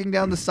walking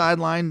down the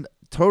sideline,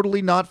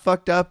 totally not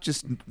fucked up,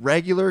 just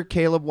regular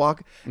Caleb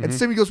walk. And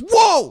Simmy goes,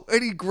 "Whoa!"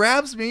 And he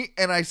grabs me,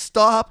 and I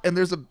stop, and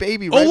there's a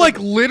baby right like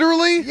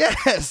literally?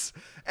 Yes.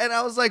 And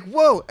I was like,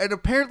 whoa. And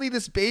apparently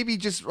this baby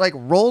just like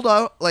rolled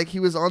out, like he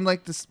was on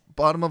like this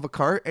bottom of a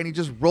cart, and he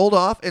just rolled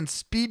off and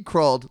speed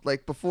crawled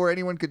like before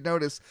anyone could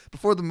notice,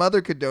 before the mother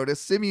could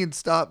notice. Simeon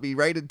stopped me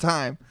right in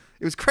time.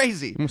 It was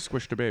crazy. Almost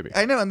squished a baby.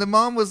 I know. And the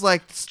mom was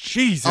like,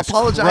 Jesus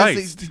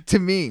apologizing Christ. to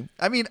me.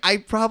 I mean, I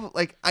probably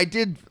like, I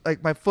did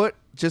like my foot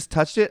just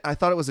touched it. I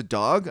thought it was a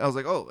dog. I was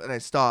like, oh, and I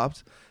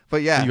stopped.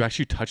 But yeah. You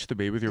actually touched the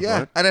baby with your Yeah,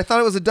 foot? and I thought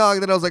it was a dog.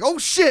 Then I was like, "Oh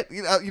shit!"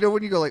 You know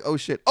when you go like, "Oh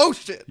shit! Oh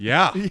shit!"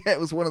 Yeah. Yeah, it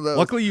was one of those.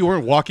 Luckily you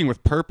weren't walking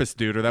with purpose,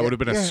 dude, or that would have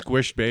been a yeah.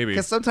 squished baby.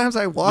 Because sometimes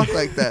I walk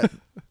like that.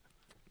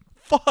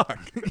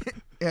 Fuck.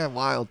 Yeah,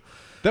 wild.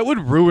 That would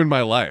ruin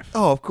my life.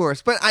 Oh, of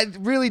course. But I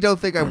really don't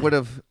think I would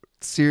have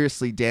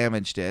seriously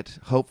damaged it.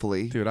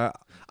 Hopefully, Dude, I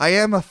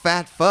am a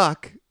fat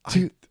fuck.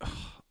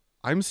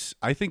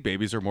 I think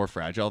babies are more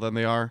fragile than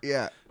they are.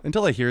 Yeah.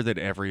 Until I hear that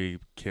every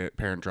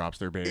parent drops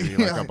their baby like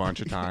Yeah. a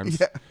bunch of times.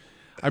 Yeah.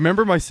 I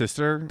remember my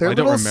sister. They're I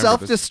don't little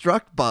remember this.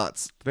 self-destruct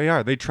bots. They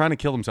are. They're trying to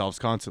kill themselves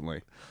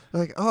constantly.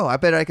 Like, oh, I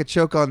bet I could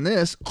choke on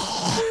this.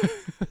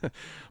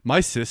 My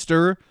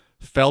sister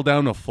fell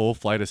down a full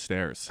flight of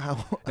stairs.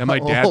 And my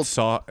how dad old?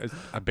 saw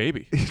a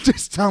baby.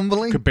 Just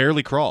tumbling. Could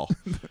barely crawl.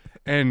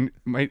 And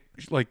my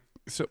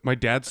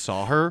dad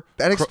saw her.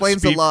 That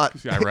explains a lot.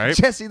 Yeah, right?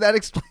 Jesse, that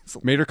explains a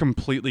lot. Made her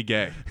completely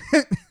gay.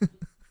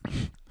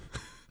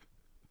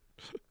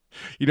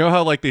 You know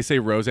how like they say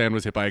Roseanne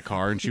was hit by a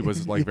car and she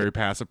was like a very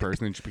passive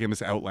person and she became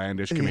this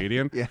outlandish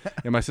comedian? Yeah.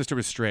 And my sister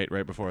was straight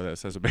right before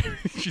this as a baby.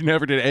 She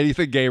never did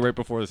anything gay right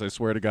before this, I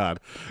swear to God.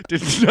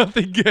 Did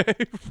nothing gay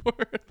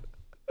before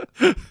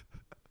it.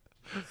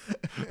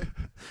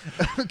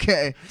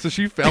 Okay. So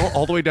she fell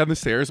all the way down the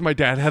stairs. My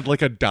dad had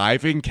like a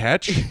diving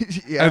catch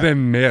Yeah. and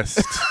then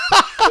missed.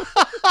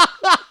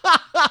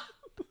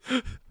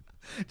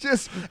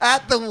 Just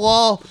at the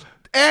wall,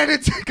 And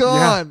it's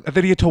gone. And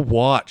then he had to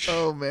watch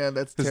Oh man,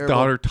 that's his terrible.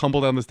 daughter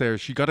tumble down the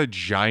stairs. She got a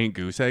giant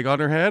goose egg on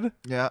her head.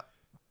 Yeah.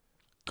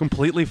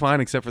 Completely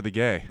fine except for the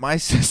gay. My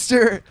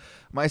sister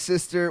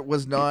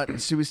was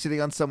not. She was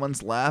sitting on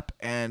someone's lap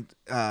and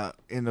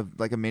in a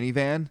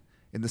minivan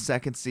in the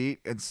second seat,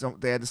 and so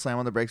they had to slam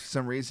on the brakes for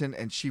some reason,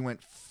 and she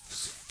went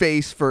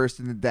face first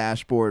in the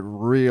dashboard,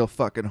 real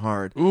fucking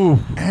hard. Ooh.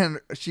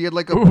 And she had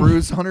like a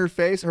bruise on her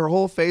face. Her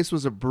whole face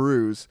was a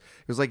bruise.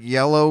 It was like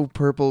yellow,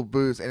 purple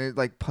bruise, and it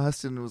like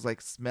pussed and it was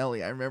like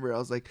smelly. I remember I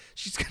was like,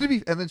 she's gonna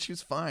be, and then she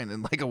was fine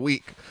in like a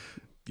week.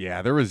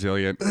 Yeah, they're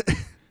resilient.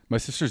 My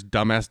sister's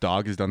dumbass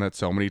dog has done that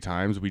so many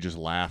times, we just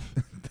laugh.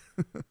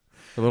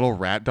 The little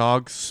rat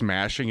dog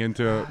stopping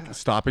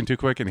too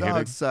quick and hitting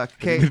Dogs suck.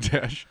 the Okay,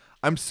 dash.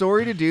 I'm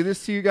sorry to do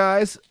this to you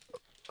guys.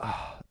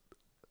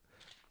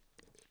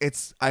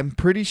 I'm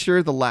pretty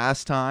sure the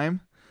last time.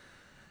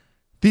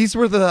 These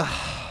were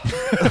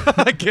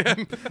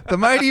Again. the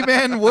mighty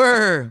men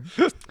were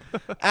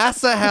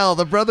Asahel,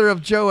 the brother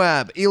of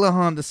Joab,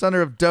 Elihon, the son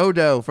of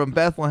Dodo from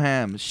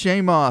Bethlehem,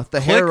 Shemoth,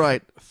 the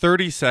Herite,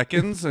 30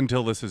 seconds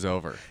until this is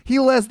over.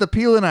 Helez the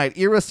Pelonite,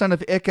 Ira, son of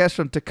Ikesh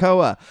from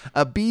Tekoa,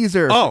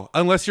 Abizer. Oh,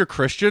 unless you're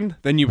Christian,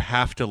 then you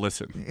have to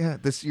listen. Yeah,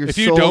 If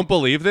you don't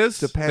believe this,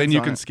 depends then you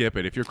on can it. skip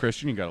it. If you're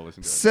Christian, you got to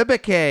listen to it.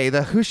 Sibekeh,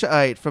 the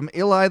Hushaite from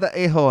Eli the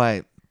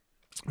Ahoite,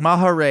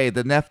 Maharay,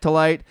 the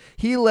Nephthalite,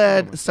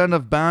 Heled, son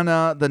of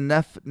Bana, the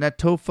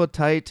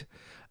Netophatite,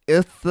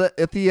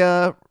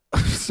 Ithia,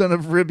 son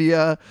of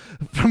Ribia,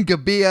 from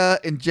Gibeah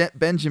and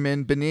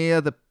Benjamin,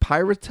 Beniah, the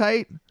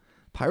Pirathite,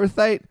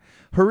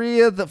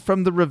 Huriah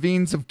from the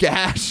ravines of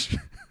Gash.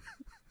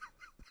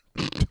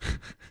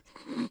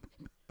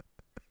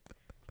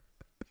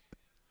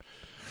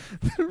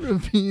 The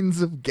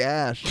ravines of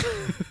Gash.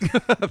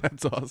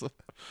 That's awesome.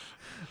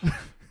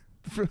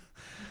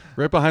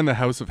 Right behind the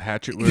house of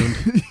Hatchet Wound.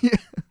 Yeah.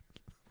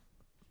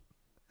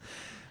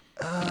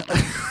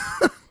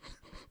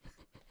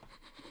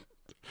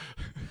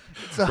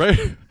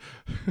 Right,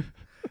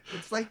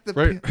 It's like the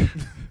right,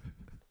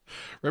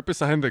 right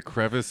beside the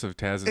crevice of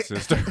Taz's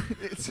sister.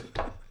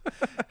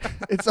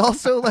 It's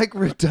also like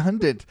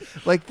redundant,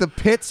 like the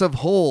pits of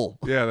Hole.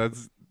 Yeah,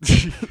 that's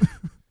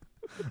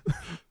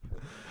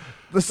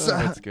The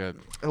that's good.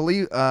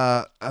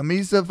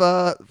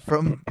 Amizava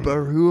from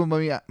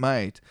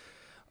Baruamite,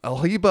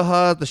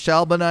 Alhibaha the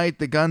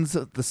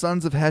Shalbanite, the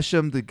sons of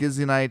Heshem the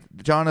Gizonite,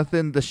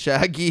 Jonathan the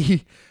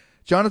Shaggy,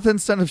 Jonathan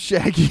son of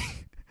Shaggy,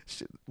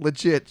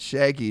 legit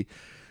Shaggy,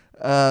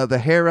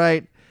 the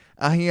Herite,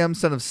 Ahiam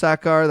son of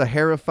Sakar, the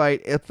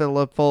Heraphite,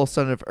 Ithilapol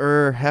son of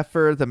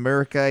Hefer the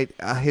Merikite,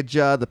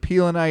 Ahijah the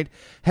Pelonite,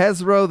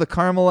 Hezro the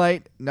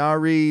Carmelite,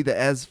 Nari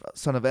the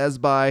son of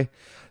Ezbai.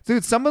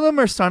 Dude, some of them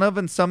are son of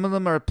and some of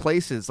them are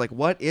places. Like,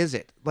 what is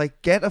it?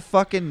 Like, get a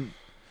fucking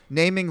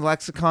naming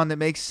lexicon that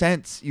makes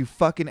sense, you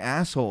fucking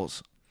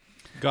assholes.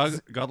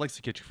 God likes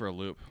to get you for a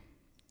loop.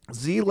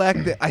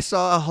 Zelek, I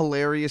saw a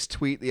hilarious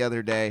tweet the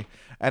other day,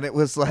 and it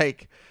was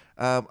like,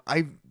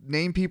 I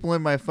name people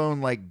in my phone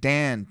like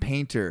Dan,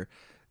 painter,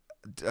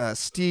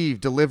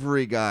 Steve,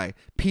 delivery guy,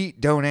 Pete,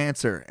 don't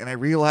answer. And I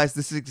realized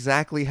this is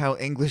exactly how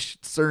English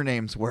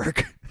surnames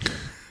work.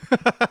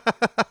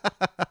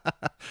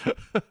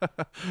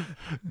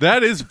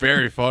 That is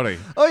very funny.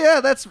 Oh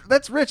yeah,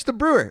 that's Rich the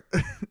brewer.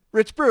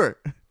 Rich Brewer.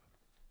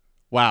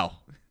 Wow.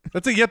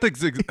 That's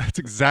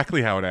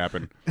exactly how it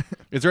happened.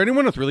 Is there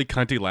anyone with really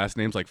cunty last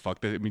names like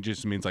fuck that? It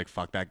just means like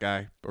fuck that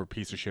guy or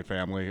piece of shit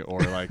family or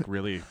like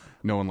really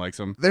no one likes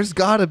him There's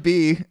gotta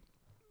be.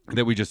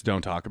 that we just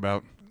don't talk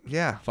about?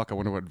 Yeah. Fuck, I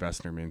wonder what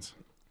Vestner means.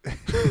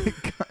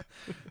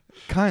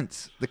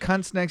 Cunts. The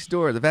cunts next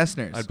door, the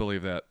Vestners. I'd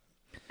believe that.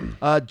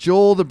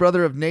 Joel, the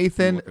brother of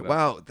Nathan. Look it up.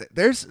 Wow.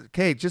 There's,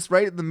 okay, just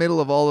right in the middle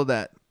of all of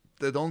that.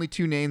 The only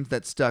two names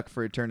that stuck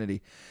for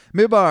eternity.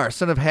 Mibar,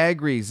 son of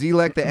Hagri.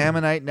 Zelek, the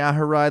Ammonite.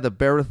 Naharai, the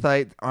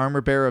Berothite, armor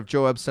bearer of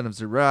Joab, son of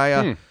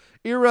Zariah.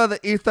 Ira, the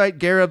Ethite.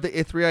 Gareb, the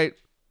Ithriite.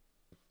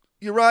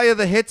 Uriah,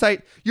 the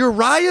Hittite.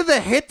 Uriah,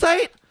 the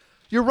Hittite?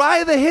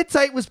 Uriah, the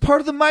Hittite was part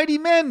of the mighty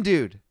men,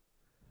 dude.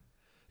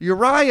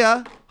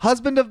 Uriah,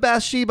 husband of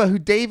Bathsheba, who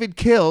David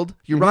killed,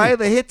 Uriah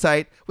the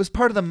Hittite, was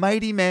part of the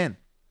mighty men.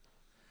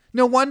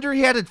 No wonder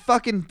he had a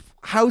fucking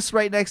house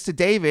right next to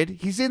David.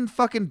 He's in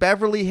fucking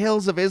Beverly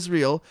Hills of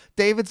Israel.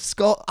 David's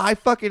skull, I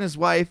fucking his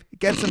wife,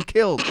 gets him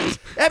killed.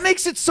 That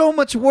makes it so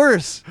much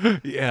worse.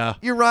 Yeah.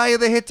 Uriah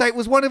the Hittite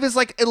was one of his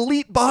like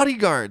elite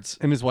bodyguards.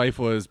 And his wife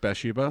was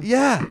Bathsheba?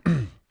 Yeah.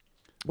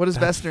 What does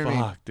That's Vestner mean?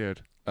 Fuck,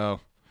 dude. Oh.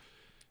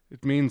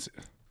 It means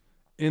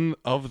in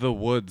of the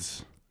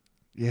woods.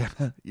 Yeah,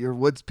 you're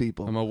woods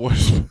people. I'm a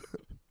woods.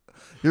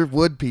 You're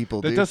wood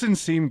people, That dude. doesn't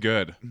seem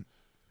good.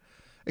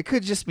 It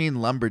could just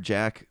mean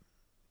lumberjack.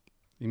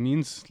 It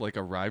means like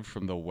arrived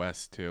from the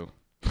west too.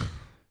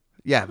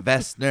 Yeah,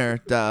 Vestner,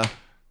 duh.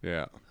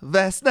 Yeah.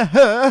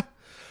 Vestner.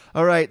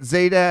 All right,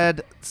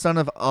 Zadad, son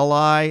of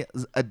Ali,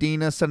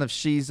 Adina, son of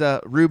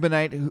Shiza,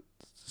 Reubenite,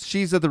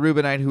 Shiza the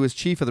Reubenite, who was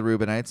chief of the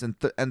Reubenites, and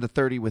the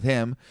 30 with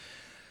him.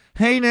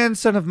 Hanan,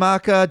 son of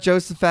Makkah,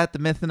 Josaphat the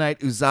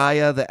Mithanite,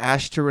 Uzziah the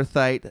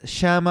Ashtorethite,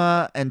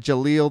 Shammah and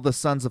Jaleel, the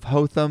sons of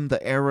Hotham the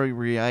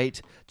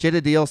Ararite,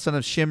 Jedediel, son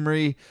of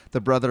Shimri,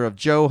 the brother of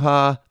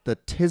Joha the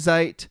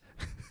Tizite,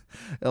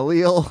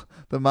 Eliel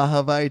the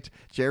Mahavite,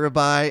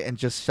 Jerubai and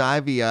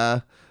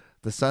Joshiviah,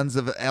 the sons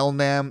of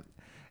Elnam,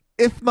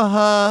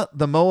 Ithmahah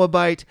the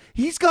Moabite.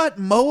 He's got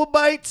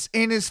Moabites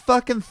in his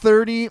fucking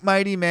 30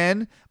 mighty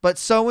men, but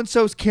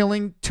so-and-so's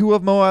killing 2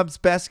 of Moab's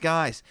best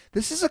guys.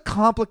 This is a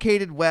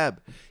complicated web.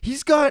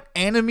 He's got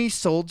enemy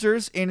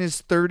soldiers in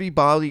his 30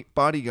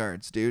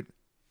 bodyguards, dude.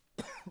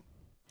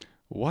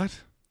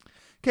 What?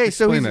 Okay,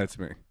 so Explain that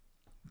to me.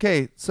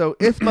 Okay, so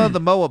Ithma the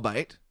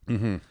Moabite.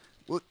 Mm-hmm.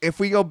 If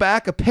we go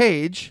back a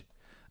page,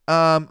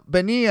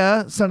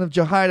 Beniah, son of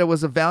Jehoiada,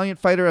 was a valiant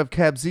fighter of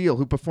Kabzeel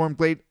who performed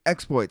great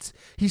exploits.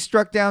 He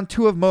struck down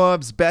 2 of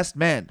Moab's best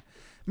men,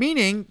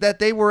 meaning that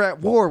they were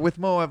at war with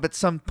Moab at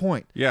some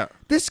point. Yeah.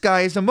 This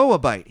guy is a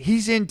Moabite.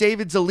 He's in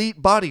David's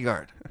elite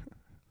bodyguard.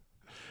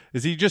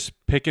 Is he just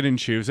picking and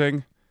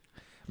choosing?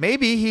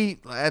 Maybe he,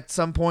 at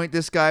some point,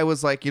 this guy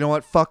was like, you know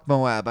what, fuck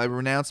Moab. I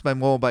renounced my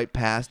Moabite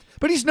past.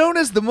 But he's known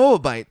as the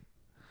Moabite.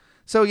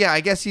 So, yeah,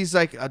 I guess he's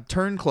like a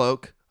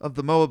turncloak of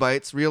the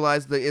Moabites,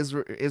 realized the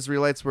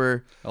Israelites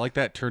were... I like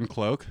that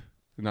turncoat,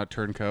 not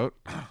turncoat.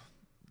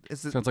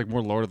 Sounds like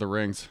more Lord of the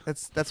Rings.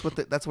 That's what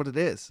it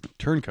is.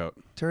 Turncoat.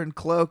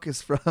 Turncloak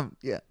is from,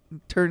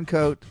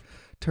 turncoat,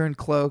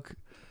 turncloak.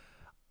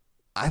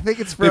 I think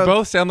it's from... They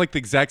both sound like the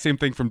exact same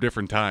thing from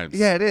different times.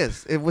 Yeah, it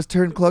is. It was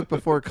turncloak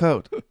before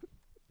coat.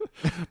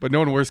 But no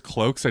one wears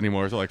cloaks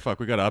anymore, so like, fuck,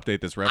 we got to update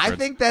this reference. I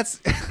think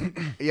that's...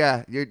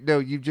 yeah,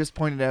 you just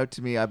pointed out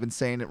to me. I've been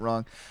saying it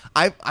wrong.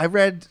 I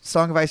read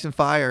Song of Ice and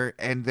Fire,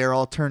 and they're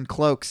all turned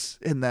cloaks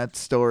in that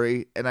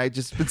story, and I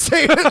just been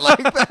saying it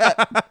like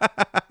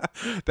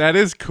that. That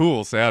is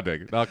cool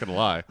sounding, not going to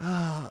lie.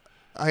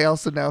 I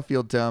also now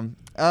feel dumb.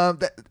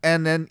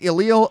 And then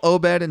Eliel,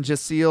 Obed, and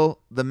Jasiel,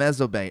 the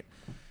Mesobate.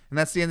 And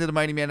that's the end of the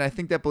Mighty Man. I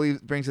think that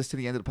brings us to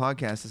the end of the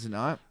podcast, is it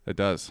not? It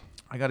does.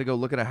 I got to go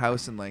look at a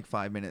house in like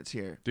 5 minutes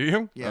here. Do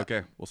you? Yeah.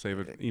 Okay, we'll save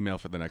an email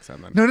for the next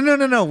time then.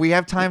 No. We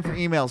have time for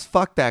emails.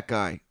 Fuck that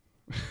guy.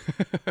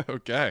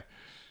 Okay.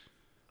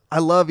 I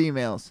love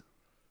emails.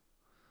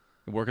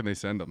 Where can they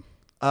send them?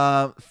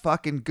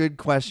 Fucking good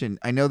question.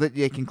 I know that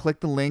you can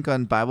click the link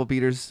on Bible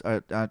Beaters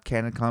at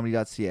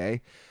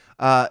canadacomedy.ca.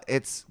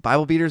 It's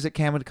Bible Beaters at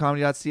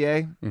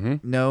canadacomedy.ca. Mm-hmm.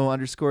 No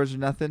underscores or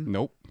nothing.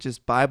 Nope.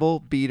 Just Bible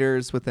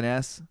Beaters with an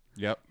S.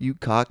 Yep. You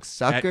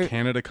cocksucker. At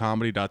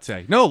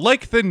canadacomedy.ca. No,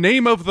 like the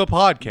name of the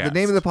podcast. The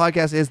name of the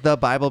podcast is the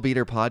Bible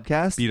Beater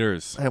Podcast.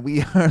 Beaters. And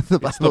we are the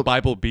Bible. It's the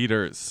Bible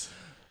Beaters.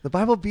 The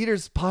Bible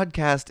Beaters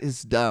podcast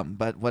is dumb,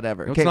 but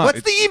whatever. No, it's Okay, not.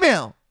 what's the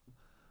email?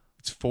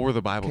 It's for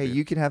the Bible Okay, Beaters.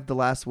 you can have the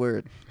last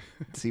word.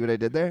 See what I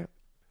did there?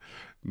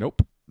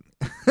 Nope.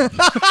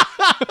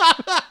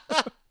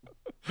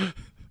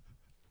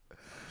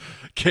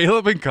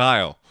 Caleb and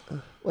Kyle.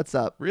 What's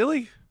up?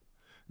 Really?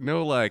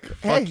 No, like,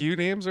 fuck you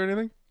names or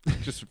anything?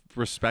 Just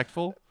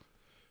respectful?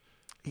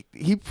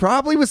 He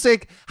probably was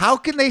saying, how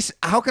can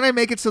I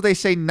make it so they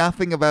say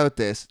nothing about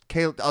this?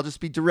 Caleb, I'll just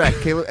be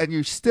direct. Caleb, and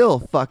you still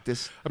fuck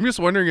this. I'm just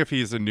wondering if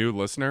he's a new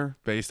listener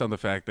based on the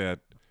fact that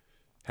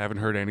haven't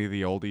heard any of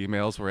the old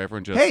emails where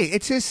everyone just... Hey,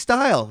 it's his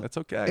style. That's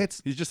okay.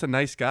 He's just a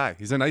nice guy.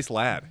 He's a nice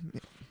lad.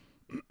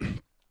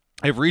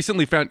 I've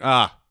recently found...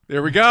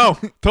 there we go.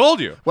 Told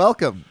you.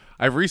 Welcome.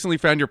 I've recently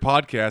found your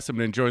podcast. I've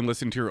been enjoying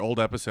listening to your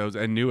old episodes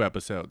and new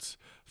episodes.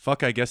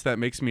 Fuck, I guess that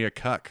makes me a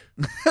cuck.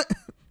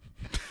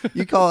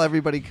 You call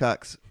everybody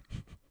cucks.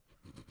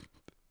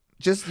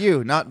 Just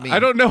you, not me. I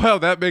don't know how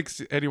that makes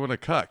anyone a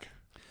cuck.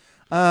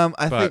 I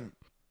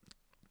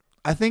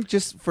think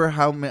just for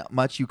how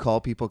much you call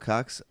people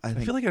cucks, I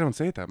feel like I don't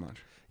say it that much.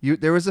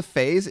 There was a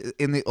phase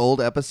in the old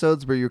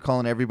episodes where you're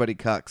calling everybody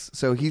cucks.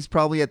 So he's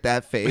probably at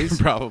that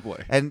phase.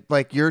 Probably. And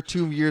like your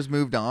 2 years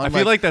moved on. I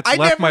feel like that's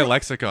left my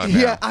lexicon now.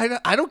 Yeah,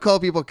 I don't call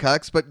people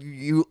cucks, but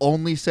you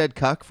only said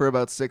cuck for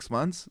about 6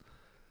 months.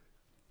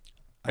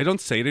 I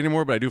don't say it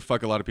anymore, but I do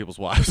fuck a lot of people's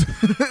wives.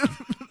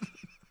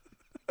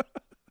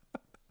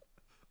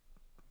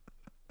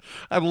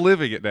 I'm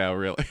living it now,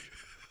 really.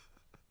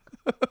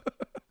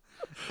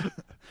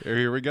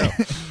 Here we go.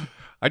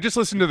 I just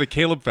listened to the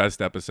Caleb Fest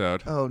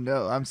episode. Oh,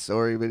 no. I'm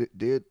sorry, but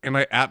dude. And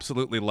I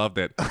absolutely loved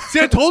it. See,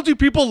 I told you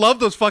people love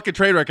those fucking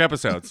Trainwreck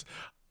episodes.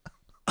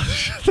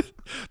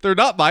 They're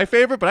not my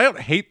favorite, but I don't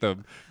hate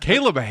them.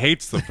 Caleb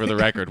hates them, for the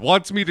record.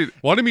 Wanted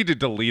me to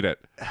delete it.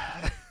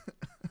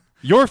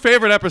 Your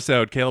favorite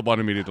episode, Caleb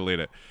wanted me to delete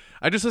it.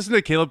 I just listened to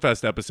the Caleb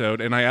Fest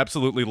episode, and I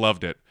absolutely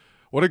loved it.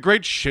 What a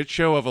great shit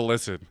show of a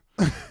listen.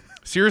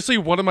 Seriously,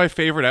 one of my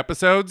favorite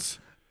episodes,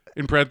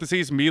 in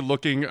parentheses, me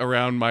looking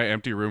around my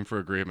empty room for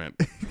agreement.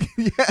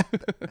 Yeah.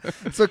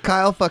 So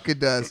Kyle fucking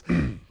does.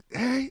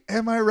 Hey,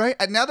 am I right?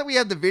 Now that we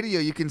have the video,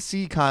 you can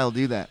see Kyle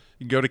do that.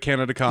 You can go to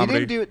Canada Comedy. You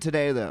didn't do it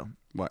today, though.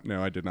 What?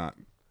 No, I did not.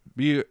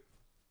 If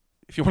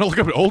you want to look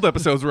up at old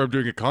episodes where I'm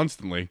doing it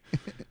constantly,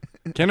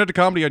 Canada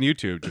Comedy on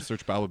YouTube. Just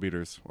search Bible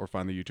Beaters or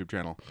find the YouTube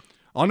channel.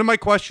 On to my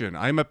question.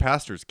 I'm a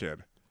pastor's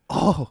kid.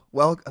 Oh,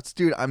 well,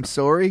 dude, I'm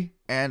sorry,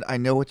 and I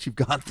know what you've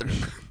gone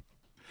through.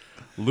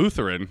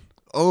 Lutheran.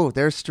 Oh,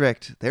 they're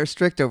strict. They're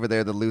strict over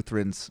there, the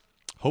Lutherans.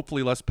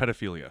 Hopefully less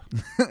pedophilia.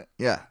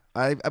 Yeah,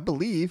 I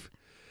believe.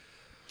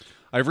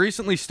 I've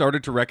recently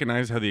started to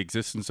recognize how the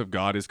existence of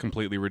God is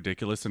completely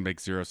ridiculous and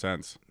makes zero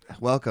sense.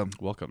 Welcome.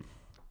 Welcome.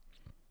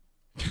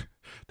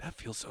 That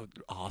feels so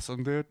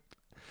awesome, dude.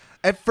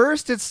 At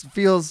first, it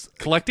feels...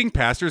 Collecting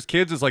pastors'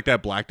 kids is like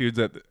that black dude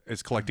that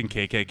is collecting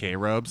KKK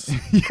robes.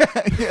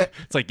 yeah.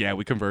 It's like, yeah,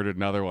 we converted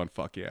another one.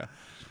 Fuck yeah.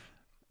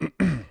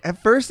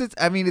 At first,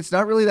 it's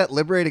not really that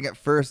liberating at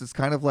first. It's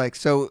kind of like,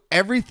 so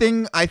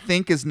everything I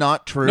think is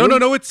not true.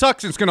 No, it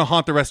sucks. It's going to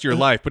haunt the rest of your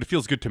life, but it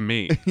feels good to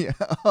me. Yeah,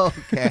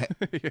 okay.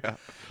 Yeah.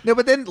 No,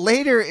 but then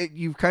later,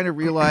 you kind of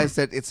realize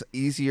that it's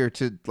easier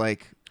to,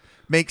 like,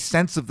 make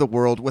sense of the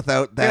world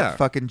without that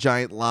fucking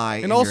giant lie.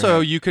 And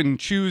also, you can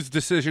choose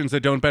decisions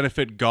that don't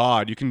benefit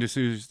God. You can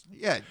choose...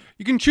 Yeah.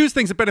 You can choose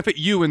things that benefit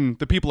you and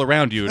the people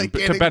around you like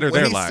to better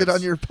their lives. Wasted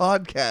on your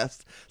podcast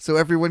so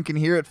everyone can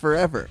hear it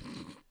forever.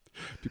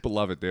 People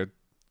love it, dude.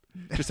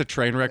 Just a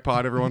train wreck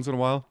pod every once in a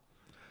while.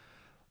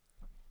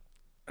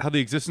 I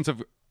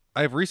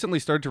have recently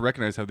started to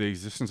recognize how the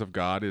existence of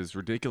God is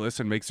ridiculous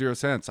and makes zero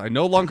sense. I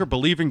no longer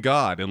believe in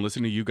God, and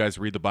listening to you guys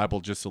read the Bible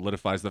just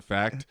solidifies the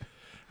fact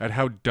at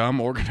how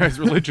dumb organized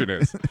religion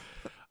is.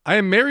 I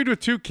am married with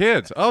 2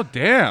 kids. Oh,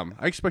 damn.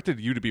 I expected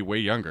you to be way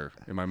younger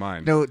in my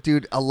mind. No,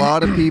 dude, a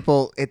lot of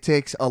people, it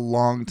takes a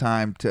long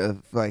time to,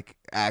 like,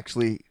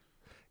 actually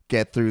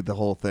get through the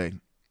whole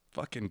thing.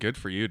 Fucking good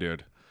for you,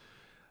 dude.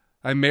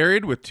 I'm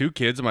married with 2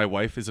 kids, and my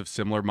wife is of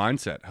similar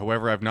mindset.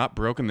 However, I've not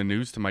broken the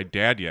news to my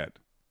dad yet.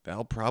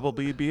 That'll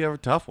probably be a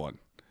tough one.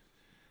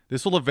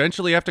 This will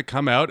eventually have to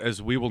come out,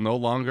 as we will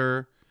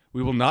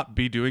not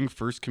be doing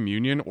First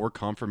Communion or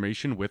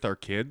confirmation with our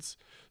kids.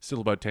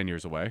 Still about 10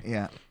 years away.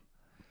 Yeah.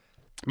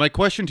 My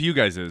question to you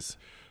guys is,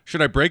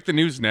 should I break the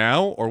news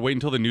now or wait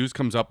until the news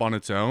comes up on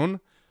its own?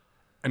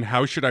 And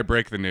how should I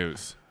break the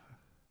news?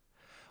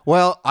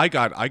 Well, I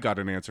got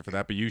an answer for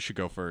that, but you should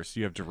go first.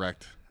 You have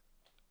direct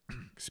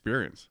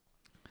experience.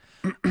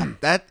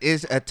 that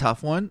is a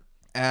tough one.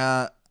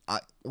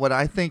 What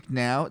I think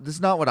now, this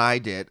is not what I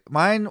did.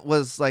 Mine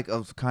was like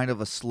a kind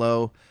of a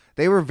slow.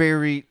 They were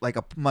very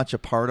much a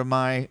part of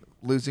my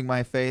losing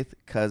my faith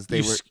because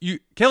they were.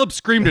 Caleb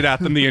screamed it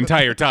at them the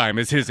entire time.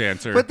 Is his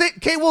answer? But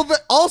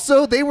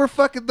also they were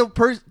fucking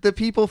the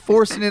people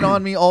forcing it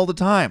on me all the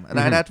time, and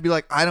I'd have to be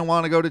like, I don't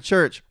want to go to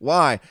church.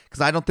 Why?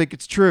 Because I don't think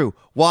it's true.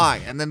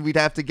 Why? And then we'd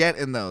have to get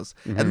in those,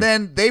 and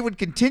then they would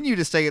continue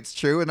to say it's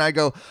true, and I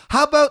go,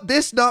 how about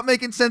this not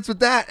making sense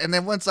with that? And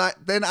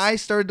then I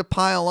started to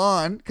pile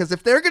on because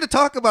if they're gonna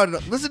talk about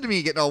it, listen to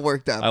me getting all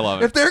worked up. I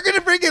love it. If they're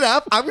gonna bring it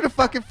up, I'm gonna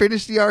fucking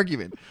finish the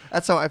argument.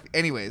 That's how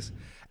anyways.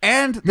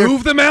 And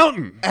move the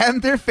mountain.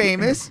 And they're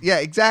famous. Yeah,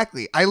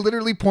 exactly. I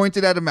literally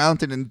pointed at a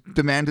mountain and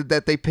demanded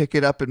that they pick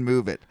it up and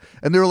move it.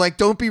 And they were like,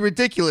 don't be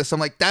ridiculous. I'm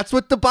like, that's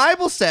what the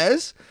Bible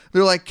says.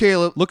 They're like,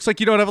 Caleb. Looks like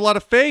you don't have a lot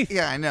of faith.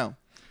 Yeah, I know.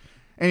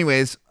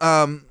 Anyways,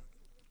 I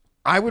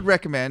would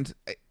recommend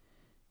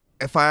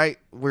if I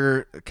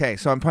were, okay,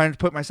 so I'm trying to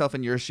put myself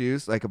in your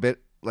shoes, like a bit,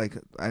 like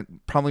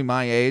probably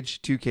my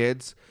age, 2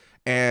 kids.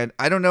 And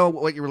I don't know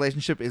what your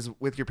relationship is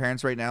with your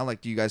parents right now.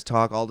 Like, do you guys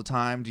talk all the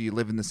time? Do you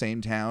live in the same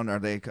town? Are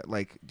they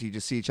like, do you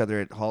just see each other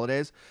at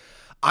holidays?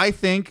 I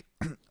think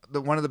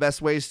one of the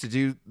best ways to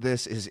do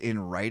this is in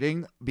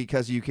writing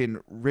because you can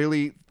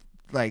really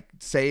like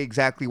say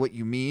exactly what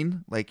you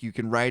mean. Like you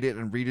can write it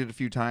and read it a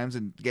few times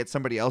and get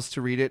somebody else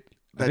to read it.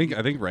 I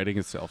think writing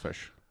is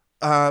selfish.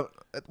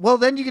 Well,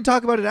 then you can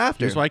talk about it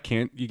after. Here's why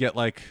you get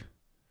like,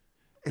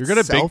 It's you're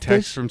going to big selfish?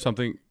 text from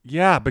something.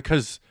 Yeah,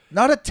 because.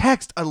 Not a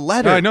text, a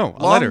letter. No, I know,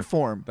 a long letter.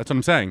 Form. That's what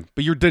I'm saying.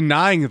 But you're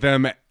denying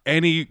them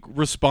any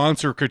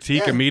response or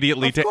critique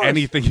immediately of to course.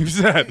 anything you've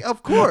said.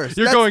 Of course.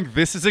 You're going,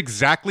 this is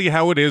exactly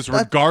how it is,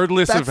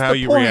 regardless of how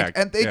you react.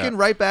 And they can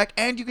write back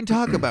and you can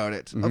talk about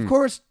it. Of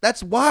course,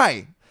 that's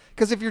why.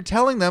 Because if you're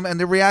telling them and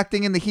they're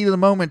reacting in the heat of the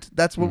moment,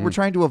 that's what we're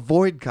trying to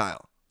avoid,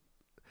 Kyle.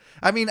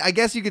 I mean, I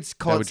guess you could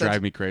call that it would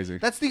drive me crazy.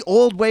 That's the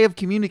old way of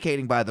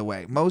communicating, by the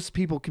way. Most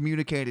people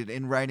communicated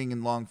in writing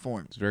in long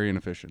forms. It's very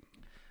inefficient.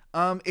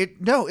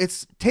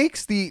 It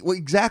takes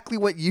exactly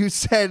what you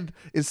said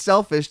is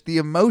selfish, the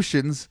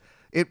emotions,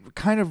 it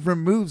kind of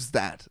removes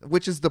that,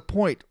 which is the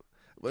point.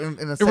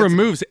 It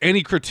removes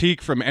any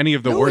critique from any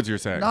of the words you're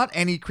saying. Not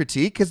any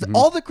critique, because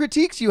all the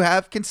critiques you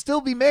have can still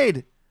be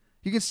made.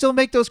 You can still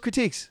make those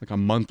critiques. Like a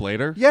month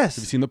later? Yes.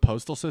 Have you seen the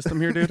postal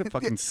system here, dude? It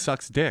fucking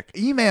sucks dick.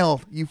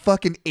 Email, you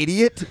fucking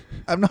idiot.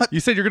 I'm not.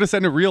 You said you're going to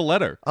send a real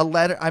letter. A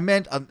letter. I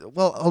meant, a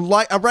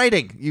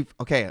writing.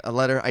 A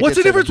letter. What's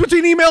the difference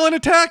between email and a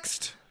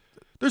text?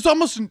 It's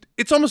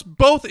almost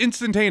both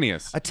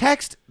instantaneous. A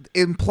text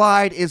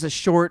implied is a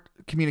short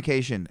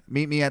communication.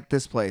 Meet me at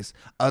this place.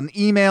 An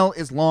email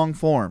is long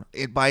form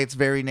by its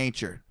very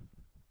nature.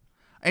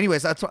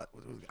 Anyways, that's what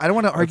I don't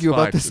want to argue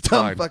about this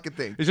dumb fucking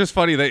thing. It's just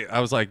funny that I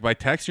was like, by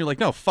text, you're like,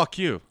 no, fuck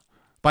you.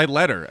 By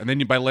letter. And then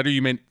by letter,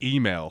 you meant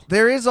email.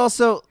 There is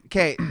also,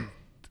 okay,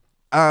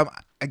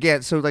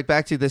 again, so like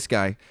back to this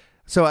guy.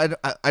 So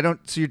I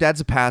don't. So your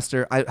dad's a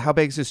pastor. How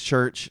big is his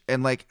church?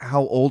 And like,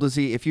 how old is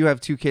he? If you have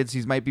two kids,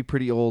 he might be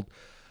pretty old.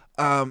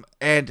 And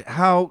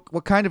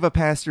what kind of a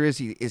pastor is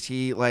he? Is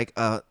he like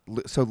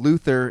so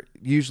Luther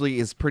usually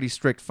is pretty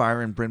strict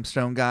fire and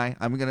brimstone guy.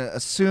 I'm going to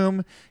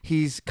assume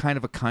he's kind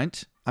of a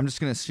cunt. I'm just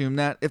going to assume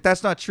that. If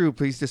that's not true,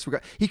 please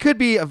disregard. He could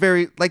be a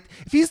very, like,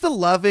 if he's the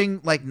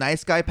loving, like,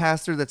 nice guy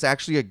pastor that's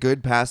actually a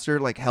good pastor,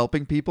 like,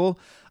 helping people,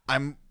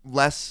 I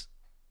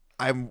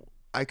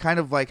kind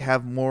of, like,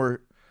 have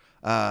more,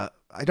 I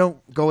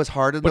don't go as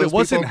hard at those But it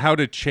wasn't people. how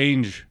to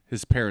change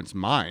his parents'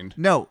 mind.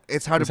 No,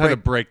 it's how How to to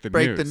break the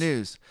break news. the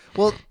news.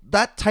 Well,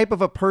 that type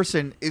of a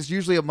person is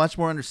usually a much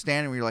more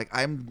understanding. Where you're like,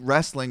 I'm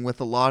wrestling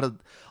with a lot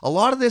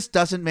of this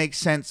doesn't make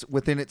sense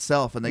within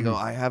itself, and they go,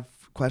 I have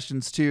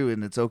questions too,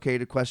 and it's okay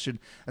to question.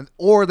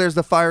 Or there's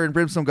the fire and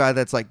brimstone guy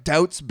that's like,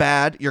 doubt's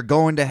bad. You're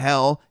going to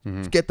hell.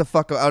 Get the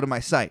fuck out of my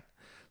sight.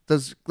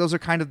 Those are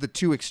kind of the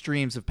two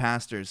extremes of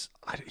pastors.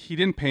 He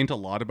didn't paint a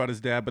lot about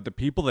his dad, but the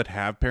people that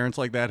have parents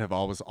like that have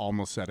always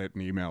almost said it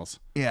in emails.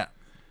 Yeah.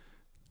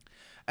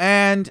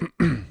 And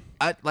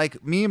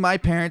like me and my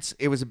parents,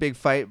 it was a big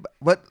fight.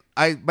 But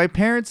my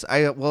parents,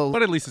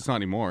 But at least it's not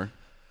anymore.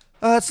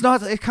 it's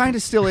not. It kind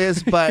of still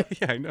is, but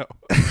Yeah, I know.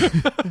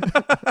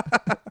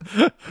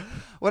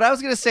 what I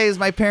was gonna say is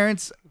my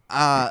parents.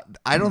 I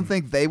don't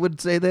think they would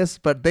say this,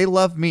 but they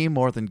love me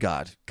more than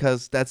God,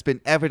 because that's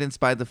been evidenced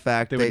by the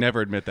fact They would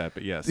never admit that,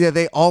 but yes. Yeah,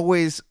 they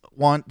always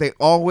want. They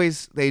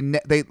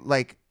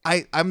like.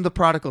 I'm the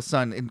prodigal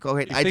son. And go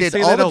ahead. If I they did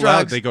say all that the out loud,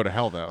 drugs. they go to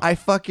hell, though.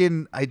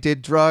 I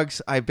did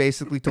drugs. I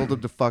basically told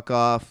them to fuck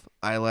off.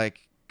 I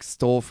like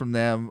stole from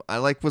them. I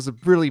like was a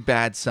really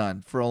bad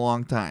son for a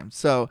long time.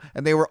 So,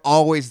 and they were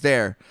always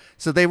there.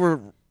 So they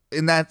were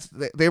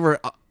they were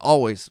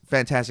always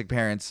fantastic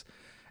parents.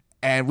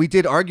 And we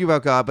did argue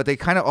about God, but they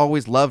kind of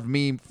always loved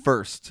me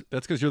first.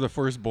 That's because you're the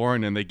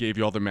firstborn and they gave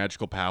you all the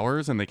magical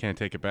powers and they can't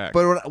take it back.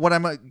 But what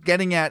I'm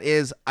getting at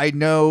is I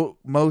know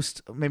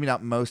maybe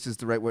not most is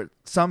the right word.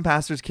 Some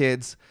pastors'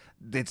 kids,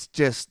 it's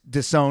just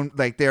disown.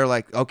 Like they're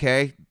like,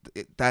 okay,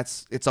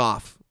 it's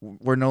off.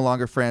 We're no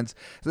longer friends.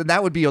 So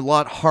that would be a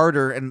lot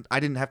harder, and I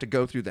didn't have to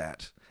go through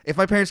that. If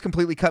my parents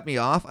completely cut me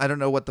off, I don't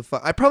know what the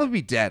fuck. I'd probably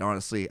be dead,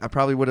 honestly. I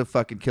probably would have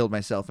fucking killed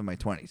myself in my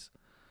 20s.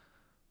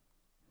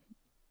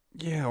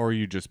 Yeah, or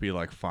you just be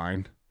like,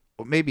 fine.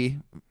 Maybe.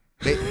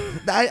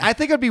 I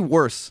think I'd be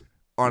worse,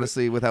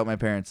 honestly, without my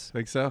parents.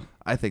 Think so?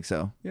 I think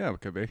so. Yeah, it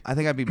could be. I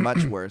think I'd be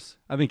much worse.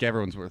 I think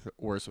everyone's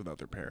worse without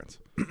their parents.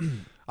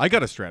 I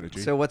got a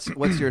strategy. So what's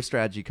your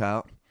strategy,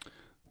 Kyle?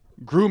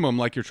 Groom them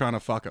like you're trying to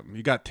fuck them.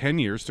 You got 10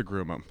 years to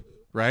groom them,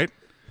 right?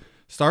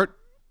 Start,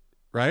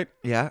 right?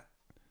 Yeah.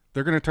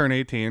 They're going to turn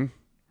 18.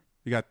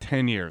 You got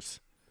 10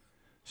 years.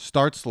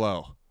 Start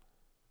slow.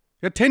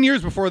 You got 10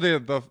 years before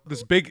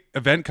this big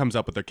event comes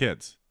up with their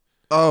kids.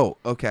 Oh,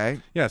 okay.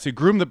 Yeah, so you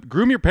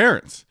groom your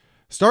parents.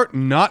 Start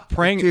not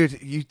praying.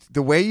 Dude,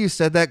 the way you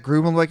said that,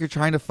 groom them like you're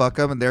trying to fuck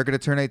them and they're going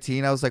to turn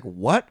 18, I was like,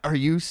 what are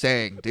you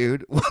saying,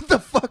 dude? What the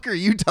fuck are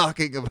you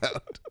talking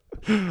about?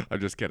 I'm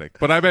just kidding.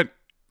 But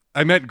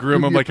I meant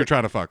groom them like you're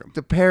trying to fuck them.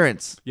 The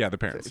parents. Yeah, the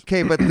parents.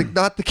 Okay, but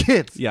not the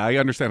kids. Yeah, I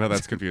understand how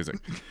that's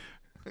confusing.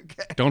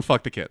 Okay. Don't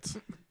fuck the kids.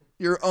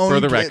 Your own For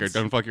the kids. record,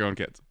 don't fuck your own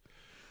kids.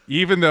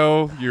 Even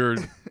though you're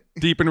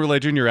deep in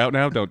religion, you're out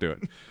now, don't do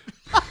it.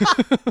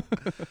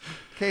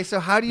 Okay, so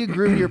how do you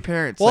groom your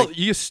parents? Well, Like,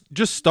 you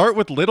just start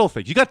with little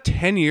things. You got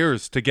 10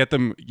 years to get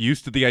them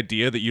used to the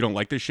idea that you don't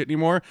like this shit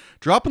anymore.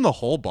 Dropping the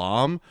whole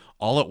bomb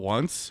all at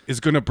once is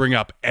going to bring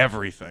up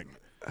everything.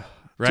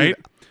 Right?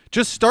 Dude.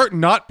 Just start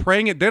not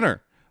praying at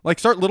dinner. Like,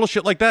 start little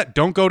shit like that.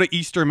 Don't go to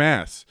Easter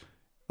Mass.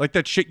 Like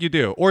that shit you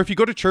do. Or if you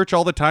go to church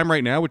all the time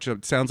right now, which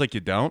it sounds like you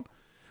don't,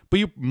 but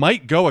you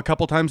might go a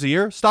couple times a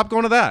year, stop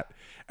going to that.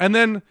 And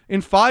then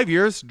in 5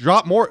 years,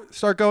 drop more,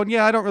 start going,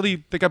 yeah, I don't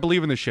really think I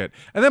believe in this shit.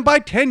 And then by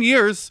 10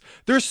 years,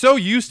 they're so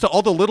used to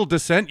all the little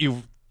dissent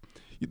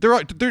they're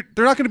not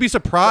going to be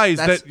surprised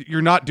that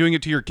you're not doing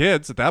it to your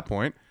kids at that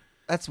point.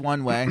 that's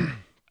one way.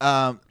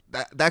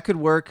 That could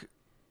work.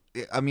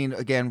 I mean,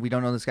 again, we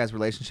don't know this guy's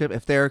relationship.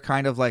 If they're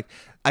kind of like,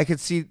 I could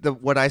see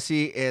what I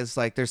see is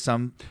like there's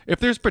some. If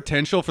there's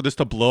potential for this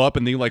to blow up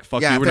and they like,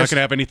 fuck Yeah, you, if we're not there's- going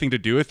to have anything to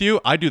do with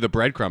you, I do the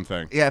breadcrumb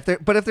thing. Yeah,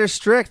 if they're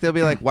strict, they'll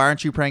be like, why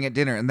aren't you praying at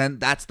dinner? And then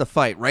that's the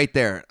fight right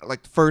there.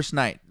 Like the first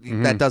night,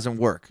 that doesn't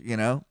work, you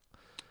know?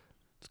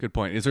 That's a good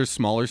point. Is there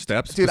smaller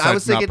steps Dude, besides I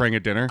was thinking, not praying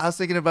at dinner? I was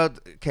thinking about,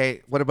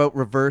 okay, what about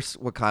reverse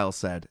what Kyle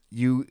said?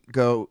 You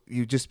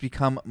just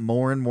become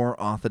more and more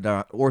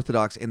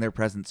orthodox in their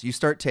presence. You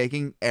start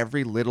taking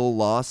every little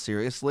law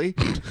seriously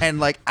and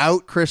like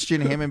out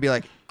Christian him and be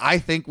like, I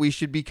think we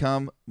should be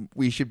biblical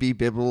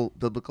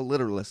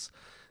literalists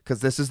because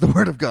this is the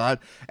word of God,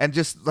 and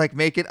just like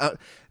make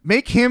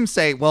him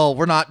say, well,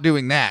 we're not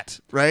doing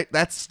that, right?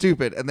 That's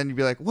stupid. And then you'd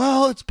be like,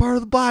 well, it's part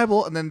of the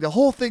Bible. And then the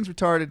whole thing's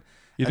retarded.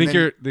 You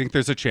think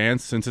there's a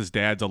chance, since his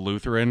dad's a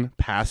Lutheran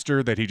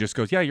pastor, that he just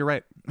goes, yeah, you're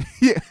right.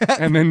 Yeah.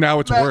 And then now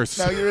it's worse.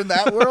 Now you're in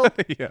that world.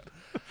 Yeah.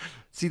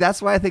 See,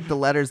 that's why I think the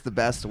letter's the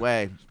best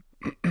way.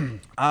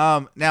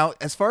 Now,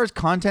 as far as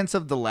contents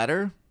of the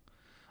letter,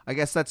 I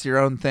guess that's your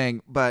own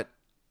thing. But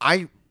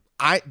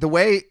the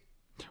way.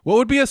 What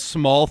would be a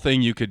small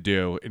thing you could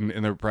do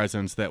in their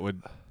presence that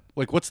would,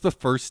 like, what's the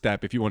first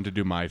step if you wanted to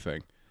do my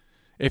thing?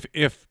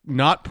 If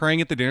not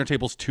praying at the dinner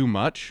table is too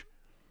much?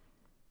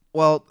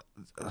 Well,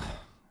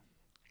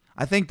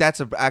 I think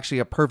that's actually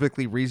a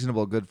perfectly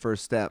reasonable, good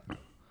first step.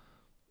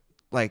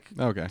 Like,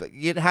 Okay.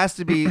 It has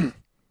to be,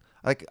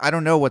 like, I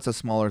don't know what's a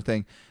smaller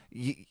thing.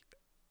 It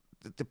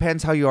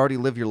depends how you already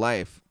live your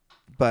life.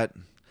 But,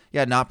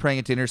 yeah, not praying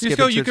at dinner. Just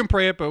go, you can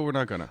pray it, but we're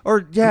not going to.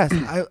 Or, yes,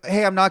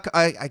 I'm not,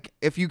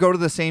 if you go to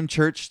the same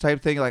church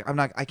type thing, like,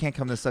 I can't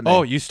come this Sunday.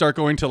 Oh, you start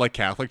going to, like,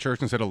 Catholic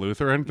church instead of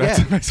Lutheran? That's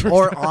yeah. a nice first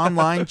Or step.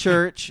 online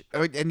church.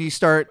 And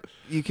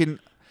you can,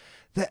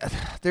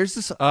 there's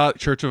this.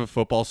 Church of a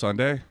Football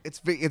Sunday? It's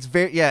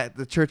very,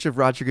 the Church of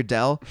Roger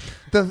Goodell.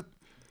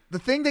 The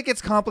thing that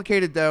gets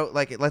complicated, though,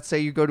 like, let's say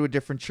you go to a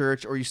different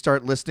church or you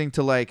start listening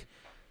to, like,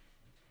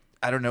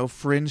 I don't know,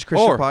 fringe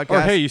Christian podcasts.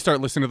 Or, hey, you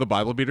start listening to the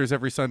Bible Beaters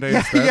every Sunday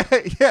instead?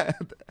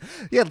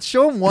 Yeah,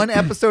 show them one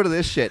episode of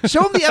this shit.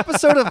 Show them the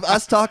episode of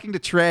us talking to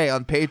Trey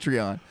on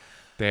Patreon.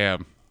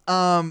 Damn.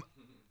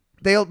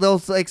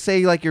 They'll like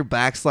say like you're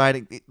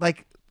backsliding.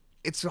 Like,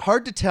 it's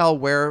hard to tell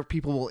where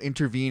people will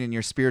intervene in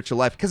your spiritual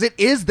life because it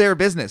is their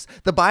business.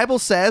 The Bible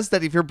says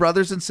that if your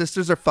brothers and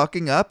sisters are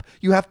fucking up,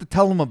 you have to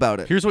tell them about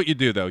it. Here's what you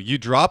do, though. You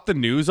drop the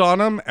news on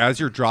them as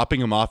you're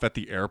dropping them off at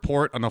the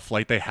airport on a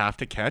flight they have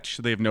to catch,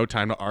 so they have no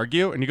time to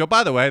argue. And you go,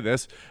 by the way,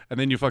 this, and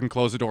then you fucking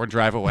close the door and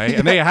drive away,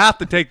 and they have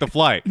to take the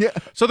flight. Yeah.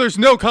 So there's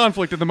no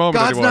conflict in the moment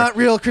God's anymore. not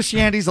real.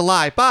 Christianity's a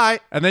lie.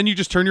 Bye. And then you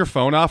just turn your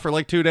phone off for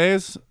like 2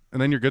 days,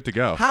 and then you're good to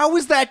go. How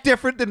is that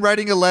different than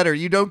writing a letter?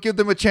 You don't give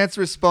them a chance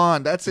to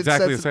respond. That's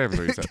Exactly the same as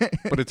what you said.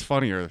 But it's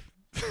funnier.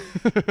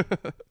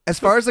 As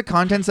far as the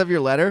contents of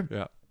your letter,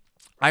 Yeah.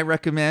 I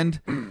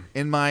recommend,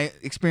 in my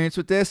experience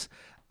with this,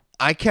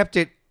 I kept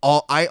it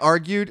all. I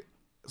argued.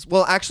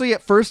 Well, actually,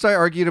 at first I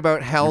argued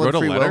about hell You and wrote a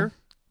free letter?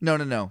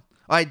 will. No.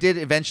 I did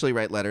eventually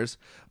write letters,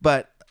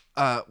 but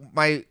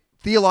my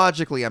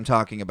theologically, I'm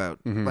talking about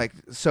like,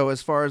 so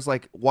as far as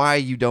like why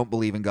you don't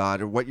believe in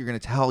God or what you're going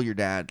to tell your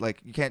dad,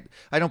 like you can't.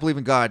 I don't believe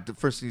in God. The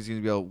first thing he's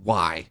going to go,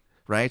 why,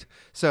 right?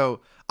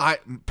 So I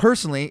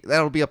personally,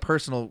 that'll be a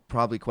personal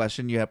probably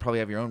question. You probably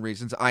have your own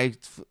reasons.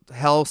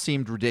 Hell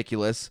seemed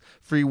ridiculous.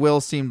 Free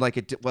will seemed like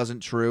it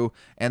wasn't true,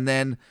 and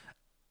then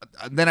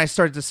I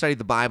started to study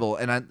the Bible,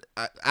 and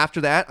after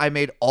that, I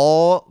made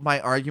all my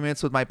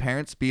arguments with my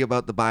parents be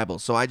about the Bible.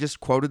 So I just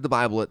quoted the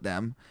Bible at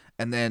them,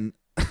 and then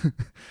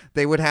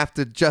they would have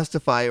to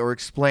justify or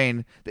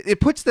explain. It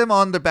puts them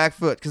on the back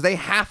foot because they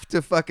have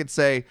to fucking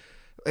say,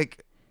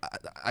 like,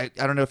 I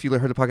don't know if you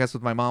heard the podcast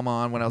with my mom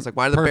on when I was like,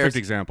 why do the Perfect bears?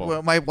 example.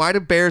 Well, why do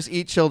bears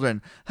eat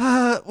children?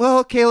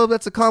 Well, Caleb,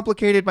 that's a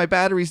complicated. My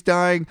battery's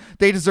dying.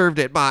 They deserved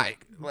it. Bye.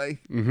 Like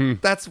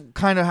that's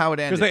kind of how it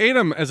ended. Because they ate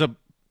him as a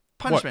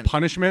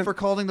punishment for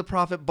calling the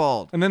prophet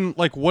bald. And then,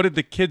 like, what did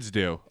the kids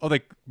do? Oh,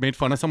 they made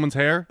fun of someone's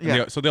hair?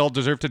 Yeah. So they all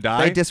deserve to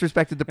die? They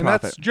disrespected the and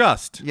prophet. that's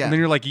just. Yeah. And then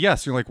you're like,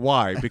 yes. You're like,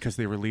 why? Because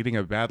they were leading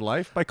a bad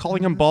life by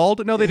calling him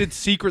bald? No, they did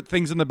secret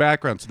things in the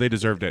background, so they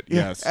deserved it.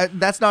 Yeah. Yes.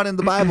 That's not in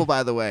the Bible,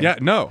 by the way. Yeah,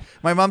 no.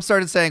 My mom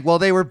started saying, well,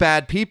 they were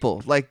bad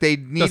people. Like, they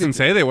needed... Doesn't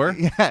say they were.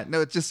 Yeah,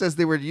 no, it just says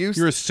they were used...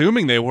 You're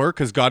assuming they were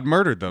because God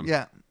murdered them.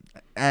 Yeah.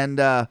 And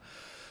so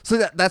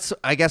that's,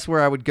 I guess,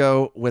 where I would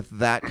go with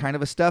that kind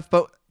of a stuff.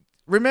 But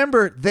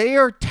remember, they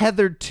are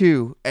tethered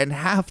to and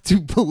have to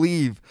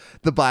believe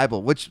the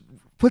Bible, which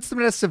puts them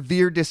at a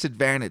severe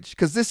disadvantage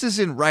because this is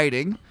in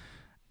writing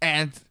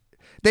and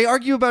they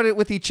argue about it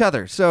with each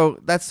other. So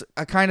that's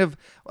a kind of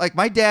like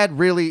my dad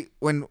really,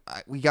 when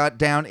we got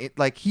down, it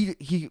like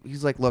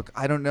he's like, look,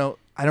 I don't know.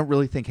 I don't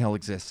really think hell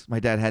exists. My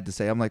dad had to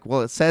say, I'm like,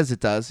 well, it says it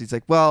does. He's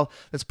like, well,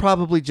 it's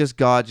probably just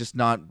God just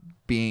not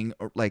being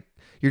like,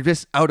 you're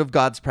just out of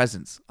God's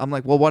presence. I'm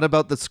like, well, what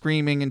about the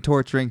screaming and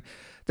torturing?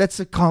 That's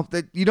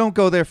that you don't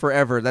go there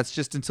forever. That's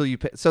just until you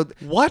pay. So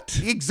What?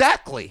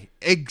 Exactly.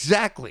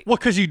 What,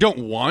 because you don't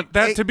want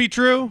that to be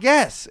true?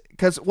 Yes,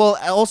 because well,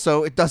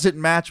 also it doesn't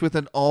match with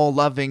an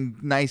all-loving,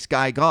 nice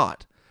guy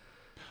God.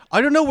 I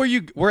don't know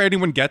where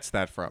anyone gets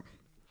that from.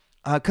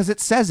 Because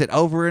it says it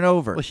over and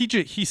over. Well,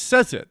 he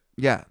says it.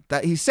 Yeah,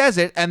 that he says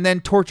it and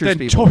then tortures Then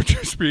people.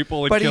 tortures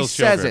people and But he kills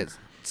says children. it.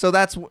 So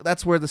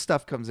that's where the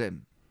stuff comes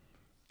in.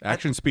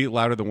 Actions speak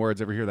louder than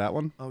words. Ever hear that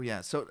one? Oh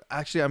yeah. So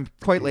actually, I'm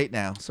quite late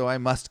now, so I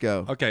must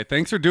go. Okay,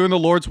 thanks for doing the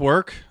Lord's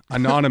work.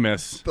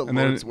 Anonymous. The and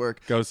then Lord's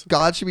work. Goes,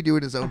 God should be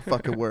doing his own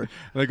fucking work.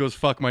 and then goes,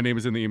 fuck, my name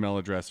is in the email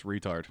address.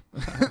 Retard.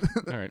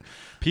 All right.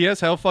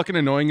 P.S. How fucking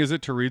annoying is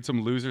it to read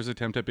some loser's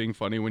attempt at being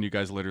funny when you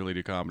guys literally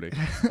do comedy?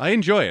 I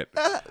enjoy it.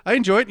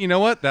 You know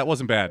what? That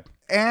wasn't bad.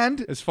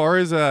 And As far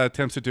as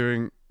attempts at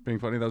being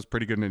funny, that was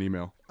pretty good in an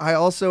email. I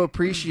also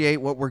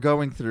appreciate what we're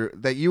going through,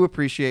 that you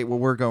appreciate what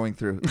we're going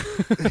through.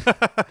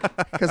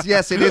 Because,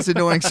 yes, it is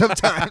annoying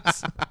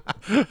sometimes.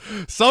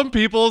 Some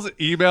people's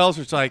emails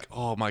are just like,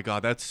 oh my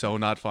God, that's so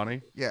not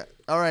funny. Yeah.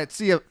 All right.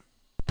 See you.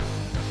 I'll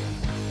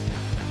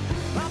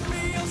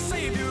be your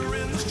savior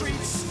in the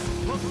streets.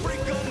 I'll break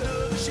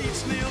under the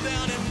sheets, kneel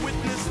down and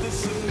witness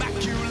this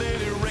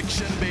immaculate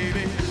erection,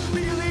 baby.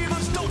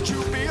 Believers, don't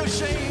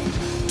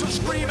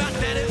scream out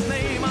daddy's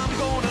name. I'm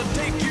gonna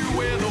take you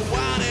where the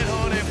wine and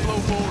honey flow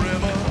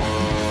forever.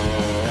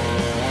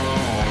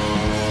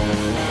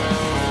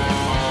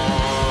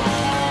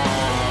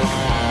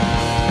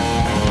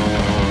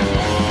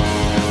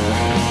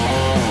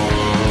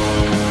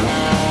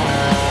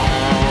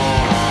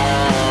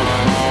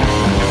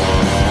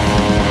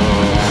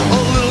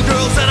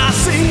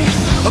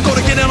 I'm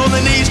gonna get down on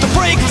the knees to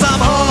pray, cause I'm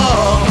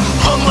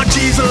hung like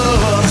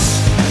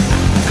Jesus.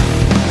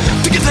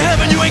 To get to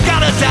heaven you ain't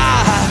gotta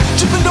die.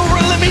 Just bend over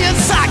and let me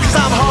inside, cause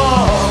I'm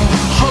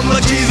hung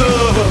like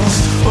Jesus.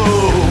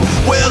 Oh,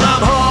 well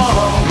I'm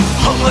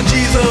hung like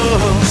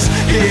Jesus.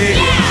 Yeah,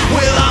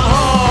 well I'm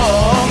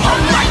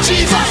hung like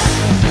Jesus.